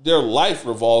who their life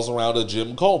revolves around a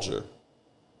gym culture.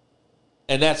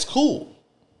 And that's cool.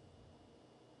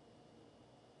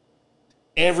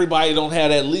 Everybody don't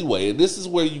have that leeway. And this is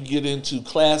where you get into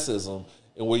classism,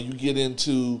 and where you get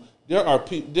into, there are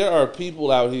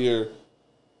people out here,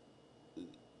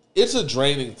 it's a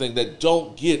draining thing, that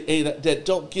don't get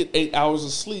 8 hours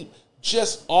of sleep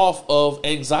just off of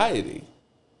anxiety.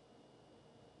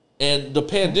 And the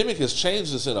pandemic has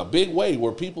changed this in a big way,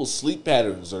 where people's sleep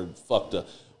patterns are fucked up,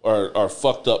 are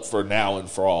fucked up for now and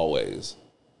for always.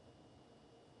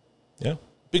 Yeah.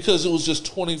 Because it was just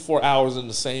 24 hours in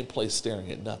the same place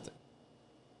staring at nothing.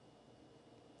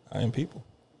 I am people.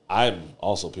 I'm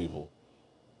also people.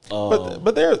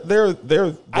 But they're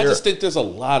I just think there's a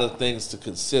lot of things to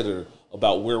consider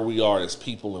about where we are as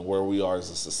people and where we are as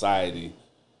a society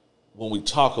when we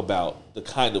talk about the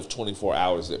kind of 24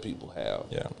 hours that people have.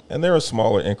 Yeah, and there are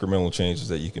smaller incremental changes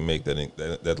that you can make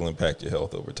that'll impact your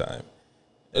health over time.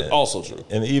 It's also true.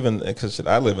 And even because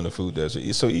I live in a food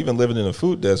desert, so even living in a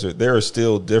food desert, there are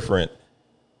still different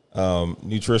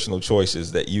nutritional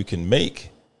choices that you can make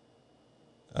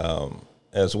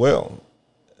as well.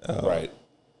 Right.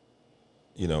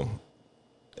 You know,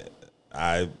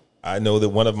 I know that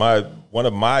one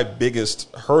of my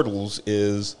biggest hurdles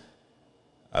is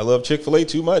I love Chick-fil-A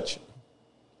too much.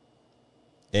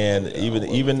 And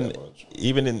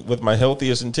even with my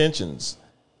healthiest intentions,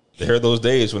 there are those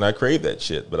days when I crave that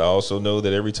shit. But I also know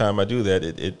that every time I do that,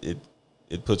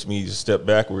 it puts me a step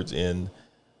backwards in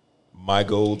my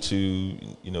goal to,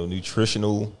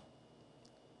 nutritional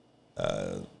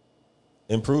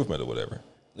improvement or whatever.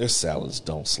 Their salads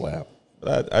don't slap.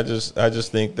 But I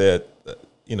just think that,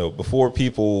 before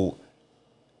people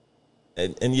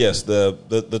And yes,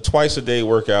 the twice a day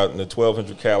workout and the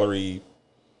 1,200 calorie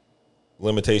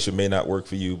limitation may not work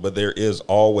for you, but there is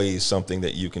always something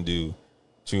that you can do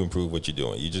to improve what you're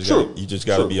doing. You just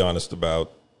got to be honest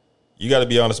about. You got to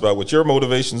be honest about what your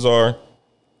motivations are.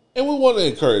 And we want to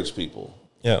encourage people.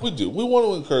 Yeah, we do. We want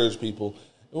to encourage people.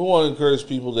 And we want to encourage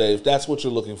people that if that's what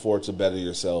you're looking for to better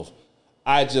yourself,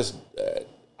 my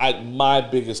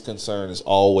biggest concern is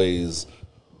always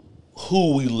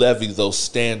who we levy those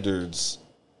standards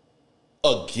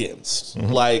against.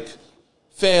 Mm-hmm. Like,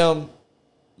 fam,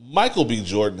 Michael B.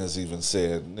 Jordan has even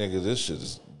said, "Nigga, this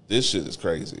shit is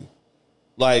crazy."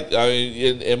 Like, I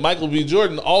mean, and Michael B.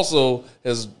 Jordan also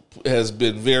has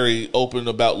been very open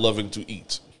about loving to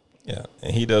eat. Yeah,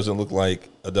 and he doesn't look like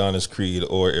Adonis Creed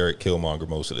or Eric Killmonger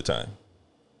most of the time.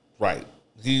 Right.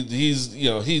 He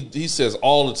says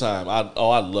all the time,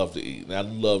 I love to eat, and I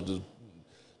love to,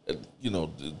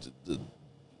 the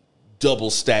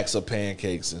double stacks of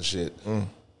pancakes and shit.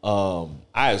 I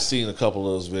have seen a couple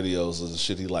of those videos of the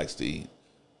shit he likes to eat.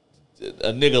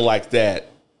 A nigga like that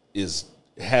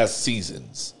has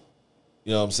seasons.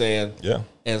 You know what I'm saying? Yeah.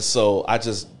 And so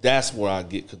that's where I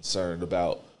get concerned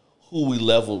about who we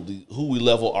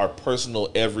level our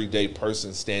personal everyday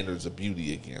person standards of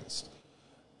beauty against.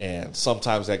 And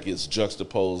sometimes that gets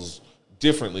juxtaposed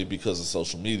differently because of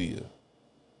social media.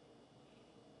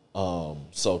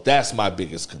 So that's my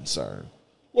biggest concern.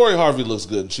 Lori Harvey looks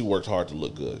good, and she worked hard to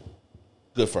look good.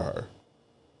 Good for her.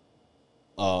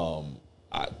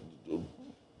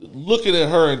 Looking at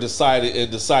her and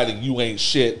deciding you ain't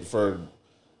shit for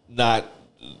not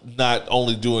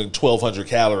only doing 1,200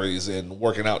 calories and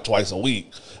working out twice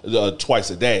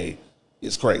a day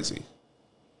is crazy.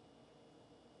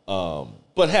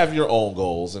 But have your own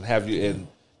goals and have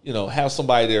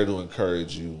somebody there to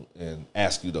encourage you and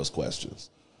ask you those questions.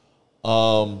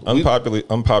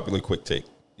 Unpopular quick take.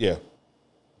 Yeah.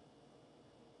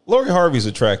 Lori Harvey's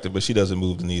attractive, but she doesn't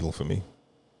move the needle for me.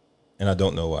 And I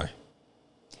don't know why.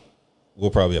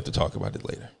 We'll probably have to talk about it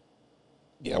later.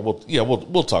 Yeah,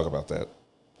 we'll talk about that.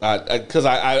 Because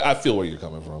I feel where you're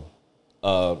coming from.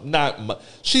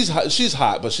 She's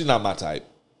hot, but she's not my type.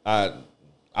 I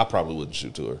probably wouldn't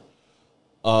shoot to her.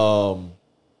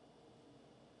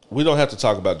 We don't have to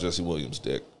talk about Jesse Williams'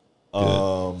 dick.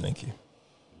 Thank you.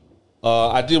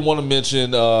 I did want to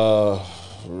mention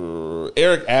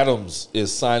Eric Adams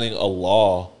is signing a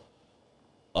law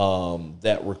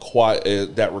that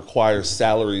requires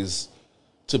salaries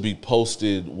to be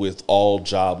posted with all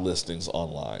job listings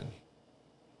online.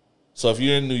 So if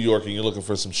you're in New York and you're looking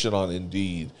for some shit on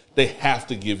Indeed, they have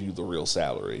to give you the real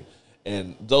salary.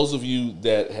 And those of you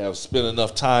that have spent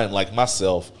enough time, like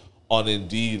myself, on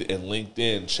Indeed and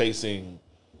LinkedIn chasing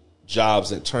jobs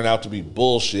that turn out to be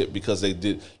bullshit because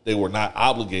they were not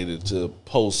obligated to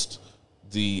post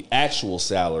the actual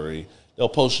salary, they'll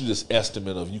post you this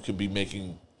estimate of you could be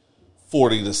making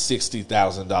 $40,000 to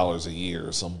 $60,000 a year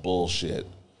or some bullshit.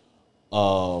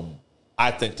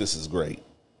 I think this is great.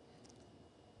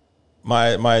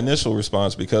 My initial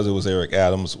response, because it was Eric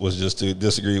Adams, was just to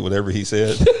disagree with whatever he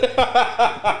said.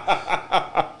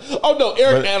 Oh no,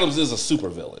 Eric Adams is a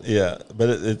supervillain. Yeah, but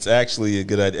it's actually a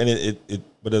good idea, and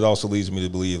but it also leads me to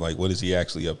believe, like, what is he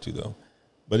actually up to though?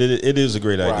 But it is a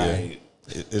great idea,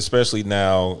 especially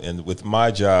now, and with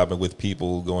my job and with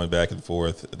people going back and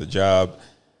forth. The job,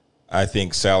 I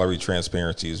think salary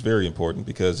transparency is very important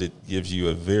because it gives you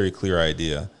a very clear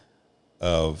idea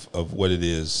of what it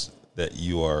is that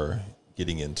you are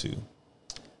getting into.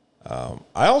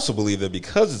 I also believe that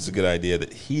because it's a good idea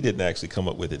that he didn't actually come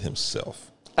up with it himself.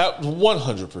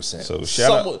 100%. So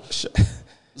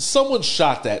someone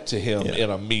shot that to him in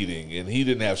a meeting, and he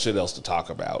didn't have shit else to talk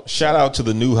about. Shout out to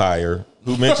the new hire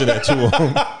who mentioned that to him.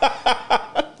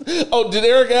 Oh, did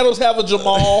Eric Adams have a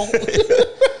Jamal?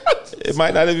 It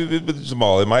might not have been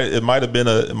Jamal. It might have been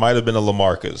a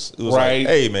LaMarcus. It was like,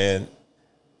 hey man,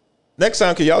 next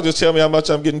time can y'all just tell me how much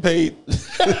I'm getting paid?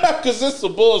 Because this is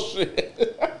some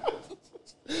bullshit.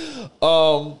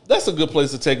 That's a good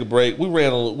place to take a break. We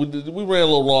ran a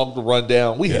little long to run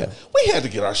down. We had to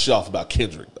get our shit off about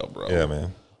Kendrick though, bro. Yeah,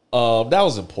 man. That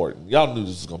was important. Y'all knew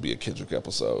this was gonna be a Kendrick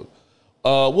episode.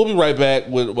 We'll be right back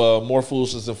with more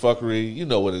foolishness and fuckery. You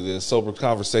know what it is. Sober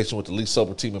conversation with the least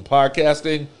sober team in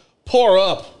podcasting. Pour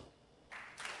up.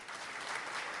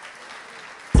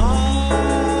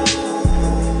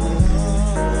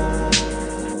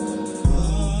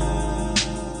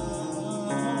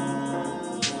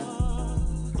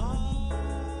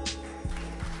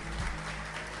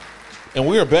 And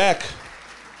we are back.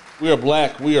 We are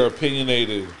black. We are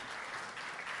opinionated.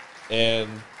 And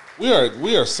we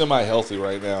are semi-healthy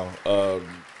right now.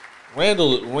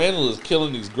 Randle is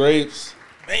killing these grapes.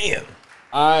 Man.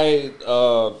 I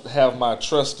have my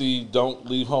trusty don't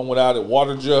leave home without it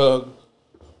water jug,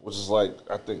 which is like,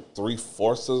 I think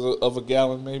 3/4 of a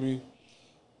gallon maybe.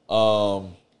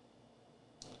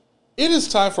 It is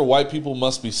time for white people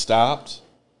must be stopped.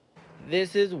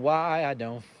 This is why I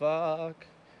don't fuck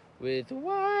with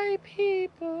white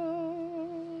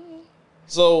people.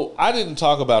 So I didn't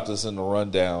talk about this in the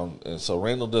rundown, and so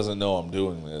Randall doesn't know I'm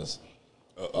doing this.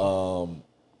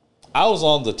 I was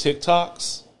on the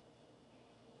TikToks,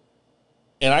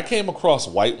 and I came across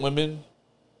white women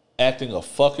acting a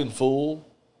fucking fool.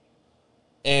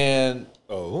 And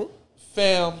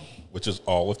fam, which is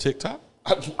all of TikTok.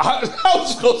 I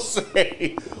was going to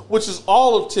say, which is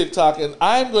all of TikTok, and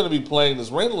I'm going to be playing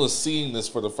this. Randall is seeing this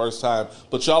for the first time,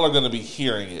 but y'all are going to be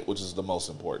hearing it, which is the most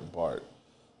important part.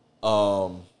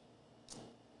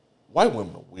 White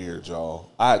women are weird, y'all.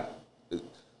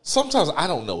 Sometimes I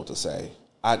don't know what to say.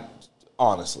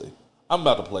 Honestly, I'm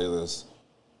about to play this.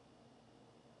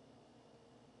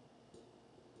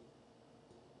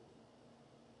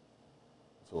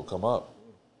 If it'll come up.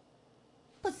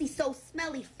 Pussy so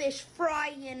smelly, fish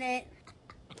fry in it.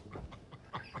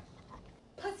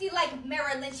 Pussy like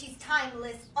Marilyn, she's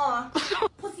timeless,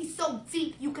 Pussy so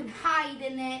deep, you can hide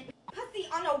in it. Pussy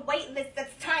on a wait list,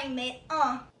 that's time it,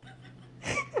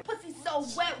 Pussy so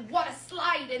wet, water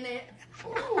slide in it.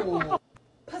 Ooh.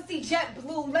 Pussy jet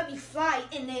blue, let me fly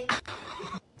in it.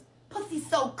 Pussy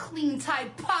so clean,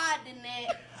 Tide Pod in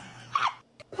it.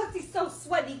 Pussy so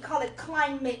sweaty, call it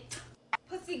climate.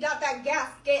 Pussy got that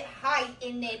gasket high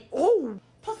in it. Ooh.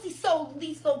 Pussy so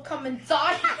lethal, come and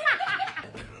die.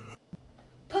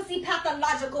 Pussy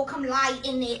pathological, come lie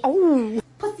in it. Ooh.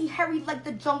 Pussy hairy like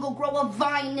the jungle, grow a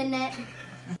vine in it.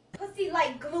 Pussy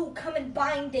like glue, come and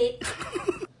bind it.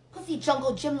 Pussy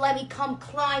jungle gym, let me come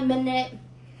climb in it.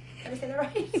 Did I say that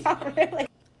right? Not really.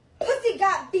 Pussy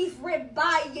got beef rib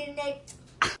pie in it.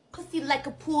 Pussy like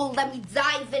a pool, let me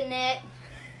dive in it.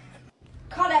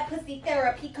 Call that pussy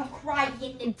therapy, come cry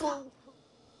in it.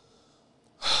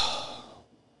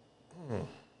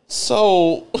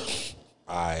 So,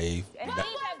 I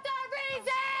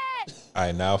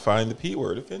now find the P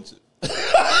word offensive.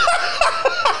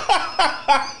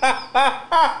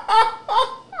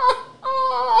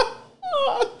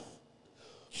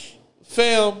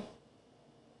 Fam,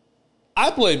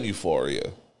 I blame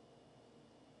Euphoria.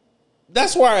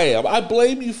 That's where I am. I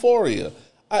blame Euphoria.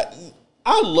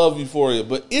 I love Euphoria,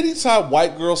 but anytime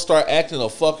white girls start acting a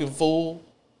fucking fool,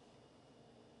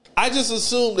 I just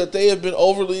assume that they have been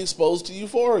overly exposed to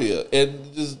Euphoria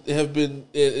and just have been,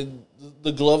 and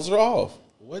the gloves are off.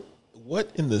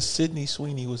 What in the Sydney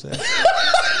Sweeney was that?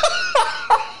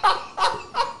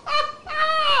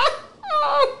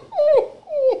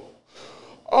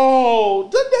 Oh,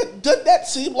 doesn't that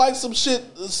seem like some shit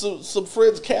some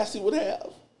friends Cassie would have?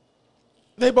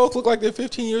 They both look like they're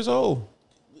 15 years old.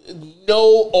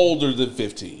 No older than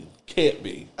 15. Can't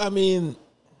be. I mean,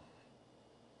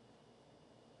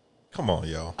 come on,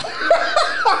 y'all.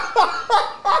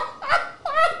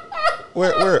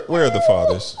 Where are the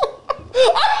fathers?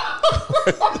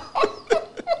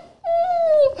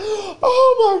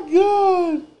 Oh my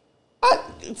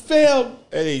God. Fam.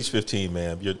 At age 15,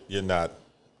 ma'am, you're not.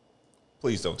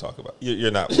 Please don't talk about.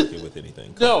 You're not working with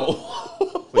anything. No.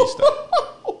 Please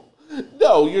stop.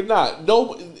 No, you're not.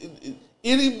 No,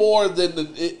 any more than the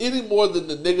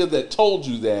nigga that told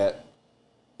you that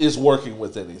is working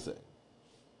with anything.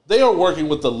 They are working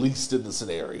with the least in the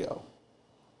scenario.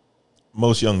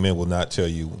 Most young men will not tell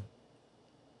you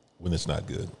when it's not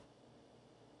good.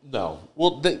 No.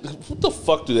 Well, what the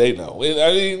fuck do they know?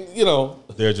 I mean, you know,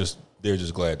 they're just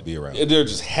glad to be around. They're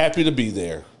just happy to be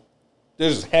there. They're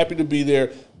just happy to be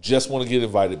there. Just want to get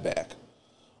invited back.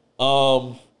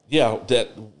 Yeah, that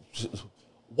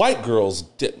white girls.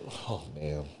 Oh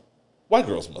man, white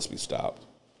girls must be stopped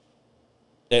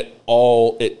at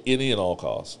any and all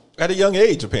costs. At a young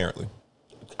age, apparently.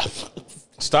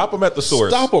 Stop them at the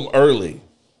source. Stop them early.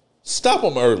 Stop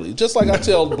them early. Just like I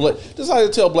tell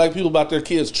black people about their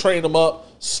kids, train them up.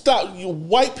 Stop you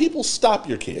white people. Stop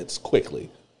your kids quickly.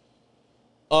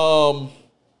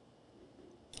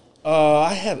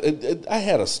 I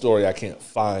had a story I can't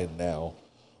find now.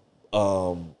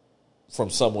 From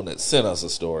someone that sent us a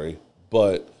story,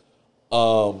 but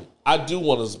I do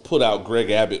want to put out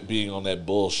Greg Abbott being on that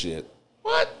bullshit.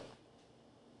 What?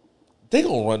 They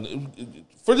gonna run.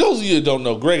 For those of you that don't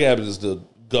know, Greg Abbott is the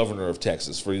governor of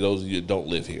Texas. For those of you that don't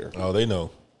live here. Oh, they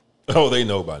know. Oh, they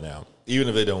know by now. Even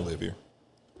if they don't live here.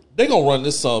 They gonna run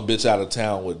this son of a bitch out of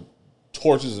town with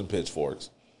torches and pitchforks.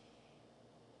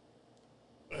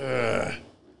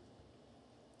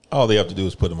 All they have to do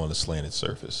is put him on a slanted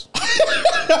surface.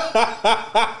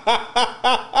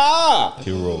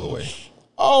 He'll roll away.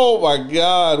 Oh my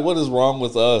God, what is wrong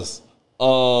with us?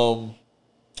 Oh,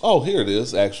 here it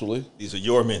is. Actually, These are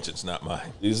your mentions, not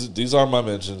mine. these are my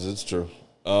mentions. It's true.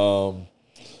 Let's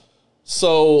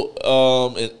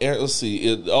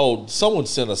see. Someone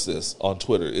sent us this on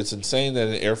Twitter. It's insane that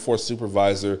an Air Force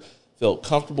supervisor felt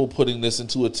comfortable putting this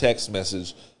into a text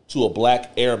message to a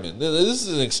black airman. This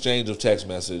is an exchange of text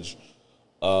message.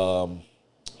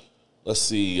 Let's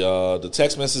see. The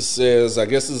text message says, I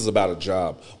guess this is about a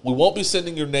job. We won't be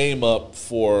sending your name up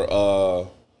for,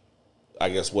 I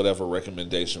guess, whatever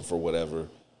recommendation for whatever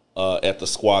at the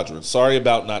squadron. Sorry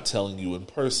about not telling you in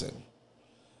person.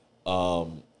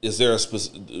 The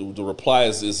reply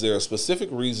is there a specific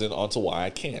reason onto why I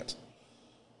can't?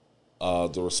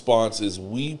 The response is,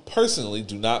 we personally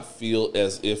do not feel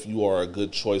as if you are a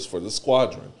good choice for the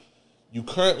squadron. You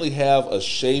currently have a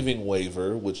shaving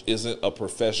waiver, which isn't a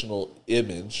professional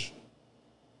image.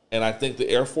 And I think the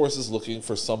Air Force is looking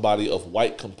for somebody of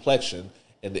white complexion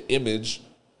and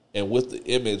with the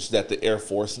image that the Air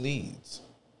Force needs.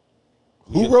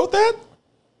 Who wrote that?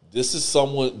 This is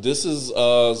someone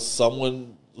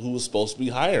who was supposed to be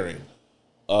hiring.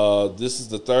 This is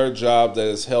the third job that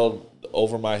is held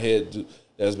over my head,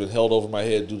 that has been held over my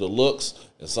head due to looks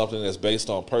and something that's based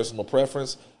on personal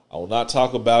preference. I will not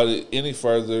talk about it any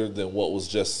further than what was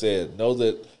just said. Know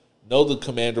the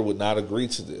commander would not agree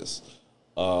to this.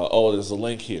 There's a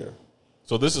link here.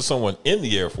 So this is someone in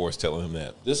the Air Force telling him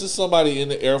that. This is somebody in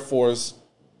the Air Force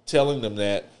telling them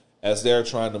that as they're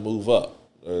trying to move up,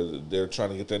 or they're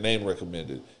trying to get their name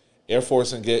recommended. Air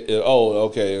Force and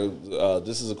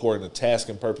this is according to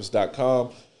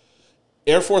taskandpurpose.com.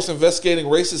 Air Force investigating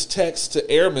racist text to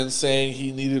airmen saying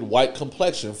he needed white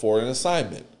complexion for an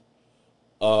assignment.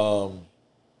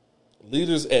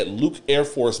 Leaders at Luke Air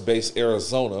Force Base,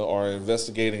 Arizona, are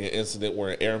investigating an incident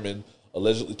where an airman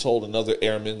allegedly told another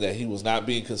airman that he was not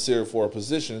being considered for a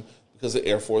position because the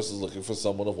Air Force is looking for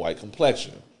someone of white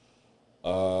complexion.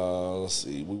 Let's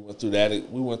see. We went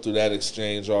through that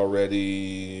exchange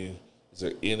already. Is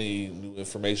there any new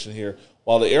information here?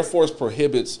 While the Air Force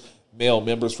prohibits male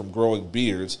members from growing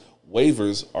beards,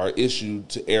 waivers are issued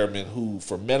to airmen who,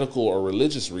 for medical or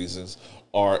religious reasons,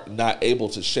 are not able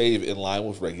to shave in line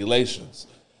with regulations.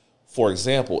 For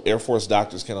example, Air Force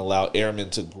doctors can allow airmen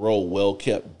to grow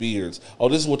well-kept beards. Oh,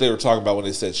 this is what they were talking about when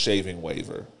they said shaving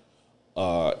waiver.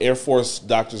 Air Force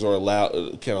doctors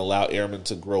can allow airmen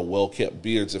to grow well-kept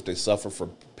beards if they suffer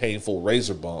from painful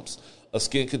razor bumps, a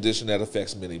skin condition that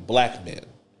affects many black men.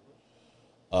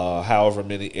 However,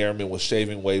 many airmen with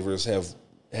shaving waivers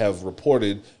have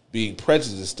reported being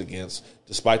prejudiced against,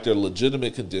 despite their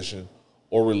legitimate condition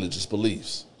or religious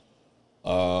beliefs.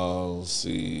 Let's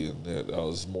see. That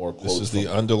was more quotes. This is the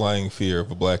underlying fear of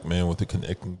a black man with a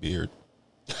connecting beard.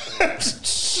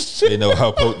 They know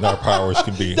how potent our powers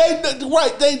can be.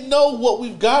 They know what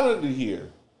we've got under here,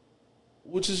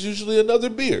 which is usually another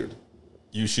beard.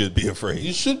 You should be afraid.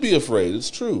 You should be afraid.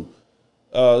 It's true.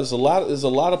 There's a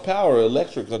lot of power,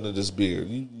 electric under this beard.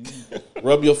 You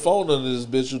rub your phone under this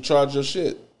bitch, you'll charge your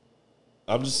shit.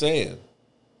 I'm just saying.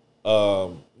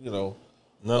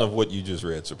 None of what you just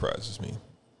read surprises me.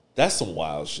 That's some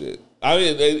wild shit. I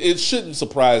mean, it shouldn't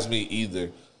surprise me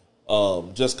either.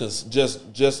 Just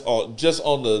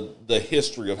on the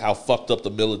history of how fucked up the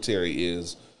military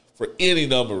is for any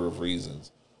number of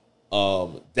reasons.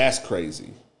 That's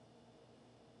crazy.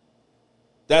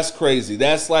 That's crazy.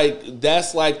 That's like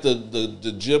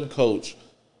the gym coach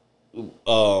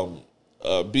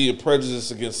being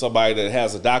prejudiced against somebody that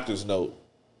has a doctor's note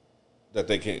that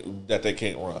they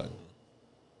can't run,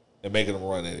 and making them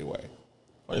run anyway.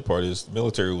 Funny part is the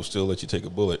military will still let you take a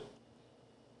bullet,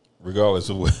 regardless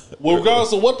of what.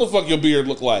 Regardless of what the fuck your beard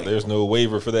look like. There's no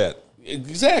waiver for that.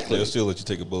 Exactly. They'll still let you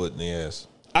take a bullet in the ass.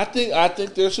 I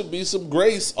think there should be some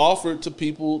grace offered to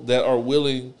people that are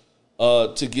willing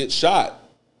to get shot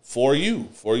for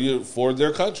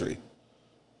their country,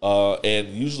 and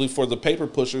usually for the paper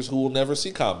pushers who will never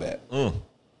see combat.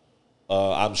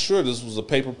 I'm sure this was a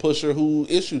paper pusher who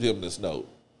issued him this note.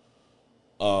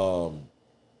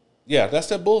 Yeah, that's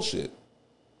that bullshit.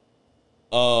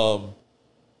 Like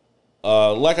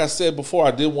I said before,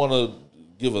 I did want to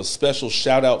give a special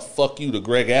shout out, fuck you, to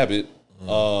Greg Abbott.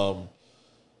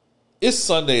 It's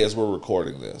Sunday as we're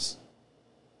recording this.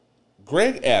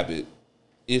 Greg Abbott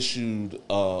Greg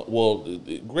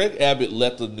Abbott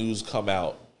let the news come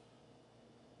out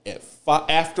at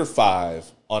after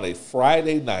 5 on a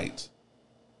Friday night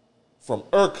from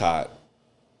ERCOT,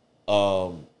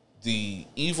 the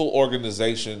evil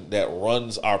organization that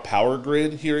runs our power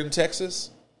grid here in Texas.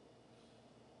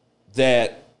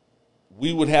 that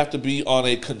we would have to be on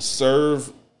a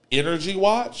conserve energy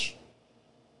watch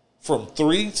from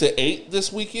 3 to 8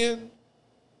 this weekend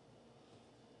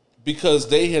because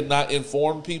they had not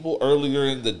informed people earlier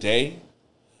in the day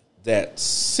that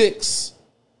 6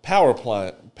 power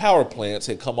plants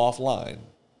had come offline.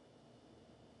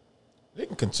 They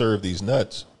can conserve these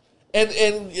nuts. And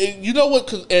you know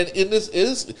what? And this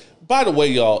is, by the way,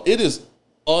 y'all, it is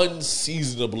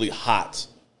unseasonably hot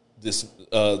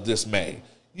this May.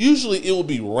 Usually it will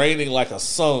be raining like a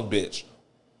son bitch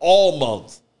all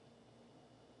month.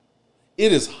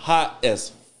 It is hot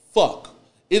as fuck.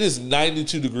 It is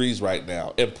 92 degrees right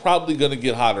now and probably going to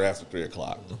get hotter after 3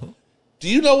 o'clock. Mm-hmm. Do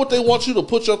you know what they want you to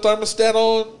put your thermostat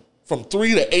on from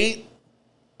 3 to 8?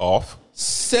 Off.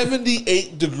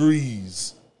 78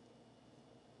 degrees.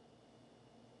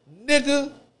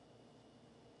 Nigga.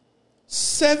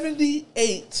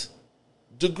 78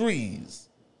 degrees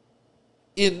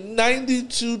in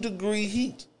 92 degree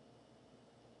heat.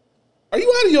 Are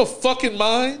you out of your fucking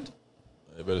mind?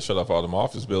 They better shut off all them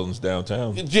office buildings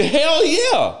downtown. Hell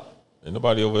yeah. Ain't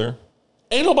nobody over there.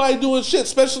 Ain't nobody doing shit,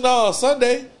 especially now on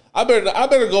Sunday. I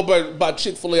better go by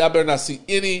Chick-fil-A. I better not see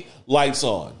any lights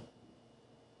on.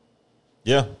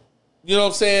 Yeah. You know what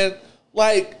I'm saying?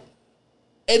 Like,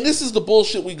 and this is the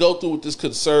bullshit we go through with this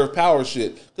conserve power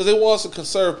shit. Because they want us to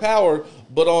conserve power,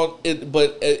 but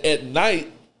at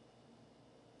night,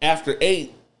 after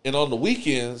 8, and on the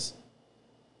weekends,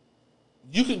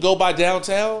 you can go by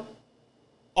downtown.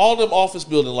 All them office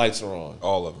building lights are on.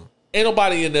 All of them. Ain't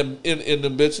nobody in them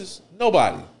bitches.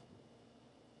 Nobody.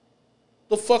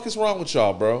 The fuck is wrong with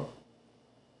y'all, bro?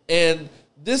 And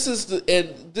this is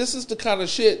the kind of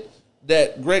shit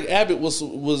that Greg Abbott was.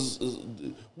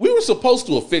 We were supposed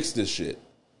to have fixed this shit.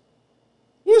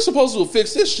 We were supposed to have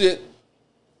fixed this shit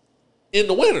in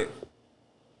the winter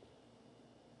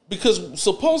because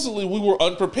supposedly we were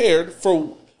unprepared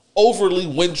for overly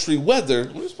wintry weather.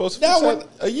 We were supposed to fix that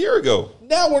a year ago.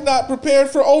 Now we're not prepared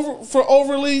for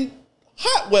overly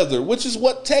hot weather, which is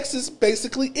what Texas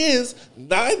basically is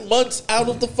 9 months out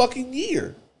of the fucking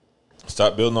year.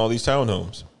 Stop building all these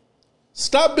townhomes.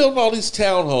 Stop building all these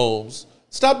townhomes.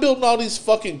 Stop building all these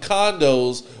fucking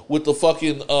condos with the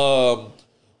fucking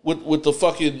with the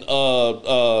fucking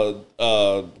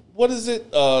what is it?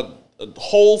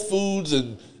 Whole Foods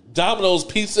and Domino's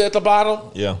Pizza at the bottom.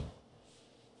 Yeah.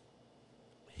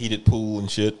 Heated pool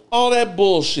and shit. All that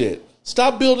bullshit.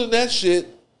 Stop building that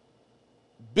shit.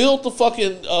 Build the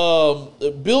fucking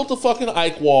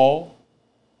Ike wall.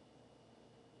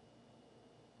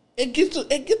 And get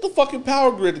the fucking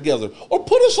power grid together. Or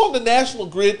put us on the national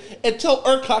grid and tell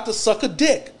ERCOT to suck a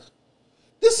dick.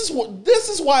 This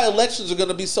is why elections are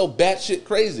gonna be so batshit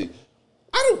crazy.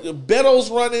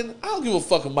 Beto's running. I don't give a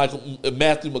fuck if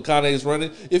Matthew McConaughey's running.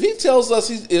 If he tells us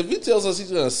he's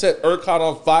gonna set ERCOT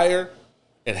on fire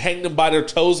and hang them by their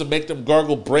toes and make them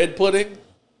gargle bread pudding,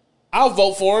 I'll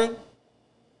vote for him.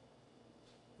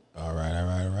 All right.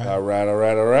 All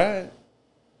right.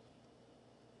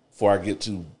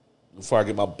 Before I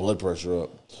get my blood pressure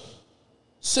up.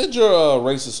 Send your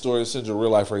racist stories, send your real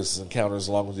life racist encounters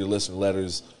along with your listener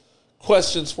letters,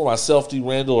 questions for myself, D.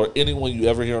 Randle, or anyone you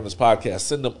ever hear on this podcast.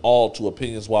 Send them all to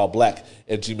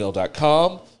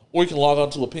opinionswhileblack@gmail.com, or you can log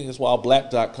on to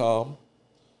opinionswhileblack.com,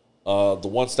 the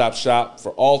one-stop shop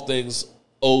for all things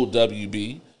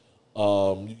OWB. You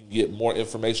can get more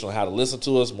information on how to listen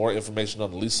to us, more information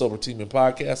on the Least Sober Team in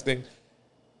podcasting,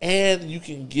 and you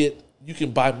can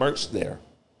buy merch there.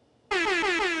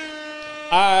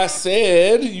 I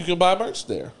said you can buy merch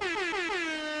there.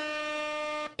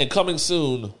 And coming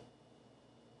soon,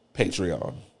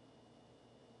 Patreon.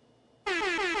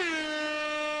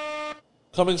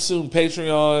 Coming soon,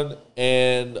 Patreon,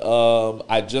 and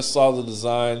I just saw the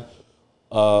design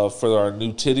for our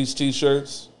new titties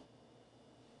t-shirts.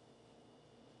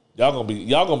 Y'all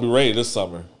gonna be ready this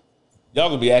summer. Y'all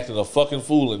gonna be acting a fucking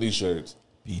fool in these shirts.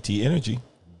 BT Energy.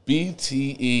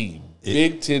 BTE.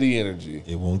 Big titty energy.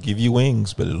 It won't give you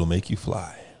wings, but it'll make you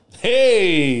fly.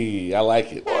 Hey, I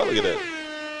like it. Oh, look at that.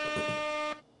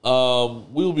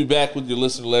 We will be back with your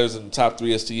listener letters in the top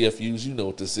 3 STFUs. You know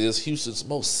what this is. Houston's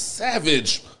most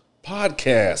savage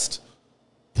podcast.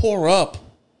 Pour up.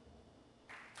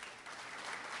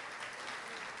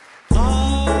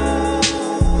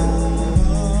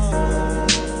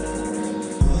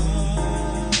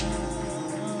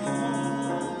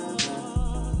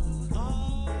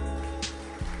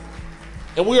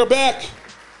 And we are back.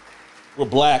 We're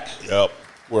black. Yep.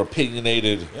 We're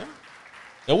opinionated. Yeah.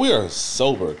 And we are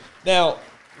sober. Now,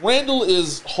 Randle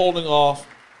is holding off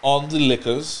on the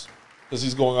liquors because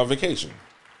he's going on vacation.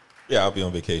 Yeah, I'll be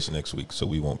on vacation next week, so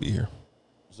we won't be here.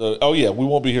 So, oh yeah, we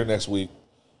won't be here next week.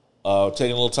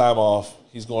 Taking a little time off.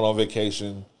 He's going on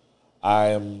vacation. I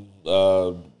am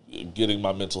getting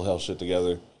my mental health shit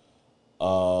together.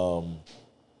 But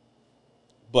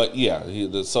yeah,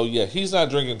 he's not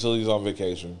drinking until he's on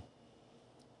vacation.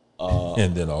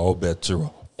 And then all bets are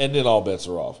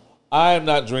off. I am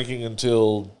not drinking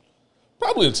until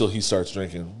he starts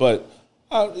drinking. But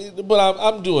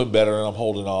I'm doing better, and I'm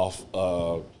holding off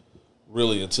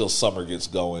really until summer gets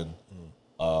going,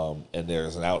 and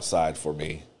there's an outside for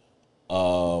me.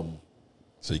 So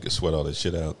you can sweat all this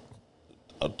shit out.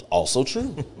 Also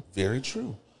true. Very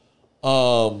true.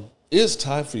 It's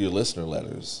time for your listener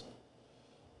letters.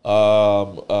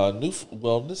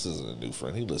 This isn't a new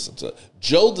friend. He listened to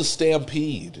Joe the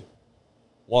Stampede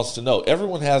wants to know.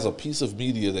 Everyone has a piece of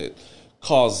media that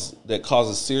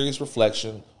causes serious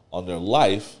reflection on their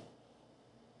life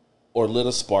or lit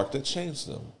a spark that changed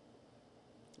them.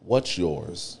 What's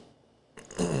yours?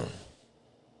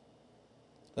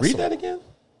 Read that again.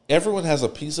 Everyone has a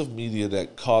piece of media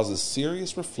that causes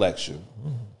serious reflection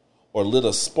or lit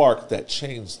a spark that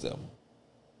changed them.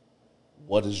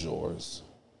 What is yours?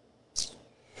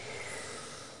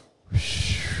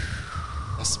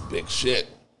 That's big shit.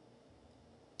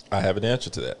 I have an answer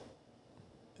to that.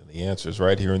 And the answer is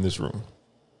right here in this room.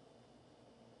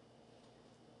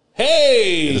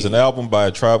 Hey! It is an album by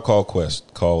a Tribe Called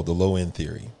Quest called The Low End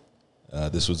Theory.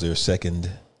 This was their second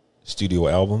studio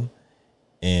album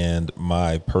and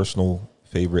my personal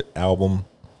favorite album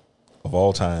of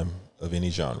all time of any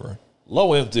genre.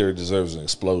 Low End Theory deserves an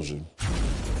explosion.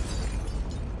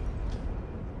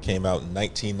 Came out in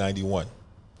 1991.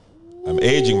 I'm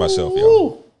aging myself,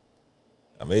 y'all.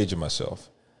 I'm aging myself.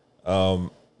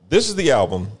 This is the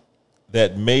album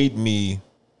that made me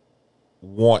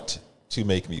want to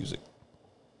make music.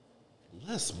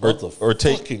 Let's or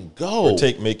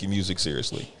take making music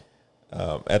seriously.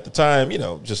 At the time,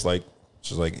 just like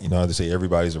how they say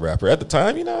everybody's a rapper. At the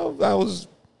time, I was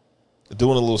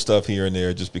doing a little stuff here and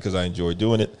there just because I enjoyed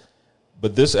doing it.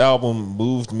 But this album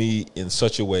moved me in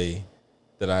such a way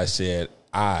that I said,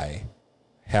 I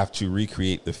have to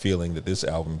recreate the feeling that this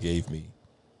album gave me,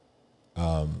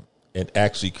 and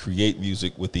actually create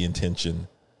music with the intention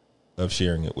of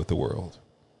sharing it with the world.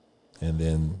 And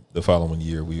then the following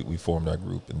year, we formed our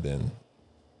group, and then,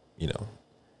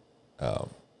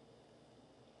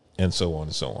 and so on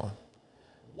and so on.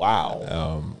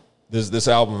 Wow. This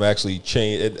album actually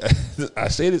changed. I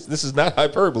say this is not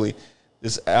hyperbole.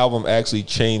 This album actually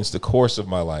changed the course of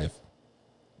my life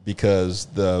because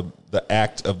the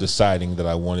act of deciding that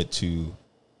I wanted to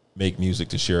make music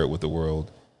to share it with the world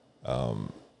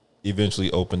eventually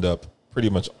opened up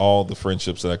pretty much all the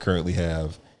friendships that I currently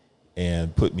have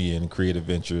and put me in creative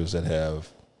ventures that have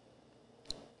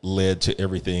led to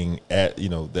everything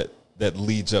that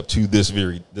leads up to this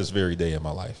very day in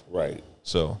my life. Right.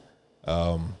 So,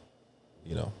 it's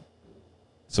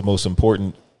the most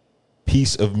important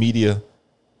piece of media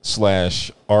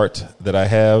 / art that I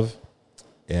have,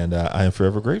 and I am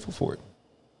forever grateful for it.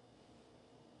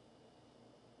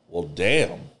 Well,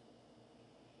 damn.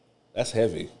 That's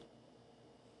heavy.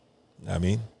 I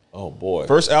mean, oh boy.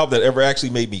 First album that ever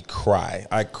actually made me cry.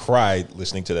 I cried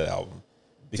listening to that album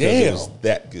because it was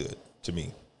that good to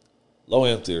me. Low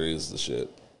End Theory is the shit.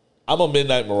 I'm a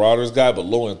Midnight Marauders guy, but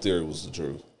Low End Theory was the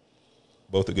truth.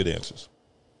 Both are good answers.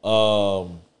 For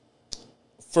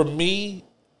me,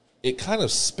 it kind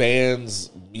of spans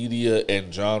media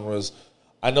and genres.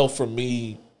 I know for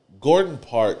me, Gordon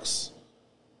Parks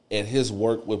and his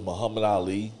work with Muhammad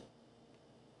Ali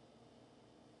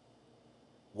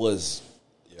was,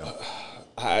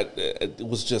 it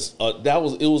was just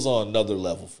it was on another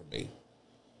level for me,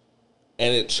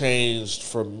 and it changed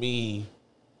for me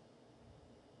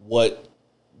what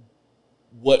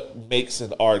makes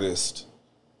an artist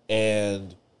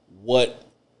and what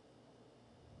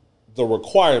the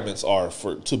requirements are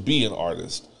to be an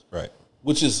artist, right?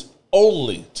 Which is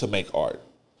only to make art.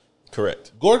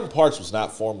 Correct. Gordon Parks was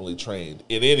not formally trained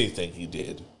in anything he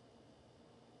did.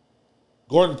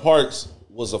 Gordon Parks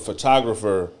was a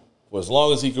photographer for as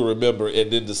long as he could remember,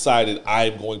 and then decided,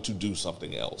 I'm going to do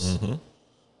something else. Mm-hmm.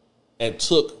 And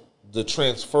took the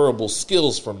transferable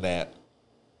skills from that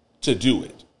to do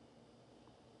it.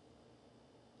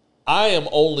 I am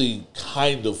only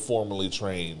kind of formally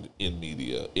trained in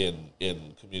media, in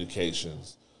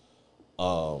communications,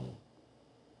 and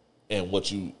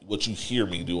what you hear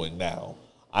me doing now.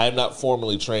 I am not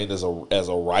formally trained as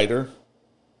a writer.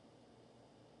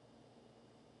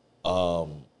 I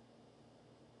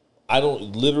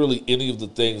don't literally any of the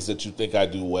things that you think I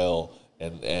do well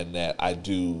and that I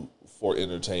do for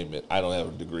entertainment. I don't have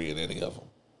a degree in any of them.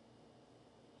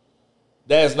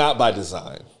 That is not by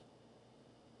design.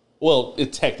 Well,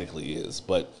 it technically is,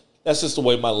 but that's just the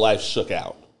way my life shook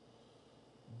out.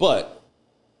 But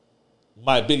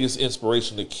my biggest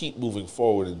inspiration to keep moving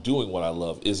forward and doing what I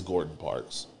love is Gordon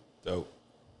Parks. Dope.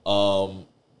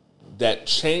 That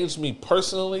changed me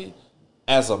personally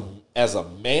as a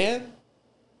man.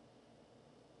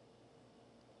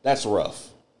 That's rough.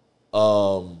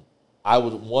 One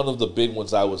of the big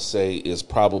ones I would say is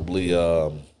probably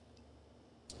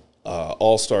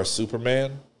All-Star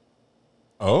Superman.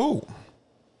 Oh.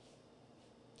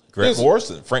 Grant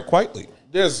Morrison, Frank Quitely.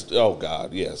 Oh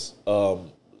God, yes.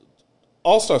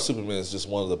 All-Star Superman is just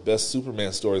one of the best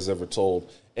Superman stories ever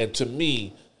told, and to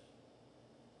me,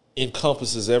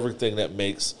 encompasses everything that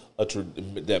makes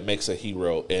a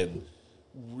hero, and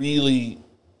really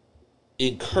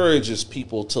encourages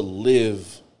people to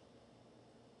live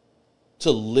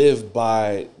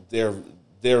by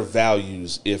their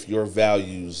values if your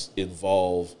values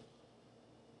involve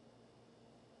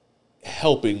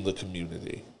helping the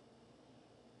community.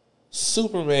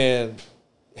 Superman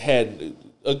had,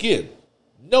 again,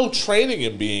 no training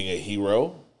in being a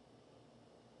hero.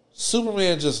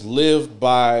 Superman just lived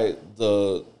by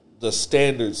the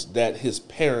standards that his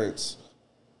parents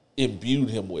imbued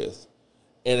him with.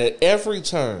 And at every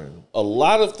turn, a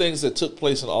lot of things that took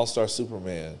place in All-Star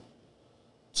Superman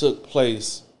took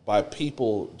place by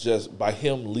people, just by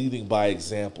him leading by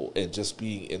example and just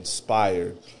being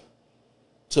inspired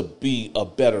to be a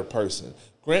better person.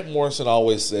 Grant Morrison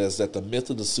always says that the myth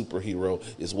of the superhero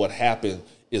is what happened,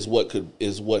 is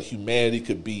what humanity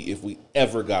could be if we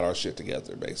ever got our shit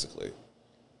together, basically.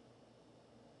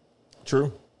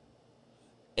 True.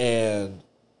 And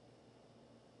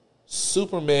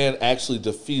Superman actually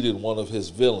defeated one of his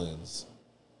villains,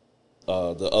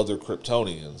 the other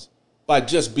Kryptonians, by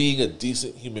just being a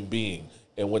decent human being.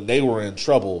 And when they were in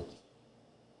trouble,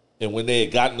 and when they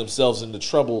had gotten themselves into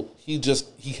trouble, he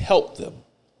helped them,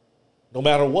 no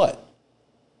matter what.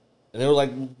 And they were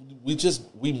like,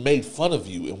 we made fun of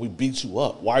you and we beat you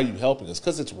up. Why are you helping us?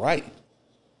 Because it's right.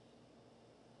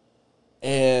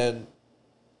 And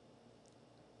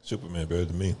Superman better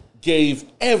than me. Gave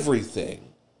everything,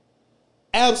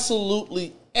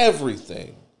 absolutely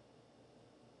everything,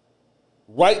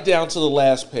 right down to the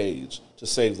last page to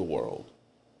save the world.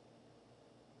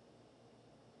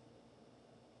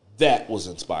 That was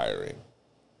inspiring.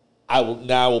 I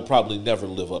will probably never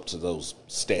live up to those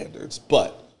standards,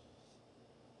 but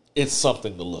it's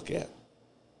something to look at.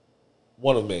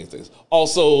 One of the main things.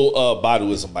 Also,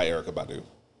 Baduism by Erykah Badu.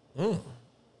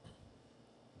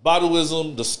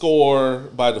 Baduism, The Score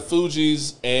by the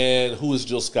Fugees, and Who is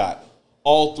Jill Scott.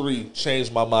 All three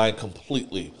changed my mind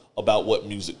completely about what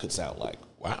music could sound like.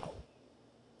 Wow.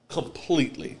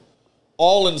 Completely.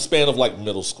 All in the span of like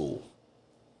middle school.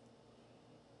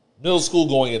 Middle school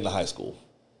going into high school.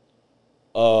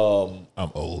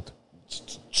 I'm old.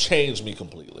 Changed me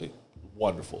completely.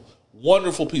 Wonderful.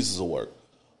 Wonderful pieces of work.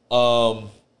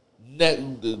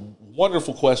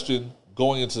 Wonderful question.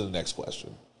 Going into the next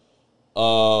question.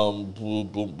 Boom,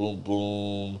 boom, boom,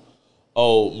 boom.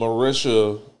 Oh,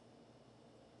 Marisha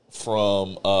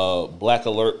from Black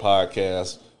Alert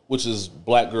podcast, which is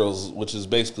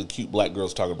basically cute black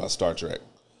girls talking about Star Trek.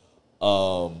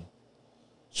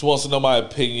 She wants to know my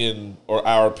opinion, or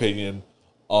our opinion,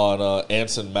 on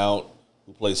Anson Mount,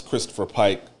 who plays Christopher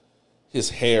Pike. His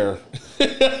hair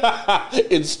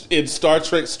in Star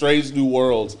Trek Strange New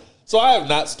Worlds. So I have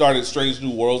not started Strange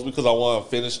New Worlds because I want to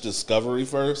finish Discovery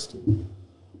first.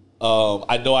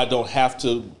 I know I don't have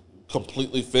to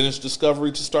completely finish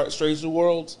Discovery to start Strange New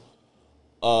Worlds.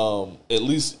 At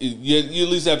least you at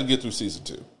least have to get through season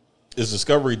 2. Is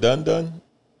Discovery done?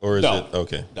 Or is it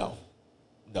okay? No,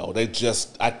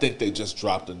 I think they just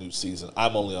dropped a new season.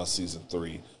 I'm only on season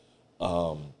 3,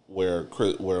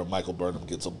 where Michael Burnham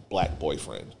gets a black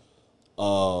boyfriend.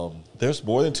 There's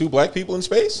more than 2 black people in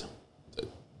space?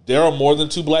 There are more than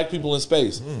 2 black people in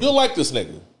space. You'll like this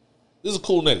nigga. This is a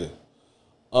cool nigga.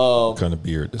 What kind of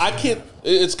beard?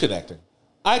 It's connecting.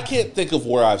 I can't think of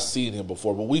where I've seen him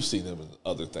before, but we've seen him in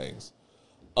other things.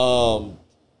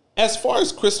 As far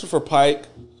as Christopher Pike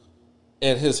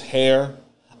and his hair,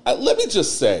 let me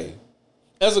just say,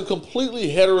 as a completely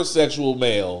heterosexual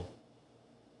male,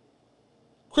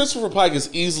 Christopher Pike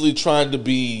is easily trying to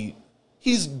be,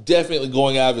 he's definitely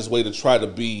going out of his way to try to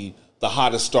be the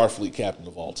hottest Starfleet captain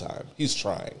of all time. He's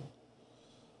trying.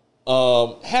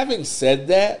 Having said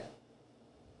that,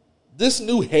 this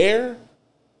new hair,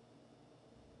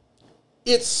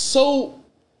 it's so,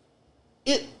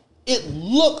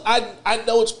 I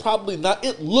know it's probably not,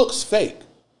 it looks fake.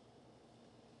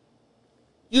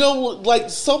 You know, like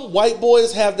some white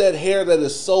boys have that hair that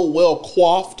is so well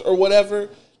coiffed or whatever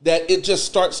that it just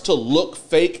starts to look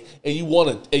fake, and you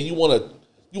want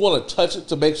to touch it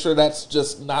to make sure that's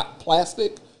just not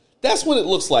plastic. That's what it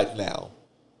looks like now.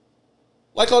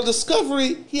 Like on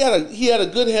Discovery, he had a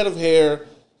good head of hair.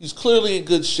 He's clearly in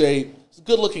good shape. He's a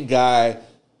good looking guy.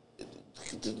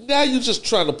 Now you're just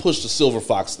trying to push the Silver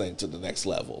Fox thing to the next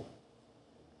level,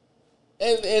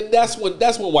 and that's when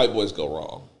white boys go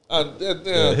wrong.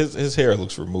 His hair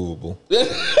looks removable. You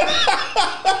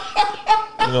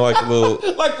know, like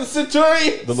the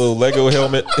Centauri, the little Lego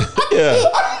helmet. Yeah.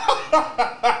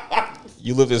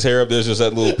 You lift his hair up. There's just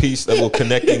that little piece, that little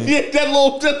connecting, that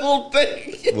little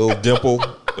thing, little dimple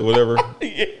or whatever.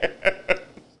 Yeah.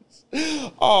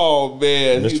 Oh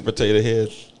man, Mr. Potato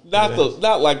Head.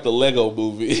 Not like the Lego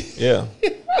movie. Yeah.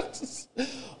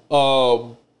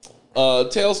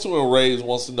 Tales to Enrage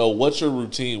wants to know what's your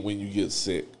routine when you get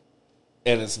sick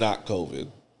and it's not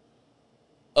COVID.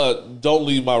 Don't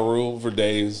leave my room for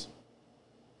days.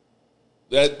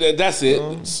 That's it.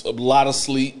 It's a lot of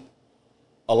sleep,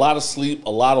 a lot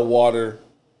of water,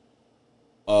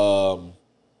 and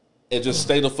just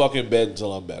stay in the fucking bed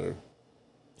until I'm better.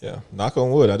 Yeah. Knock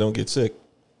on wood, I don't get sick.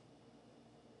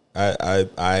 I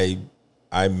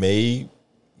may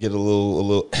get a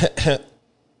little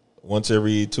once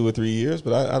every 2 or 3 years,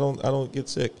 but I don't get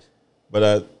sick. But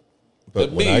I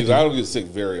don't get sick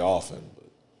very often. But.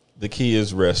 The key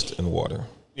is rest and water.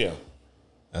 Yeah.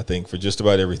 I think for just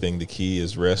about everything, the key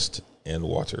is rest and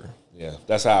water. Yeah,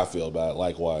 that's how I feel about it.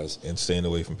 Likewise, and staying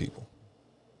away from people.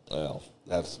 Well,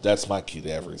 that's my key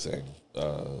to everything.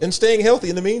 And staying healthy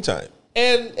in the meantime.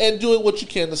 And doing what you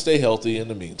can to stay healthy in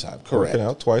the meantime. Correct. Working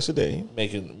out twice a day.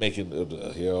 Making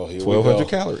 1,200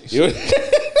 calories.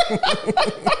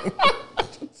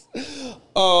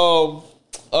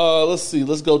 Let's see.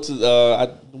 Let's go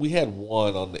to. We had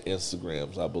one on the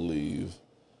Instagrams, I believe.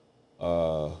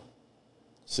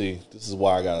 See, this is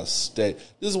why I gotta stay.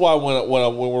 This is why when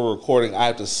we're recording, I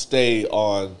have to stay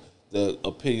on the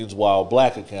Opinions While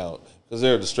Black account because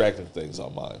there are distracting things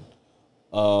on mine.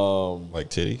 Like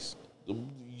titties.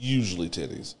 Usually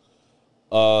titties.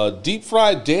 Deep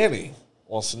Fried Danny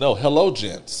wants to know, hello,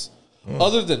 gents.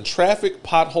 Other than traffic,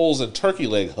 potholes, and turkey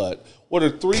leg hut, what are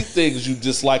 3 things you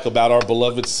dislike about our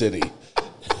beloved city?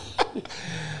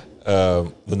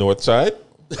 The North Side.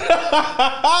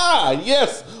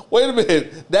 Yes. Wait a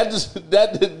minute. That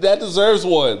deserves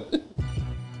one.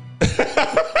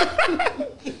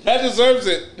 That deserves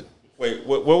it. Wait,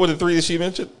 what were the 3 that she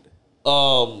mentioned?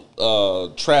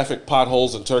 Traffic,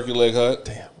 potholes, and turkey leg hut.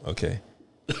 Damn. Okay.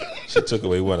 She took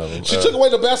away one of them. She took away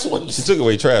the best ones. She took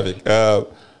away traffic.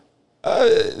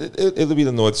 It'll be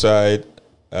the North Side.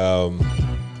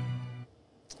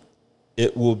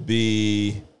 It will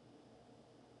be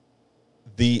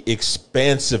the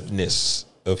expansiveness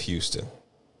of Houston.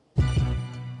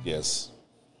 Yes.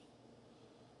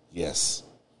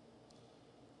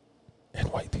 And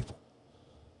white people.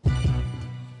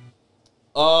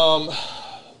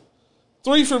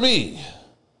 3 for me.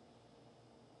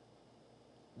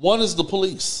 1 is the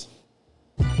police.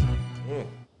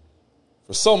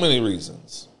 For so many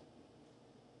reasons.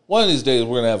 One of these days,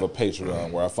 we're going to have a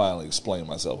Patreon where I finally explain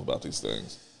myself about these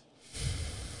things.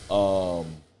 You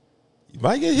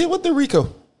might get hit with the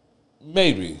RICO.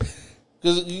 Maybe.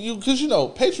 Because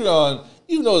Patreon,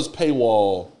 even though it's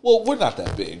paywall, well, we're not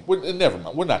that big. Never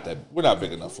mind. We're not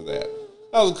big enough for that.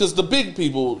 Because the big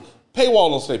people,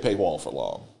 paywall don't stay paywall for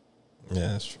long. Yeah,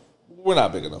 that's true. We're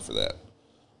not big enough for that.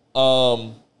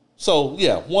 So,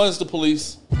 yeah, 1 is the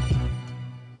police.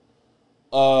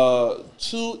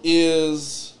 2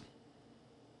 is...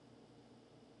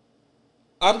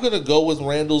 I'm going to go with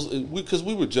Randle's, because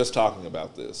we were just talking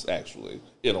about this, actually,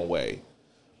 in a way.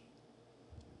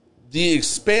 The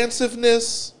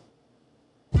expansiveness,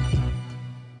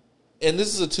 and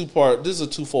this is a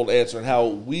twofold answer, and how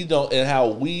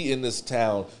we in this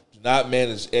town do not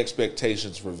manage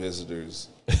expectations for visitors.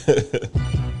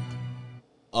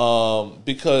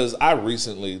 Because I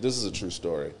recently, this is a true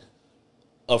story.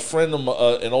 A friend of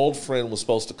an old friend was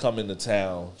supposed to come into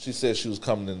town. She said she was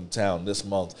coming into town this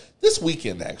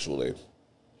weekend actually.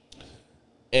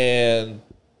 And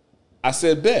I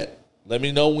said, bet. Let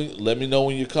me know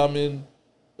when you're coming,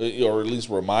 or at least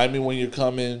remind me when you're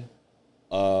coming.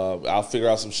 I'll figure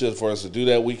out some shit for us to do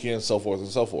that weekend, so forth and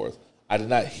so forth. I did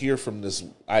not hear from this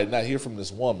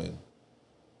woman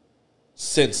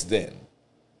since then.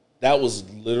 That was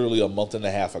literally a month and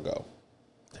a half ago.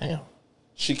 Damn.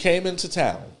 She came into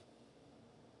town.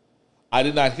 I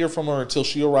did not hear from her until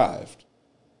she arrived.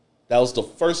 That was the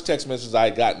first text message I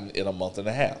had gotten in a month and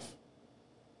a half.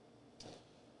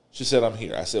 She said, I'm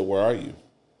here. I said, where are you?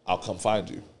 I'll come find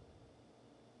you.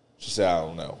 She said, I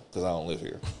don't know, because I don't live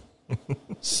here.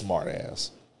 Smart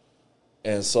ass.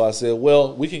 And so I said,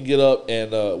 well, we can get up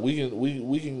and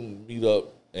we can meet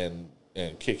up and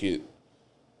kick it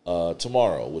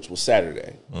tomorrow, which was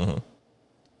Saturday. Mm-hmm.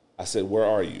 I said, where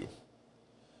are you?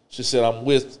 She said,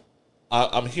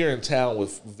 I'm here in town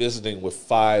visiting with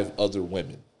 5 other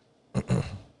women.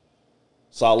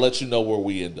 So I'll let you know where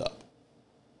we end up.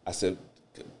 I said,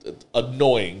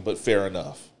 annoying, but fair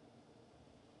enough.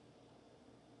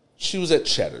 She was at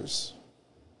Cheddar's.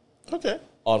 Okay.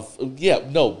 But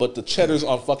the Cheddar's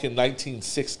on fucking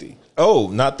 1960. Oh,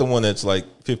 not the one that's like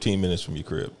 15 minutes from your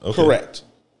crib. Okay. Correct.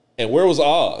 And where was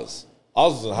Oz?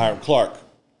 Oz was in Hiram Clark.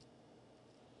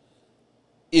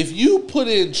 If you put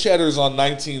in Cheddar's on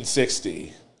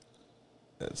 1960,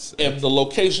 and the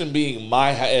location being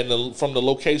from the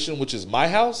location which is my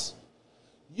house,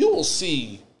 you will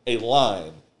see a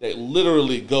line that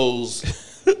literally goes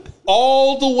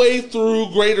all the way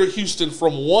through Greater Houston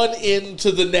from one end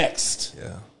to the next.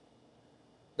 Yeah.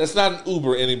 That's not an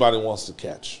Uber anybody wants to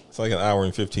catch. It's like an hour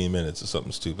and 15 minutes or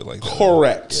something stupid like that.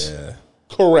 Correct. Yeah.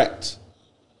 Correct.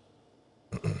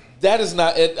 That is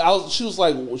not. She was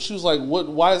like, what?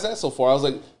 Why is that so far? I was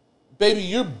like, baby,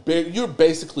 you're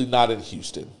basically not in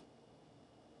Houston.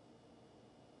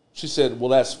 She said, well,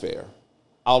 that's fair.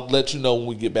 I'll let you know when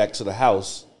we get back to the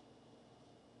house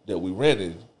that we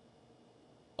rented,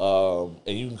 and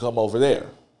you can come over there.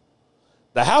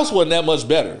 The house wasn't that much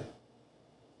better.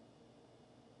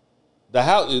 The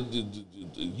house,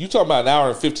 you talking about an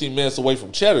hour and 15 minutes away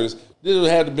from Cheddar's, then it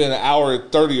had to be an hour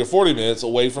and 30 or 40 minutes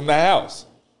away from the house.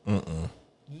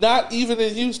 Not even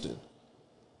in Houston.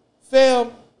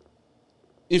 Fam,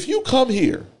 if you come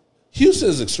here, Houston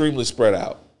is extremely spread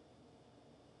out.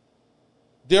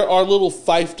 There are little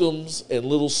fiefdoms and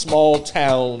little small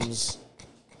towns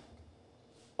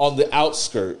on the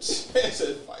outskirts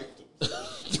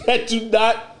that do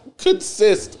not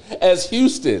consist as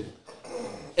Houston.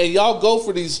 And y'all go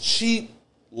for these cheap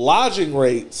lodging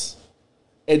rates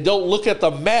and don't look at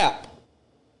the map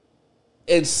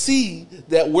and see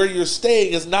that where you're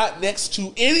staying is not next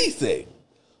to anything.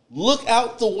 Look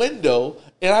out the window,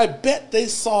 and I bet they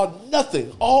saw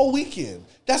nothing all weekend.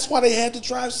 That's why they had to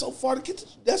drive so far to get to,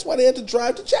 that's why they had to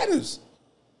drive to Cheddar's.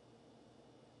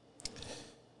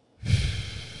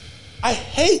 I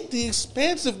hate the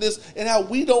expansiveness and how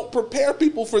we don't prepare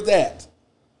people for that.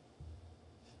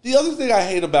 The other thing I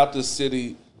hate about this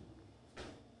city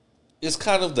is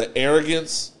kind of the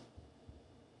arrogance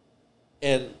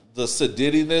and the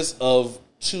sedittiness of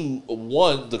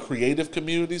one, the creative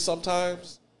community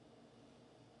sometimes,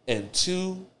 and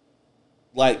two,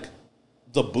 like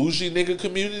the bougie nigga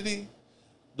community.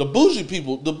 The bougie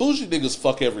niggas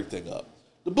fuck everything up.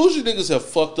 The bougie niggas have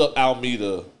fucked up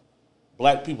Alameda,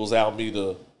 black people's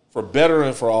Alameda, for better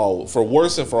and for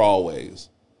worse and for always.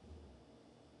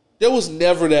 There was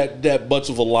never that much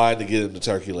of a line to get into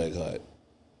Turkey Leg Hut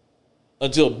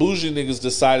until bougie niggas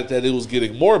decided that it was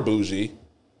getting more bougie,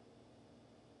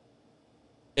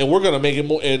 and we're gonna make it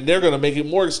more, and they're gonna make it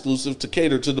more exclusive to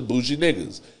cater to the bougie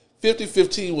niggas.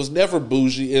 5015 was never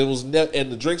bougie, and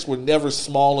and the drinks were never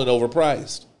small and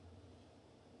overpriced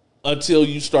until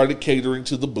you started catering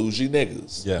to the bougie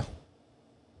niggas. Yeah.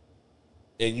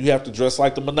 And you have to dress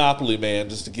like the Monopoly man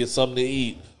just to get something to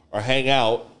eat or hang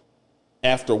out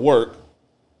after work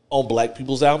on black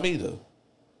people's Alameda.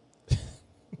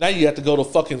 Now you have to go to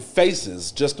fucking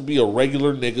Faces just to be a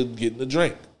regular nigga getting a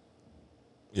drink.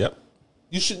 Yep.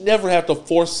 You should never have to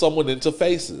force someone into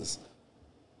Faces.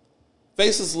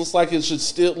 Faces looks like it should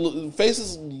still...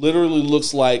 Faces literally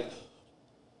looks like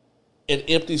an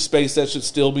empty space that should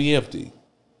still be empty.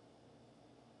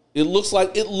 It looks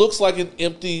like an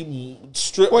empty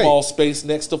strip mall space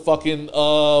next to fucking...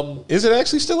 Is it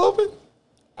actually still open?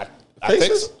 I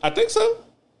think so.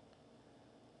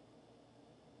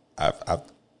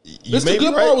 Mr.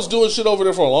 Goodbar was doing shit over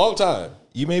there for a long time.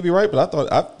 You may be right,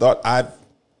 but I thought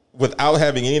without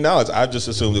having any knowledge, I just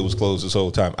assumed it was closed this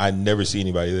whole time. I never see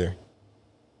anybody there.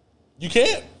 You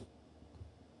can't.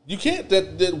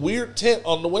 That weird tint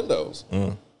on the windows.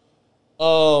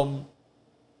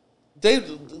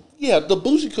 The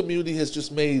bougie community has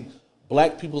just made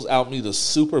black people's Alameda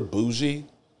super bougie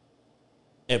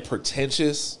and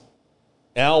pretentious.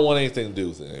 And I don't want anything to do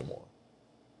with it anymore.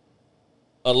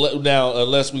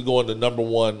 Unless we go into number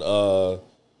one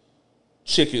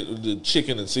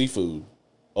chicken and seafood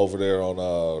over there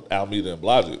on Alameda and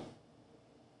Blodgett.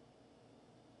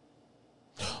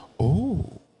 Oh,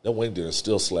 that wing dinner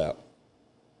still slap.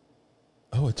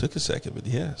 Oh, it took a second, but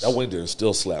yes, that wing dinner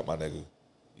still slap, my nigga.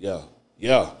 Yeah.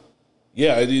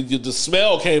 Yeah, the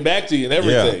smell came back to you and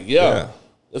everything. Yeah.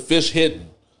 The fish hidden.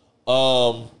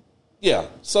 Yeah.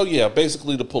 So yeah,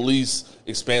 basically the police,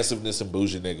 expansiveness, and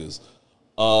bougie niggas.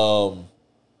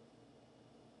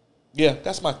 Yeah,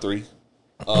 that's my 3.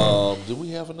 Did we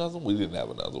have another one? We didn't have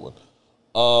another one.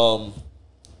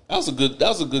 That was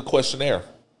a good questionnaire.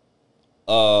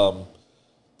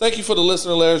 Thank you for the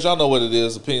listener letters. Y'all know what it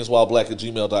is.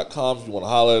 opinionswhileblack@gmail.com. If you want to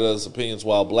holler at us,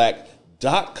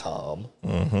 opinionswhileblack.com.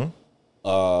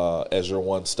 As your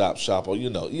one-stop shop. Oh,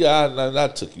 I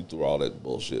took you through all that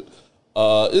bullshit.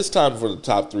 It's time for the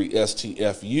top 3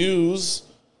 STFUs.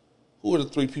 Who are the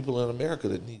 3 people in America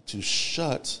that need to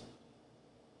shut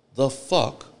the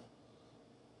fuck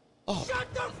up?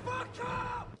 Shut the fuck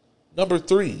up! Number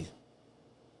 3,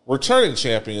 returning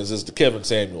champions is the Kevin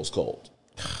Samuels cult.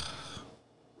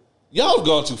 Y'all have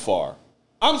gone too far.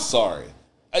 I'm sorry.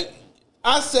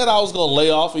 I said I was going to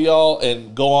lay off of y'all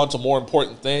and go on to more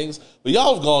important things, but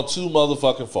y'all have gone too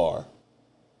motherfucking far.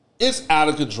 It's out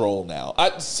of control now.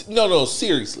 No,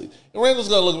 seriously. And Randall's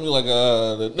going to look at me like,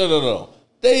 no.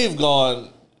 They've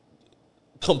gone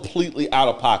completely out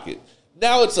of pocket.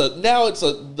 Now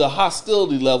the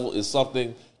hostility level is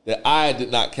something that I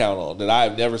did not count on, that I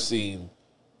have never seen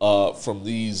from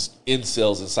these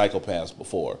incels and psychopaths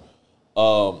before.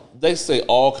 They say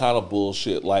all kind of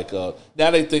bullshit. Like now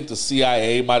they think the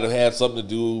CIA might have had something to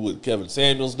do with Kevin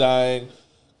Samuels dying,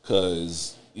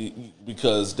 because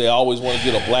they always want to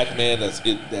get a black man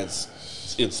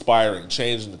that's inspiring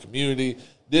change in the community.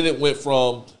 Then it went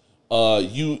from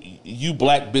you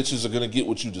black bitches are gonna get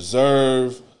what you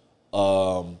deserve.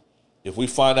 If we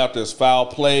find out there's foul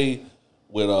play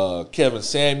with Kevin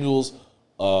Samuels,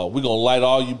 we're gonna light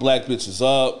all you black bitches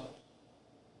up.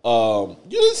 You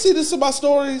didn't see this in my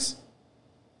stories?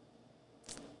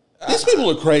 These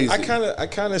people are crazy. I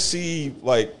kind of see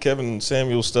like Kevin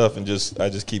Samuel stuff and I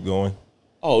just keep going.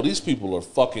 Oh, these people are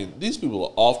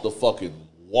off the fucking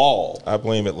wall. I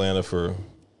blame Atlanta for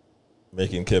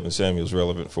making Kevin Samuels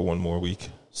relevant for one more week.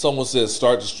 Someone says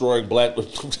start destroying black.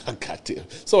 Goddamn.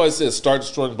 Somebody says start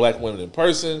destroying black women in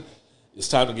person. It's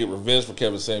time to get revenge for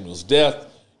Kevin Samuels' death.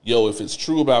 Yo, if it's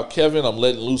true about Kevin, I'm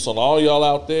letting loose on all y'all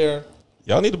out there.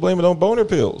 Y'all need to blame it on boner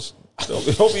pills.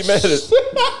 Don't be mad at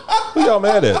who y'all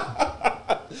mad at.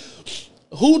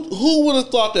 Who would have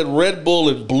thought that Red Bull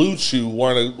and Blue Chew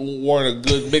weren't a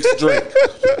good mixed drink?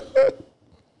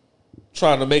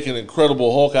 Trying to make an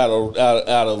Incredible Hulk out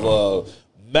of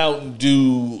Mountain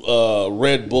Dew,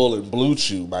 Red Bull, and Blue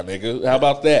Chew, my nigga. How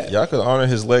about that? Y'all could honor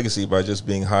his legacy by just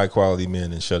being high quality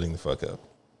men and shutting the fuck up.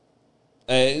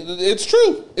 And it's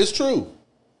true. It's true.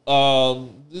 I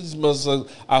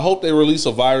hope they release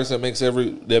a virus that makes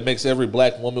every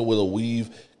black woman with a weave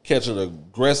catch an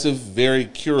aggressive, very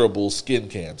curable skin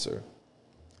cancer.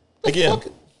 Again,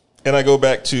 and I go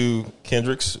back to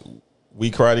Kendrick's "We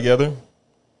Cry Together"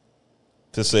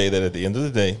 to say that at the end of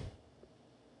the day,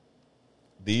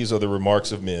 these are the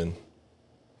remarks of men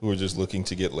who are just looking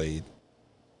to get laid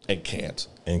and can't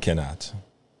and cannot.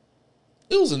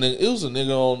 It was a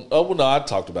nigga on. Oh well, no, I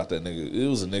talked about that nigga. It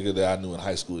was a nigga that I knew in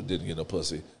high school that didn't get no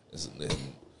pussy. And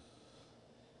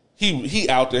he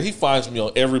out there. He finds me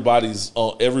on everybody's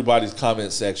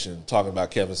comment section talking about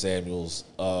Kevin Samuels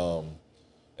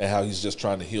and how he's just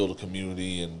trying to heal the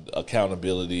community and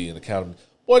accountability and accountability.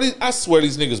 Boy, I swear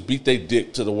these niggas beat they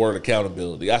dick to the word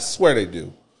accountability. I swear they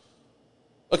do.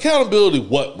 Accountability,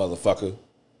 what, motherfucker?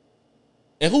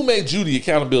 And who made you the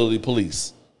accountability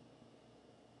police?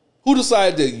 Who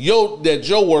decided that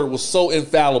your word was so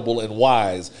infallible and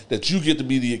wise that you get to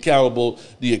be the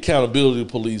accountability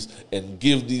police and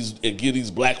give these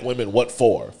black women what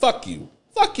for? Fuck you.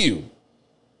 Fuck you.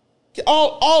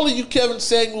 All of you Kevin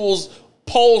Samuels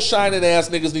pole shining ass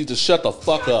niggas need to shut the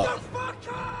fuck up.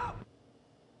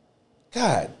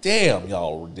 God damn,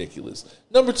 y'all are ridiculous.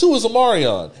 Number 2 is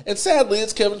Omarion, and sadly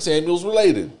it's Kevin Samuels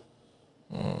related.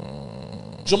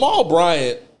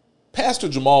 Pastor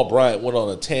Jamal Bryant went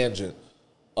on a tangent,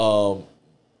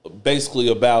 basically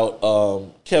about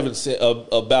Kevin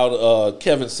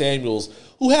Samuels,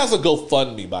 who has a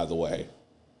GoFundMe, by the way.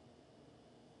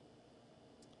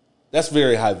 That's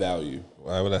very high value.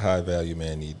 Why would a high value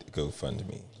man need to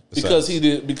GoFundMe?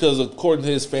 Because according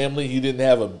to his family, he didn't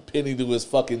have a penny to his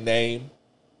fucking name,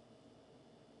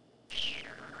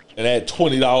 and had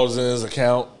 $20 in his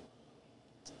account.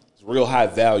 It's real high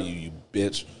value, you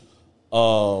bitch.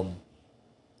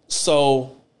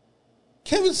 So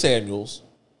Kevin Samuels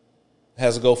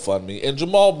has a GoFundMe, and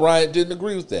Jamal Bryant didn't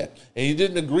agree with that, and he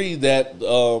didn't agree that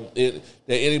that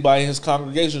anybody in his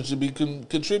congregation should be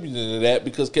contributing to that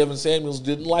because Kevin Samuels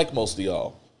didn't like most of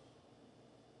y'all.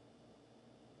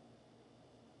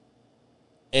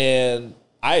 And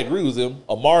I agree with him.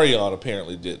 Omarion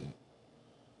apparently didn't.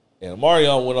 And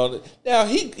Omarion went on. Now,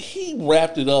 he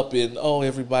wrapped it up in, oh,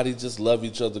 everybody just love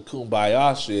each other,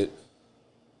 kumbaya shit.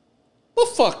 But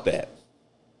fuck that.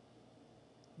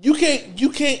 You can't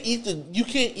eat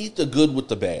the good with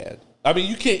the bad. I mean,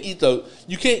 you can't eat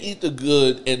the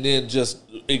good and then just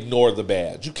ignore the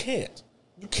bad. You can't.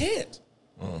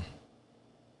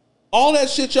 All that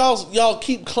shit y'all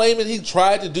keep claiming he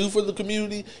tried to do for the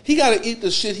community, he got to eat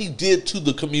the shit he did to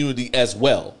the community as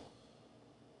well.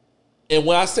 And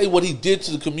when I say what he did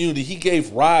to the community, he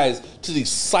gave rise to these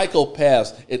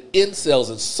psychopaths and incels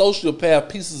and sociopath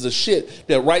pieces of shit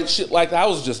that write shit like I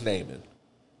was just naming.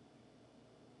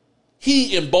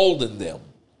 He emboldened them.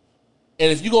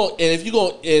 And if y'all are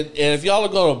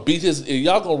gonna if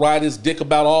y'all gonna ride his dick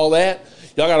about all that,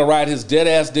 y'all gotta ride his dead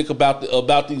ass dick about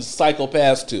these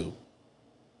psychopaths too.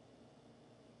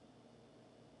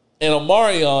 And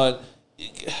Omarion,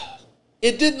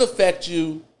 it didn't affect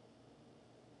you.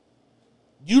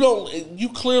 You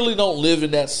clearly don't live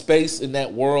in that space, in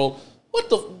that world.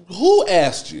 Who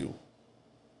asked you?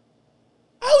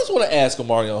 I always want to ask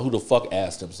Omarion who the fuck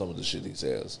asked him some of the shit he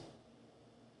says.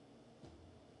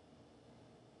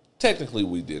 Technically,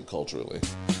 we did culturally.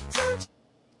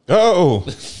 Oh.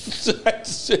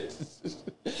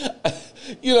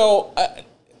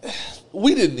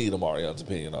 We didn't need Omarion's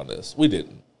opinion on this. We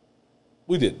didn't.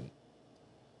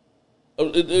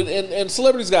 And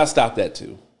celebrities got to stop that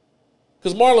too.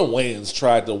 Because Marlon Wayans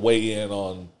tried to weigh in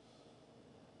on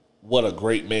what a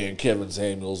great man Kevin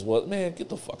Samuels was. Man, get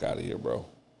the fuck out of here, bro.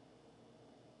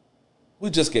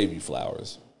 We just gave you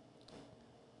flowers.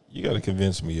 You got to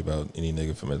convince me about any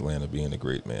nigga from Atlanta being a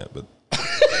great man, but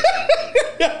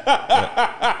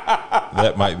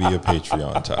that might be a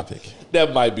Patreon topic.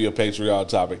 That might be a Patreon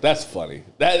topic. That's funny.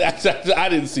 I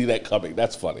didn't see that coming.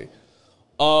 That's funny.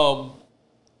 Omarion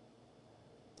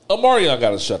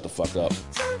got to shut the fuck up.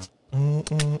 Don't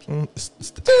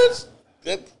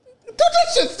that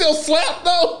shit still slap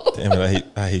though? Damn it!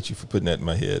 I hate you for putting that in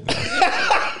my head now.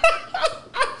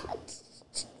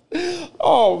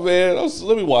 Oh man,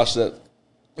 let me wash that.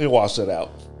 Let me wash that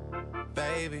out.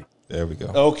 Baby. There we go.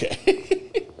 Okay.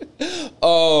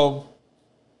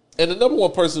 And the number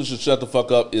one person who should shut the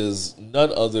fuck up is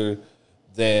none other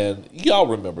than, y'all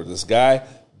remember this guy,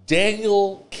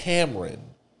 Daniel Cameron.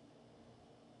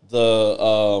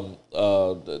 Not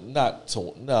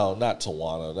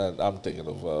Tawana. I'm thinking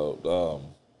of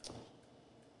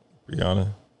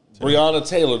Breonna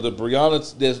Taylor.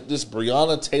 This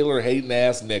Breonna Taylor hating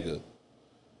ass nigga.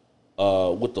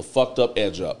 With the fucked up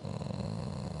edge up.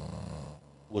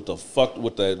 With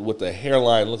the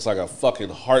hairline looks like a fucking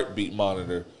heartbeat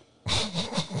monitor.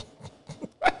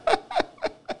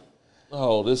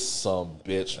 Oh, this some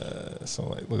bitch.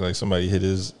 Look like somebody hit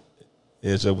his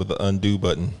edge up with the undo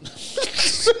button.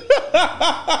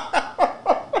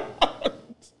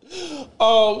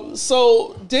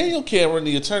 So Daniel Cameron,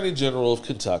 the Attorney General of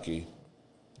Kentucky,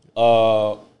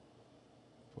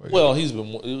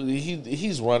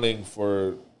 he's running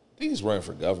for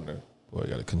governor. Boy, I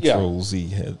got a Control Z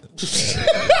head.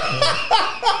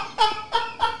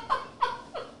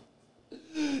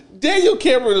 Daniel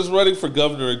Cameron is running for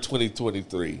governor in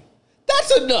 2023.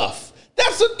 That's enough.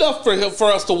 That's enough for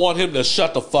us to want him to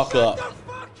shut the fuck up.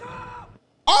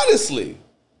 Honestly,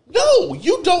 no,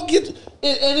 you don't get.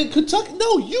 And in Kentucky,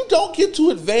 no, you don't get to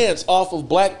advance off of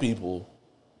black people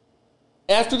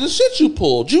after the shit you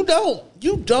pulled. You don't.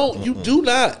 You do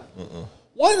not.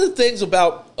 One of the things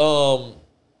about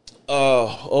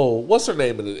what's her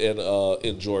name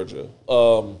in Georgia?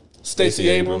 Stacey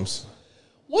Abrams.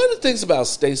 One of the things about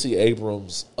Stacey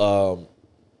Abrams, who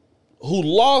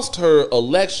lost her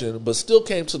election but still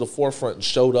came to the forefront and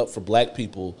showed up for black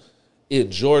people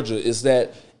in Georgia, is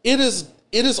that it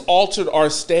has altered our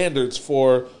standards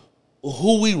for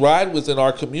who we ride with in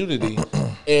our community,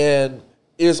 and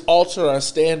is altered our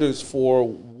standards for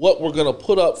what we're going to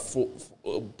put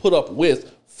up with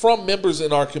from members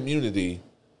in our community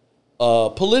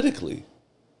politically.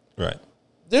 Right.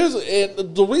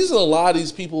 And the reason a lot of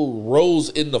these people rose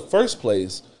in the first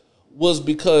place was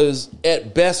because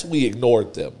at best we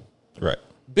ignored them. Right.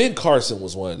 Ben Carson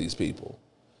was one of these people.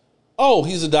 Oh,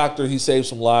 he's a doctor. He saved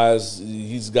some lives.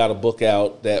 He's got a book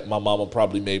out that my mama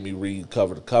probably made me read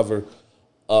cover to cover.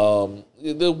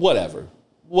 Whatever.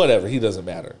 He doesn't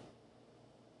matter.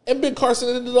 And Ben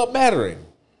Carson ended up mattering.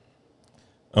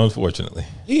 Unfortunately,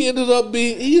 he ended up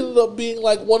being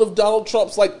like one of Donald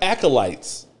Trump's like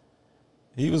acolytes.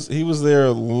 He was there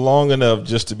long enough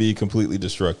just to be completely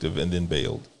destructive and then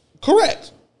bailed.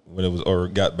 Correct. When it was, or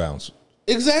got bounced.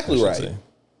 Exactly right. Say.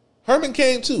 Herman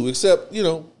came too, except,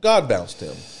 God bounced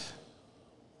him.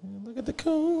 Look at the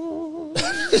coon.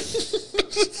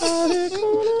 For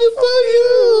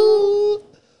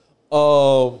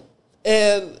you.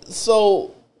 And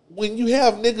so when you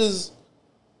have niggas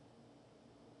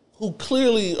who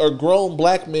clearly are grown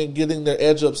black men getting their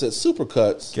edge ups at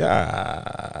Supercuts.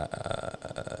 God.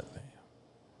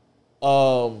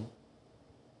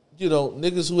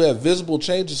 Niggas who have visible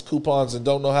changes coupons and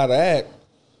don't know how to act.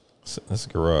 That's a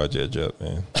garage edge up,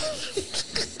 man.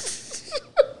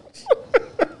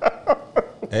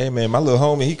 Hey, man, my little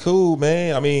homie, he cool,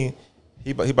 man. I mean,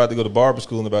 he about to go to barber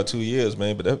school in about 2 years,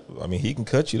 man. But he can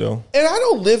cut you, though. And I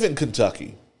don't live in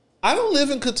Kentucky.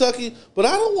 But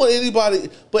I don't want anybody,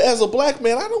 but as a black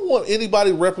man, I don't want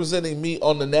anybody representing me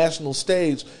on the national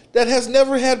stage that has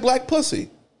never had black pussy.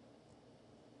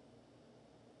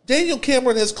 Daniel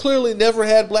Cameron has clearly never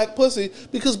had black pussy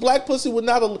because black pussy would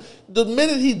not, the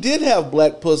minute he did have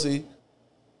black pussy,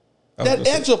 that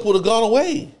edge up would have gone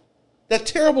away. That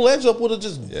terrible edge up would have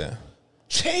just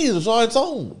changed on its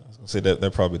own. I was going to say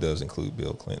that probably does include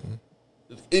Bill Clinton.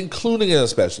 Including and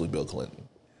especially Bill Clinton.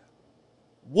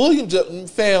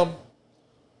 Fam,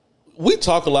 we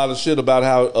talk a lot of shit about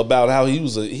how he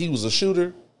was a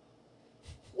shooter.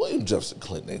 William Jefferson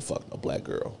Clinton ain't fucking a black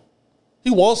girl.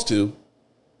 He wants to.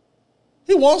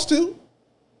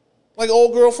 Like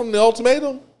old girl from The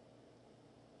Ultimatum.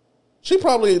 She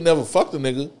probably ain't never fucked a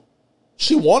nigga.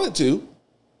 She wanted to.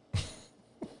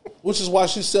 Which is why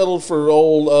she settled for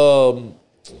old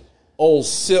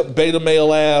simp beta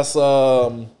male ass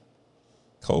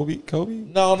Kobe?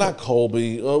 No, not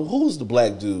Colby. Who's the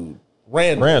black dude?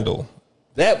 Randle.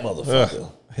 That motherfucker.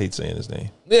 Ugh, I hate saying his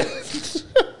name. Because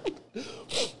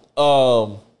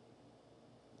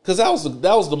that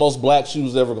was the most black she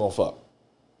was ever gonna fuck.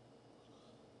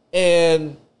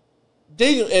 And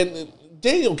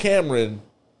Daniel Cameron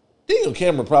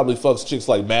probably fucks chicks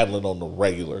like Madeline on the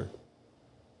regular.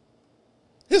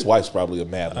 His wife's probably a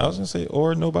Madeline. I was gonna say,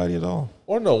 or nobody at all,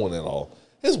 or no one at all.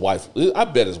 His wife, I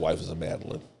bet his wife is a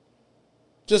Madeline.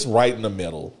 Just right in the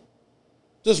middle.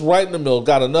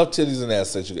 Got enough titties and ass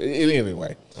section.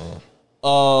 Anyway.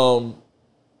 No.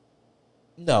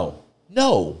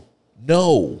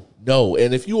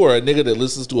 And if you are a nigga that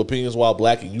listens to Opinions While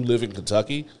Black and you live in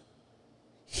Kentucky,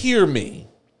 hear me.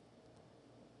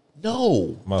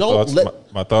 No. My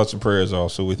thoughts and prayers are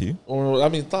also with you.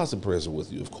 Thoughts and prayers are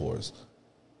with you, of course.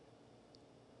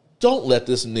 Don't let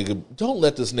this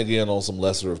nigga in on some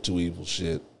lesser of two evil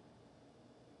shit.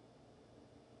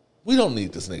 We don't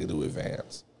need this nigga to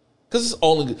advance. Because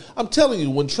I'm telling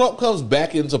you, when Trump comes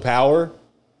back into power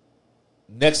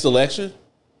next election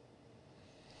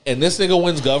and this nigga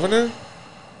wins governor,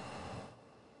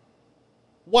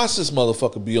 watch this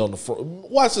motherfucker be on the front.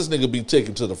 Watch this nigga be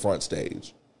taken to the front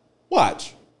stage.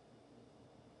 Watch.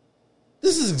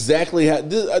 This is exactly how,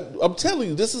 I'm telling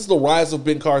you, this is the rise of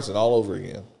Ben Carson all over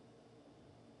again.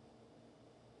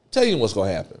 Tell you what's going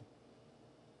to happen.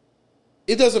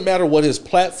 It doesn't matter what his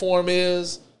platform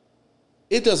is.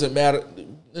 It doesn't matter.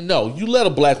 No, you let a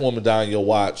black woman die on your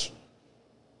watch.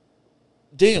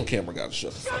 Daniel Cameron got to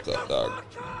shut the fuck up, dog.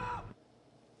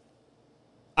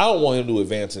 I don't want him to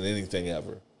advance in anything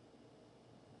ever,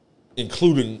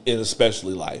 including and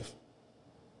especially life.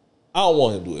 I don't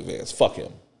want him to advance. Fuck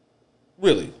him.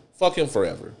 Really. Fuck him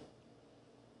forever.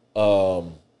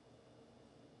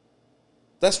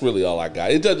 That's really all I got.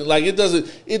 He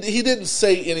didn't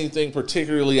say anything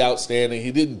particularly outstanding.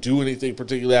 He didn't do anything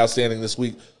particularly outstanding this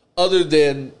week other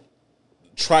than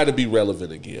try to be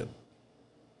relevant again.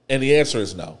 And the answer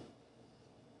is no.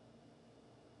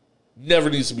 Never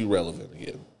needs to be relevant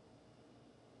again.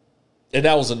 And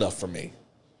that was enough for me.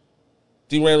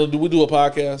 D. Randle, did we do a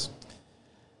podcast?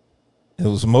 It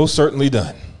was most certainly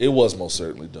done. It was most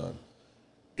certainly done.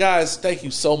 Guys, thank you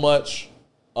so much.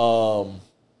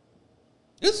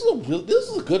 This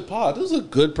is a good pod. This is a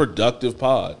good, productive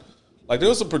pod. Like, there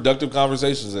were some productive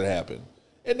conversations that happened.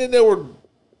 And then there were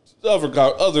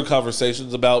other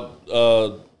conversations about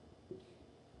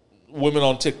women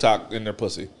on TikTok and their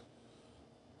pussy.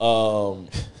 Mostly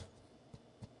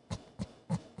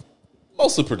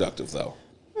productive, though.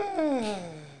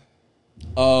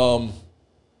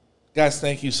 Guys,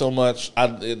 thank you so much.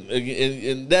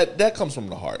 And that comes from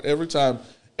the heart.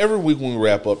 Every week when we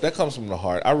wrap up, that comes from the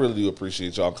heart. I really do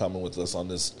appreciate y'all coming with us on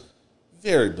this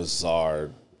very bizarre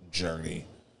journey.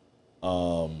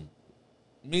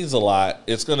 Means a lot.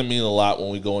 It's going to mean a lot when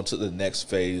we go into the next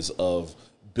phase of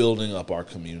building up our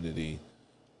community,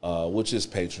 which is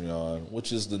Patreon,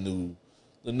 which is the new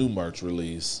merch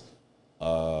release.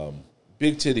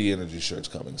 Big Titty Energy shirts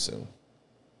coming soon.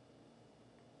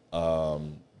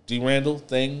 D. Randle,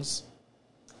 things?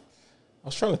 I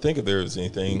was trying to think if there was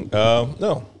anything.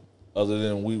 No. Other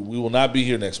than we will not be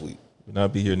here next week. We'll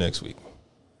not be here next week.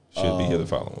 Should be here the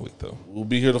following week, though. We'll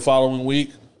be here the following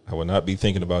week. I will not be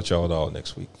thinking about y'all at all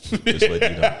next week. Just let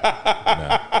you know.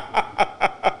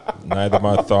 No. Neither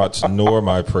my thoughts nor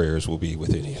my prayers will be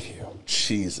with any of you.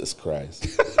 Jesus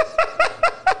Christ.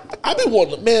 I've been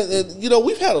wanting, man, you know,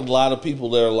 we've had a lot of people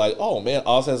that are like, oh, man,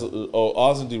 Oz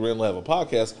and D. Randle have a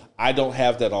podcast. I don't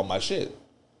have that on my shit.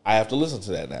 I have to listen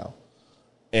to that now.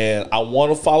 And I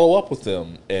want to follow up with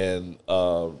them and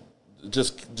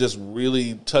just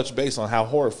really touch base on how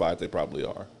horrified they probably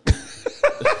are.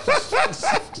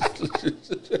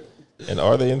 And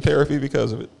are they in therapy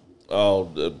because of it?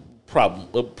 Oh,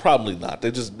 probably not.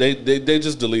 They just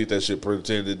deleted that shit,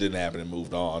 pretended it didn't happen, and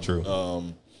moved on. True.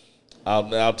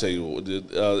 I'll tell you what.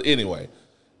 Anyway,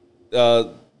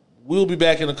 we'll be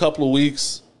back in a couple of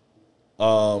weeks.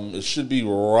 It should be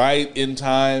right in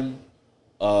time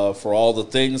for all the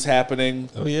things happening.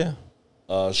 Oh yeah.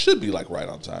 Should be like right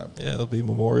on time. Yeah, it'll be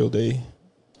Memorial Day.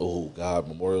 Oh God,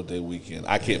 Memorial Day weekend.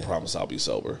 I can't promise I'll be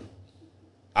sober.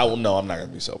 I'm not going to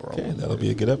be sober. Okay, that'll be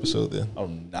a good episode then. I'll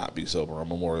not be sober on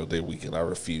Memorial Day weekend. I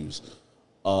refuse.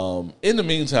 In the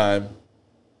meantime,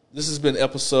 this has been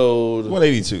episode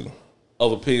 182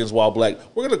 of Opinions While Black.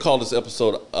 We're going to call this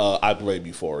episode I Blame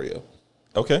Euphoria.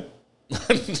 Okay.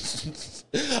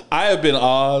 I have been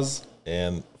Oz.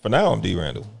 And for now, I'm D.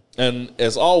 Randle. And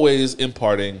as always,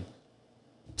 imparting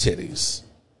titties.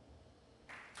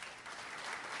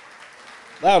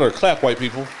 Louder, clap, white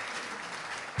people.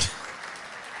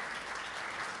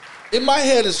 In my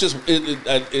head, it's just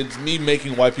it's me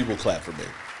making white people clap for me.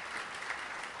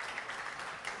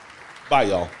 Bye,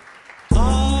 y'all.